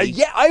a day?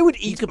 Yeah, I would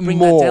eat more. You could bring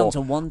that down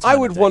to 1 time I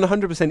would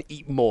 100%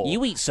 eat more.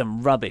 You eat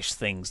some rubbish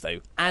things,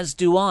 though, as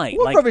do I.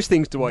 What rubbish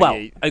things do I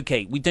eat? Well,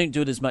 okay, we don't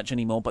do it as much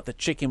anymore, but the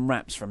chicken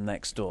wraps from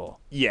next door.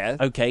 Yeah.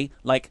 Okay,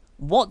 like,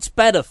 what's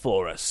better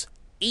for us?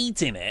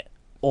 Eating it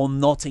or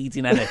not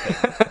eating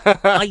anything?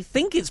 I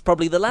think it's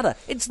probably the latter.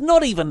 It's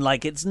not even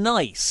like it's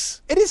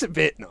nice. It is a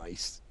bit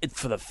nice. It's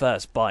for the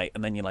first bite,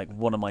 and then you're like,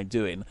 what am I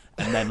doing?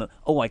 And then,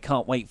 I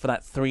can't wait for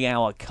that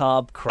 3-hour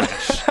carb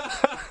crash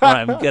where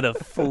I'm going to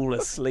fall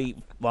asleep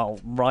while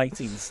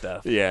writing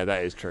stuff. Yeah,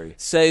 that is true.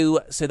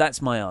 So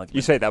that's my argument.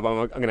 You say that, but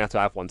I'm going to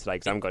have one today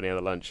because I haven't got any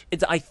other lunch.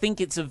 I think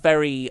it's a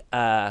very,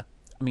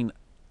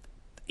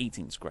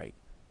 eating's great,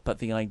 but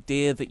the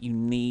idea that you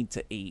need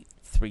to eat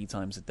 3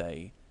 times a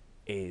day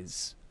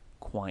is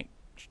quite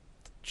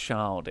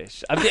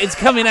childish. I mean, it's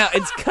coming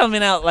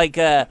out like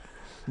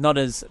not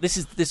as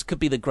this could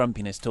be the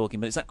grumpiness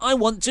talking, but it's like I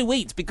want to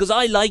eat because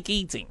I like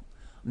eating.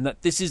 And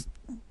that this is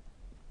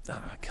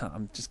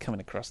I'm just coming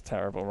across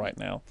terrible right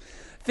now.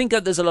 I think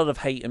there's a lot of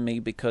hate in me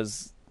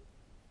because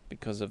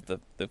of the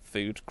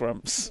food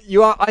grumps.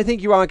 I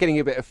think you are getting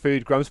a bit of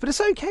food grumps, but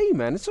it's okay,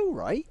 man. It's all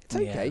right. It's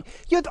okay.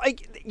 Yeah.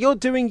 You're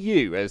doing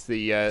you, as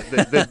the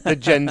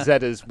Gen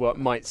Zers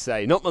might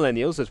say, not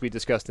millennials, as we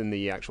discussed in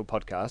the actual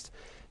podcast.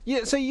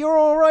 Yeah, so you're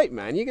all right,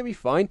 man. You're gonna be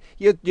fine.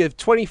 You're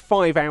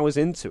 25 hours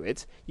into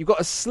it. You've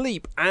got a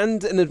sleep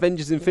and an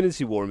Avengers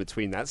Infinity War in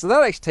between that, so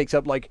that actually takes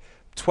up like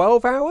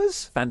 12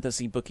 hours.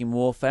 Fantasy booking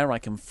warfare I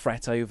can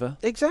fret over.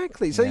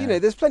 Exactly. So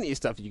there's plenty of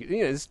stuff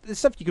there's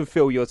stuff you can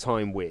fill your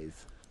time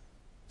with.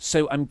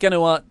 So I'm going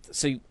to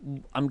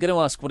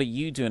ask, what are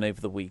you doing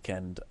over the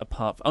weekend?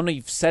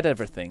 You've said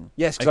everything.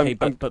 Yes, because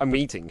I'm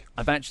eating.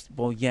 I've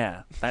actually,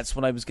 that's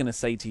what I was going to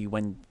say to you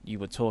when you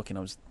were talking.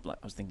 I was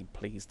thinking,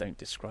 please don't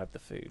describe the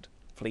food.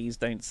 Please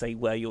don't say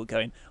where you're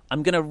going.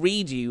 I'm going to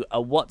read you a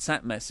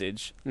WhatsApp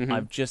message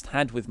I've just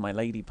had with my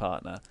lady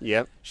partner.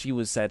 Yep.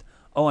 She said,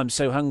 "Oh, I'm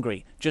so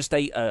hungry. Just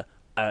ate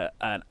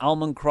an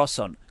almond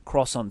croissant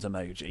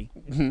emoji."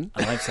 Mm-hmm. And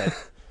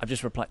I've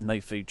just replied, "No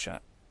food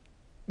chat."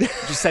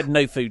 Just said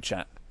no food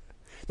chat.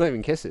 Not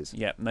even kisses.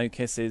 Yeah, no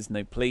kisses,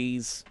 no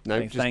please,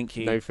 no thank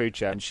you. No food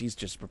chat. And she's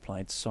just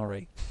replied,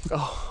 sorry.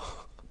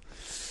 Oh.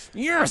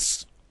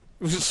 Yes!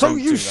 So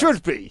you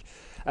should be.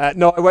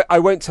 No, I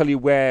won't tell you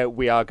where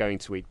we are going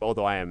to eat,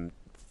 although I am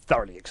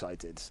thoroughly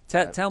excited.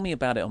 Tell me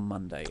about it on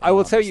Monday. I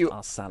will tell you.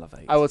 I'll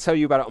salivate. I will tell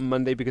you about it on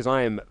Monday because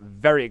I am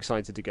very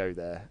excited to go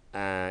there.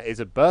 It's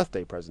a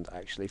birthday present,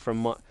 actually, from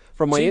my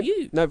from my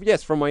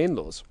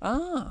in-laws.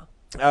 Ah.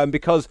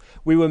 Because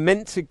we were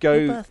meant to go...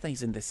 Your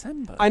birthday's in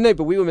December. I know,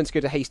 but we were meant to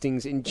go to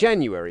Hastings in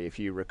January, if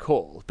you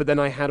recall. But then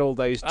I had all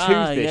those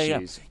tooth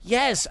issues.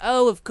 Yes,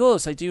 of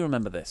course, I do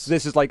remember this.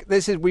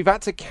 We've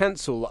had to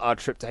cancel our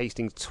trip to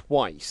Hastings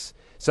twice.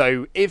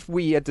 So if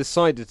we had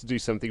decided to do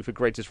something for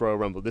Greatest Royal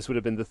Rumble, this would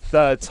have been the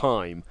 3rd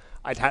time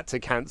I'd had to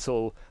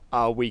cancel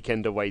our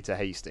weekend away to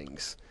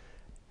Hastings.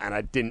 and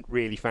I didn't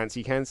really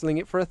fancy cancelling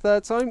it for a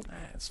third time.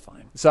 That's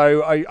fine.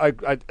 So I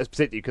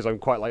particularly because I'm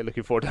quite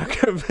looking forward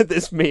to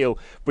this meal,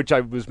 which I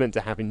was meant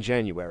to have in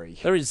January.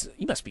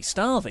 You must be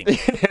starving.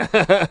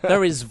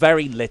 There is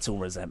very little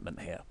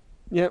resentment here.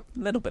 Yep. A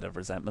little bit of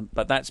resentment,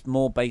 but that's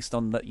more based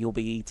on that you'll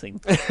be eating.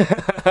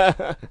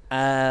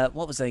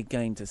 What was I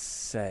going to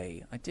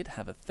say? I did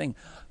have a thing.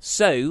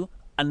 So,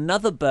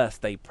 another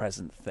birthday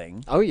present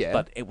thing. Oh, yeah.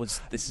 But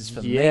this is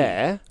for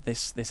me.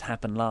 This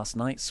happened last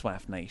night,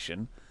 Swaff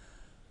Nation.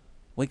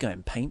 We're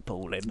going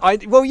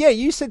paintballing. Well, yeah,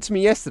 you said to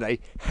me yesterday,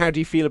 how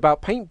do you feel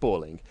about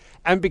paintballing?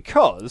 And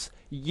because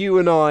you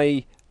and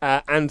I,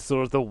 and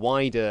sort of the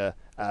wider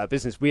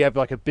business, we have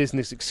like a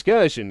business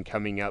excursion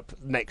coming up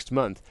next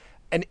month.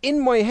 And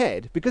in my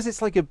head, because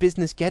it's like a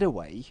business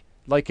getaway,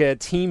 like a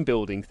team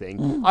building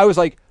thing, I was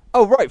like,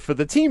 oh, right, for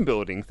the team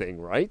building thing,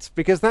 right?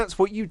 Because that's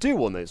what you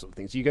do on those sort of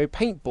things. You go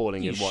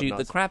paintballing and whatnot. You shoot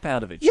the crap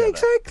out of each other. Yeah,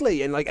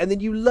 exactly. And then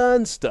you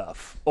learn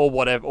stuff or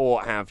whatever, or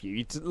what have you.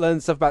 You learn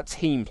stuff about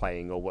team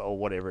playing or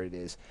whatever it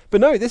is.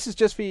 But no, this is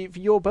just for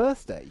your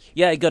birthday.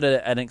 Yeah, I got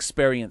an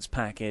experience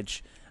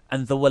package,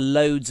 and there were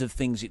loads of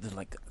things. There's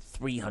like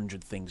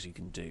 300 things you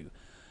can do,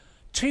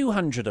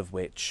 200 of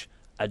which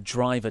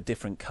drive a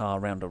different car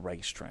around a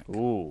racetrack.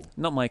 Ooh.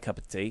 Not my cup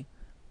of tea.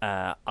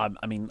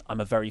 I'm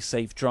a very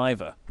safe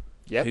driver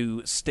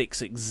who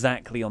sticks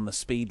exactly on the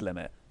speed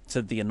limit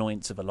to the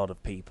annoyance of a lot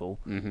of people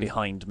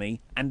behind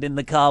me and in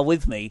the car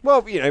with me.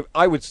 Well,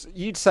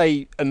 you'd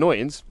say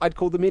annoyance. I'd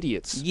call them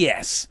idiots.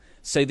 Yes.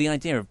 So the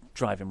idea of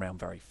driving around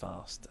very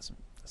fast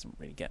doesn't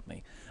really get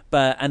me.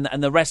 But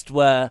and the rest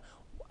were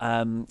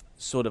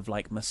sort of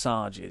like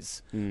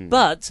massages.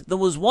 But there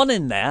was one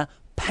in there.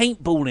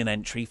 Paintballing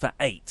entry for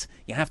 8.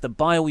 You have to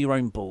buy all your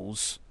own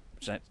balls,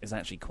 which is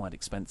actually quite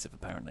expensive,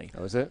 apparently.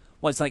 Oh, is it?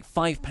 Well, it's like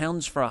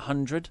 £5 for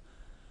 100,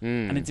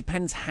 and it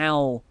depends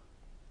how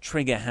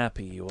trigger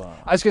happy you are.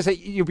 I was going to say,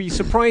 you'll be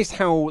surprised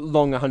how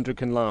long 100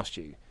 can last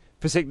you,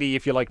 particularly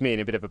if you're like me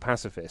and a bit of a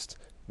pacifist.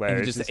 Where and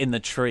you're just in the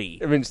tree.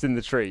 I mean, just in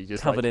the tree.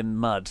 Just covered in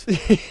mud.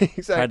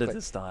 Exactly.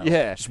 Predator style.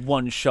 Yeah. Just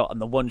one shot, and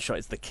the one shot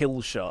is the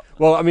kill shot.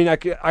 Well, I mean,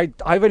 I've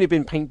only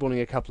been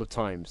paintballing a couple of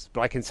times,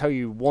 but I can tell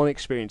you one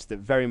experience that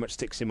very much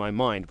sticks in my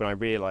mind when I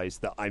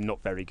realised that I'm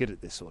not very good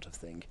at this sort of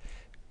thing.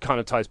 Kind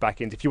of ties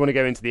back into, if you want to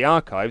go into the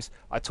archives,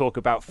 I talk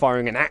about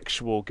firing an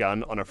actual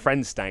gun on a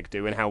friend's stag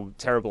do and how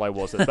terrible I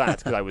was at that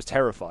because I was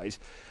terrified.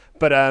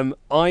 But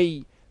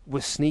I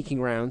was sneaking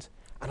around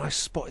and I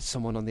spotted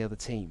someone on the other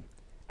team.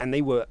 And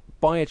they were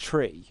by a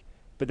tree,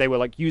 but they were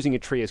like using a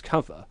tree as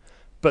cover.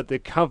 But the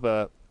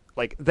cover,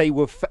 like they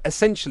were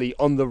essentially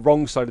on the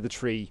wrong side of the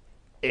tree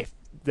if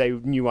they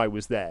knew I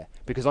was there.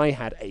 Because I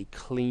had a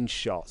clean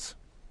shot.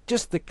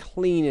 Just the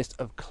cleanest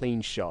of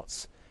clean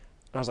shots.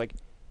 And I was like,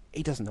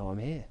 he doesn't know I'm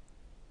here.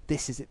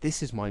 This is it.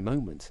 This is my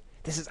moment.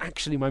 This is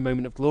actually my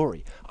moment of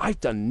glory. I've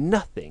done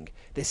nothing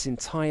this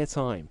entire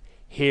time.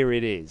 Here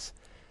it is.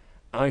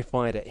 I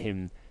fired at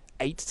him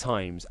 8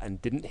 times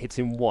and didn't hit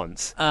him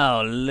once.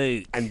 Oh,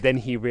 Luke. And then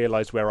he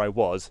realised where I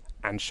was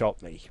and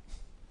shot me.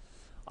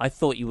 I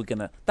thought you were going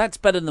to... That's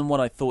better than what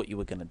I thought you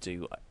were going to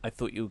do. I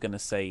thought you were going to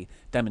say,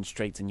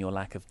 demonstrating your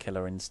lack of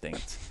killer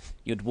instinct.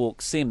 You'd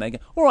walk, see him there, go,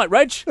 all right,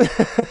 Reg.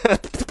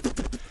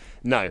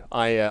 No,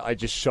 I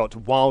just shot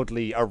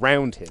wildly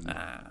around him.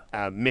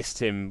 Missed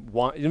him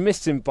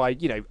by,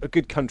 a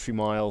good country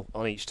mile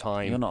on each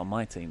time. You're not on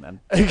my team,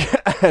 then.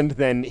 And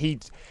then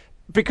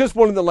because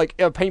one of the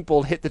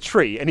paintball hit the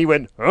tree, and he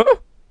went, huh?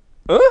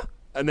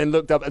 And then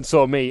looked up and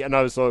saw me, and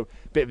I was a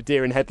bit of a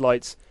deer in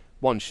headlights.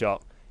 One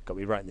shot, got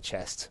me right in the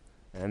chest,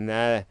 and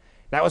that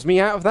was me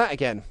out of that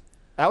again.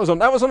 That was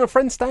on a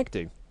friend's stag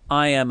do.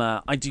 I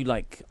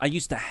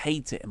used to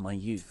hate it in my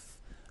youth.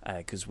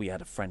 Because we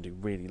had a friend who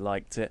really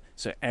liked it,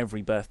 so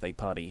every birthday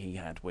party he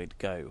had, we'd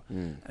go.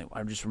 And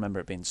I just remember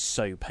it being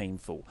so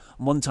painful.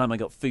 And one time I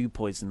got food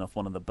poisoning off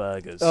one of the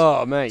burgers.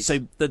 Oh, mate.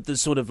 So the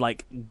sort of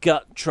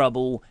gut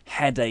trouble,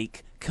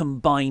 headache,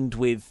 combined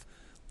with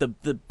the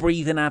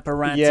breathing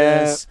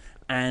apparatus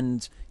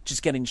and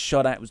just getting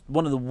shot at was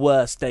one of the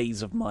worst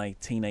days of my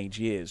teenage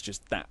years,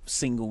 just that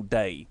single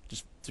day,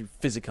 just through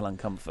physical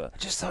uncomfort. I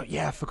just thought,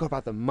 I forgot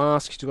about the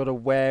masks you got to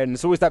wear, and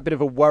it's always that bit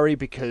of a worry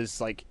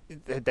because,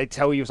 they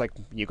tell you,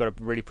 you got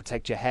to really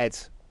protect your head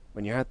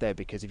when you're out there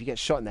because if you get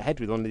shot in the head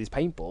with one of these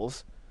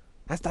paintballs,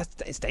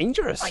 it's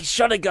dangerous. I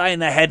shot a guy in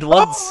the head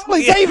once.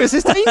 Oh, Davis,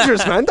 it's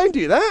dangerous, man. Don't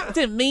do that. I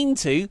didn't mean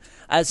to.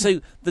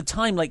 So the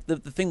time, the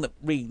thing that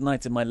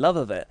reignited my love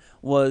of it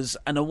was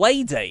an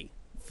away day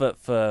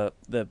for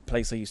the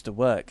place I used to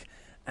work.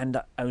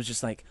 And I was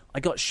just I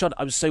got shot.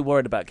 I was so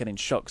worried about getting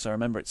shot because I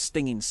remember it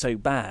stinging so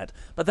bad.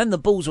 But then the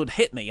balls would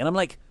hit me, and I'm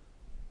like,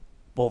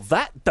 well,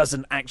 that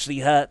doesn't actually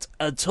hurt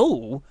at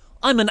all.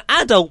 I'm an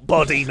adult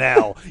body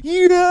now.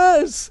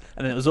 Yes!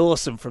 And it was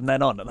awesome from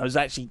then on. And I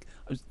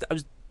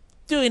was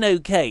doing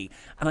okay.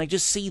 And I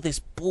just see this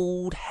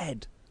bald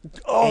head.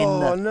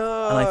 No. And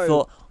I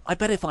thought, I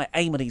bet if I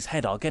aim at his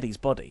head, I'll get his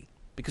body.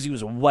 Because he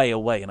was way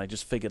away, and I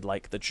just figured,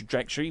 the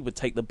trajectory would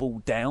take the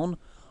ball down.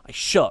 I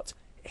shot.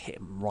 Hit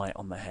him right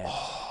on the head.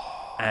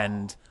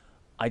 And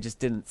I just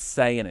didn't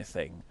say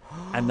anything.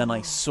 And then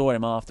I saw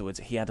him afterwards.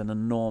 He had an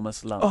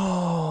enormous lump.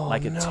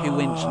 Like a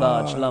 2-inch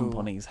large lump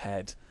on his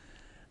head.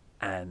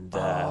 And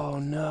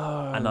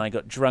and I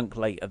got drunk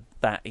later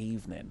that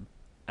evening.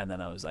 And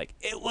then I was like,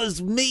 it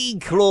was me,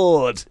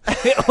 Claude.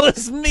 It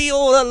was me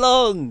all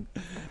along.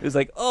 It was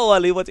like, oh,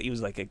 Ali, what? He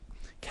was like a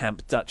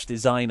camp Dutch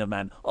designer,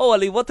 man. Oh,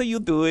 Ali, what are you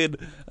doing?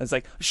 I was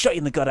like, shot you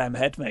in the goddamn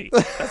head, mate.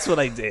 That's what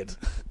I did.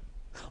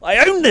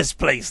 I own this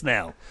place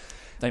now.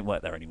 Don't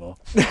work there anymore.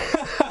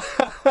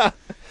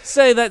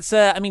 So that's,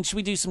 should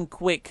we do some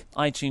quick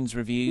iTunes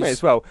reviews? May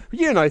as well.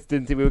 You and I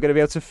didn't think we were going to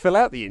be able to fill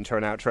out the intro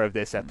and outro of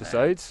this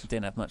episode. No,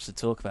 didn't have much to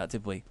talk about,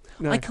 did we?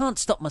 No. I can't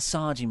stop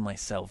massaging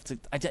myself.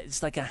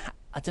 It's like I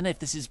don't know if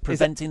this is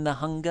preventing the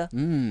hunger.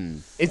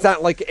 Is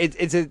that like,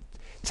 it's a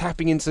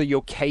tapping into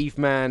your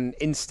caveman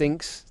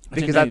instincts?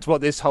 Because that's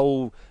what this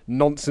whole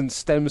nonsense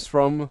stems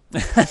from.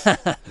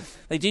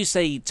 They do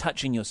say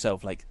touching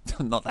yourself, like,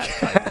 not that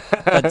kind,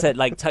 but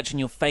like touching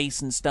your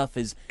face and stuff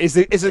is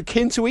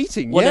akin to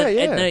eating. Well,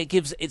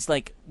 it's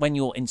like when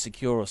you're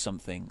insecure or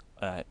something,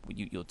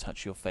 you'll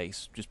touch your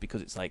face just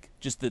because it's like,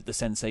 just the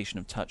sensation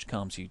of touch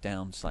calms you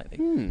down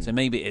slightly. So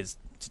maybe it is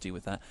to do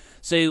with that.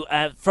 So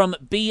from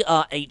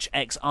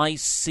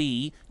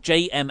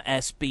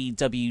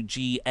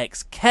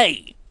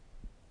BRHXICJMSBWGXK.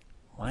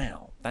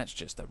 Wow, that's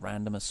just a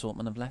random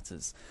assortment of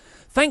letters.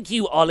 Thank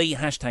you, Ollie,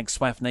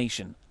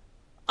 #SwaffNation.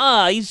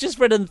 He's just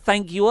written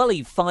thank you,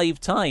 Ollie 5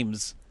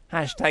 times.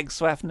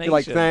 #SwaffNation. You're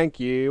like, thank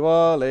you,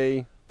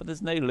 Ollie. But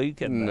there's no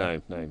Luke in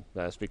there. No,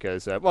 that's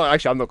because, well,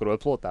 actually, I'm not going to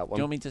applaud that one. Do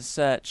you want me to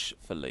search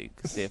for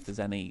Luke, see if there's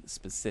any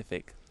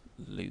specific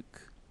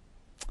Luke?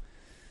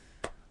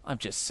 I've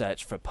just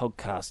searched for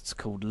podcasts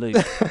called Luke.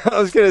 I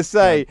was going to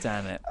say, God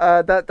damn it.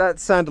 That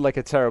sounded like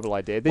a terrible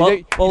idea.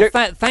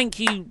 Thank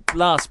you,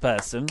 last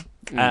person.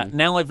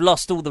 Now I've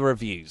lost all the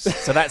reviews,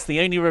 so that's the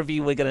only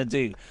review we're going to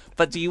do.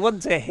 But do you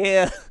want to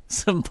hear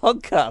some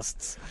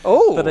podcasts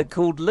that are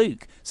called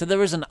Luke? So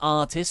there is an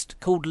artist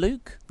called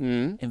Luke.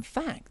 In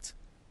fact,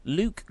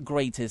 Luke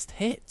Greatest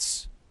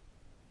Hits.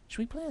 Should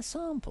we play a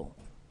sample?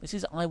 This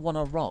is I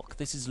Wanna Rock.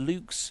 This is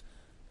Luke's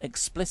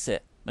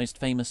explicit most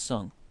famous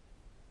song.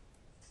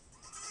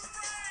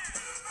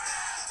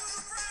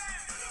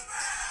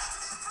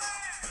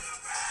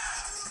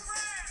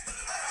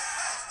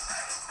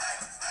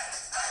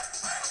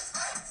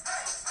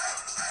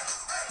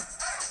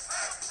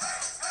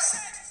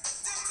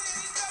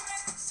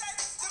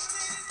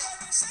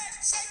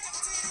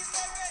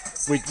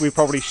 We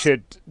probably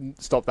should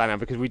stop that now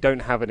because we don't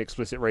have an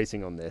explicit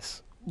rating on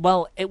this.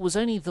 Well, it was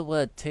only the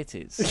word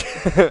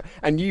titties.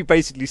 And you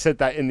basically said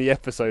that in the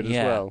episode as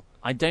well.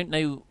 I don't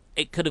know.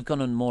 It could have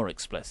gone on more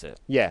explicit.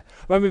 Yeah.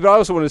 But I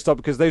also want to stop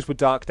because those were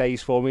dark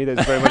days for me. Those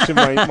were very much in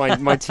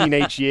my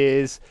teenage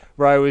years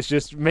where I was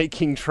just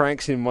making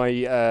tracks in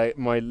my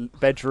my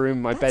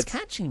bedroom, my bed. That's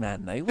catchy,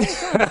 man, though.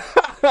 Well done.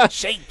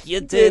 Shake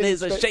your titties,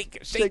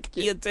 shake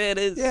your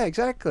titties. Yeah,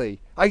 exactly.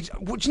 Do you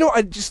know what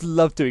I just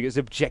love doing? Is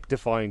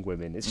objectifying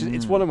women. It's just,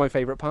 it's one of my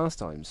favourite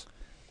pastimes.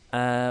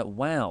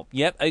 Wow.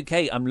 Yep.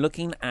 Okay. I'm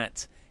looking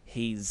at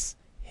his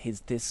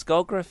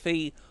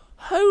discography.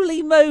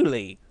 Holy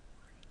moly!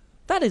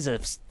 That is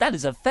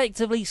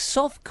effectively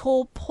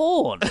softcore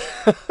porn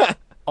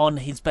on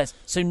his best.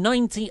 So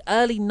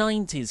early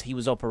 90s he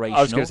was operational.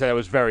 I was going to say that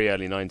was very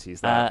early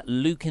 90s.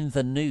 Luke in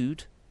the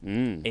Nude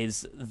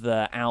is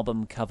the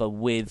album cover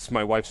with... It's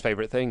my wife's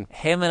favourite thing.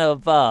 Him in a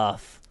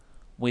bath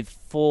with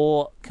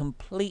 4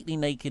 completely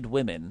naked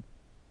women,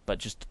 but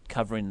just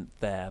covering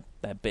their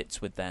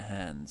bits with their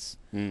hands.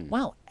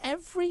 Wow,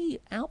 every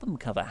album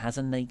cover has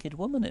a naked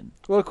woman in.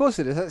 Well, of course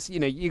it is. That's,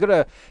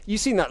 you've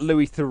seen that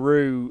Louis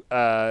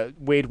Theroux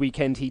Weird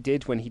Weekend he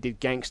did when he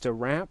did gangster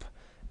rap,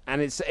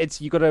 and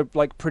it's you got to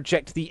like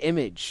project the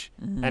image,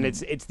 and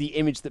it's the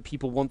image that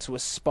people want to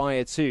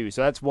aspire to.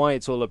 So that's why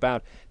it's all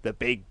about the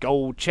big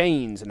gold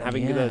chains and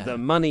having the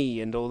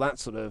money and all that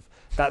sort of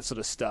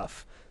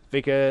stuff.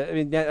 Because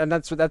and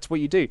that's what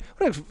you do.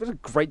 What a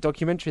great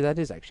documentary that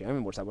is. Actually, I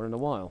haven't watched that one in a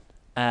while.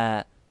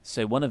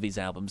 So one of his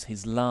albums,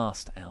 his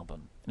last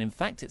album, and in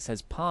fact it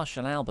says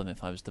partial album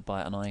if I was to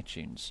buy it on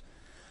iTunes.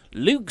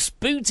 Luke's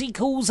Booty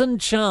Calls and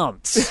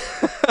Chants,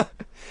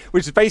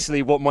 which is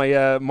basically what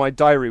my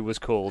diary was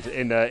called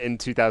in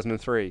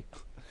 2003.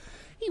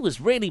 He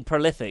was really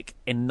prolific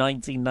in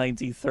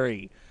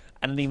 1993,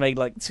 and he made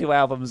like 2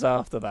 albums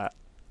after that.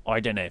 I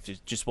don't know if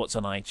it's just what's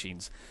on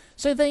iTunes.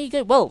 So there you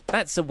go. Well,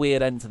 that's a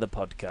weird end to the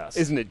podcast,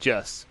 isn't it?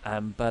 Just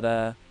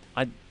but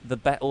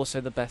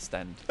also the best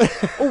end.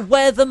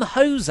 Where them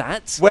hoes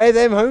at? Where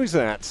them hoes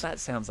at? That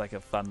sounds like a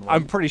fun one.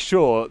 I'm pretty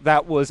sure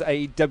that was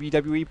a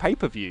WWE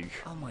pay-per-view.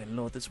 Oh my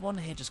lord, there's one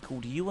here just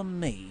called You and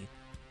Me,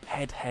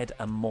 Head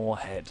and More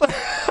Head.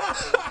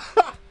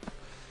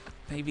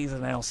 Maybe he's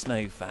an Al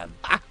Snow fan.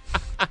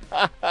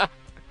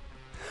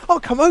 Oh,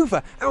 come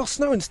over. Al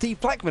Snow and Steve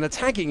Blackman are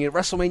tagging at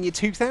WrestleMania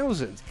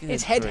 2000.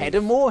 It's Head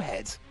and More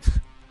Head.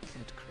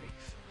 Good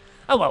grief.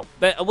 Oh well,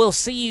 we'll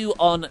see you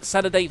on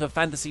Saturday for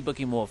Fantasy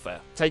Booking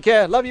Warfare. Take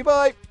care. Love you.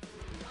 Bye.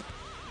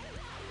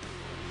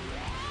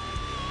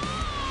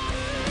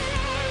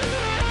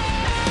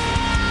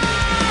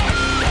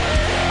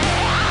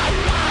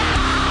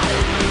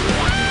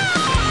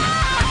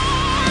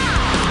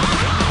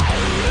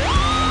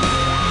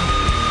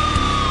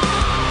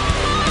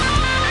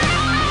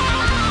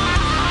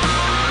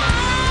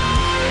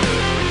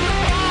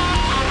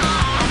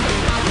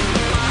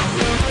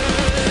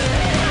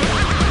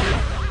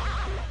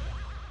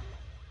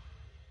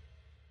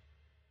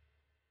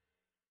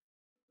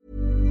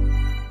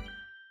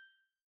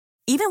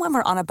 Even when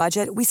we're on a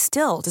budget, we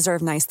still deserve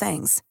nice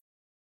things.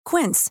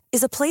 Quince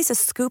is a place to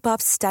scoop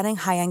up stunning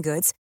high-end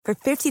goods for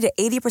 50 to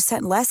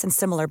 80% less than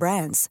similar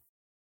brands.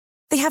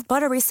 They have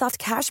buttery soft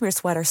cashmere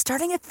sweaters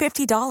starting at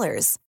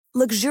 $50,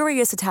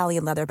 luxurious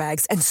Italian leather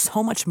bags, and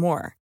so much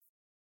more.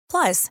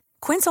 Plus,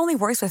 Quince only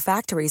works with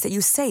factories that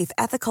use safe,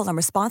 ethical, and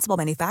responsible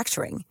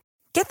manufacturing.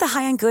 Get the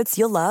high-end goods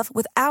you'll love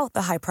without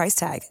the high price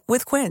tag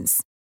with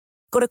Quince.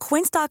 Go to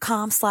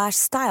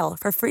quince.com/style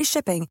for free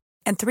shipping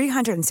and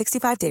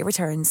 365-day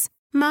returns.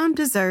 Mom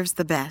deserves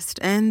the best,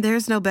 and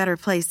there's no better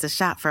place to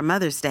shop for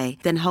Mother's Day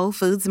than Whole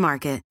Foods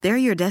Market. They're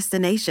your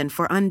destination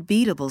for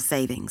unbeatable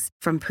savings,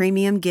 from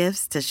premium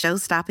gifts to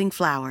show-stopping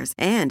flowers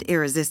and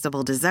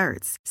irresistible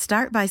desserts.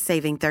 Start by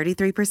saving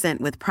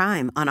 33% with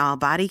Prime on all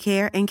body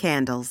care and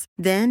candles.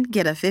 Then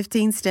get a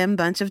 15-stem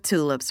bunch of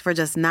tulips for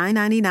just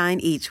 $9.99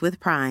 each with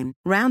Prime.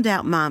 Round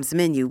out Mom's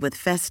menu with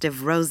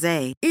festive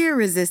rosé,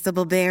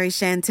 irresistible berry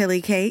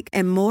chantilly cake,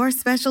 and more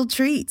special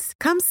treats.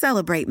 Come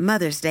celebrate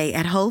Mother's Day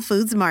at Whole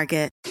Foods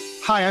Market.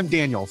 Hi, I'm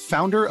Daniel,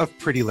 founder of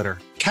Pretty Litter.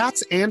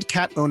 Cats and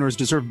cat owners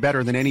deserve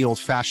better than any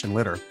old-fashioned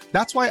litter.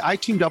 That's why I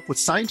teamed up with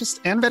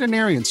scientists and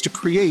veterinarians to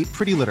create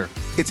Pretty Litter.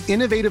 Its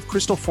innovative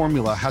crystal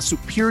formula has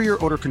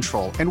superior odor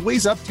control and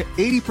weighs up to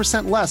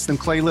 80% less than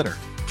clay litter.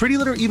 Pretty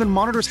Litter even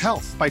monitors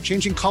health by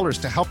changing colors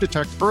to help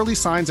detect early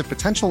signs of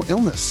potential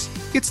illness.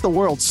 It's the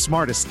world's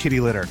smartest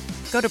kitty litter.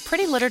 Go to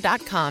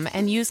prettylitter.com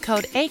and use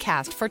code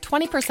ACAST for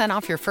 20%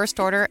 off your first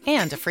order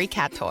and a free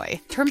cat toy.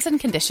 Terms and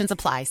conditions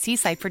apply. See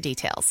site for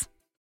details.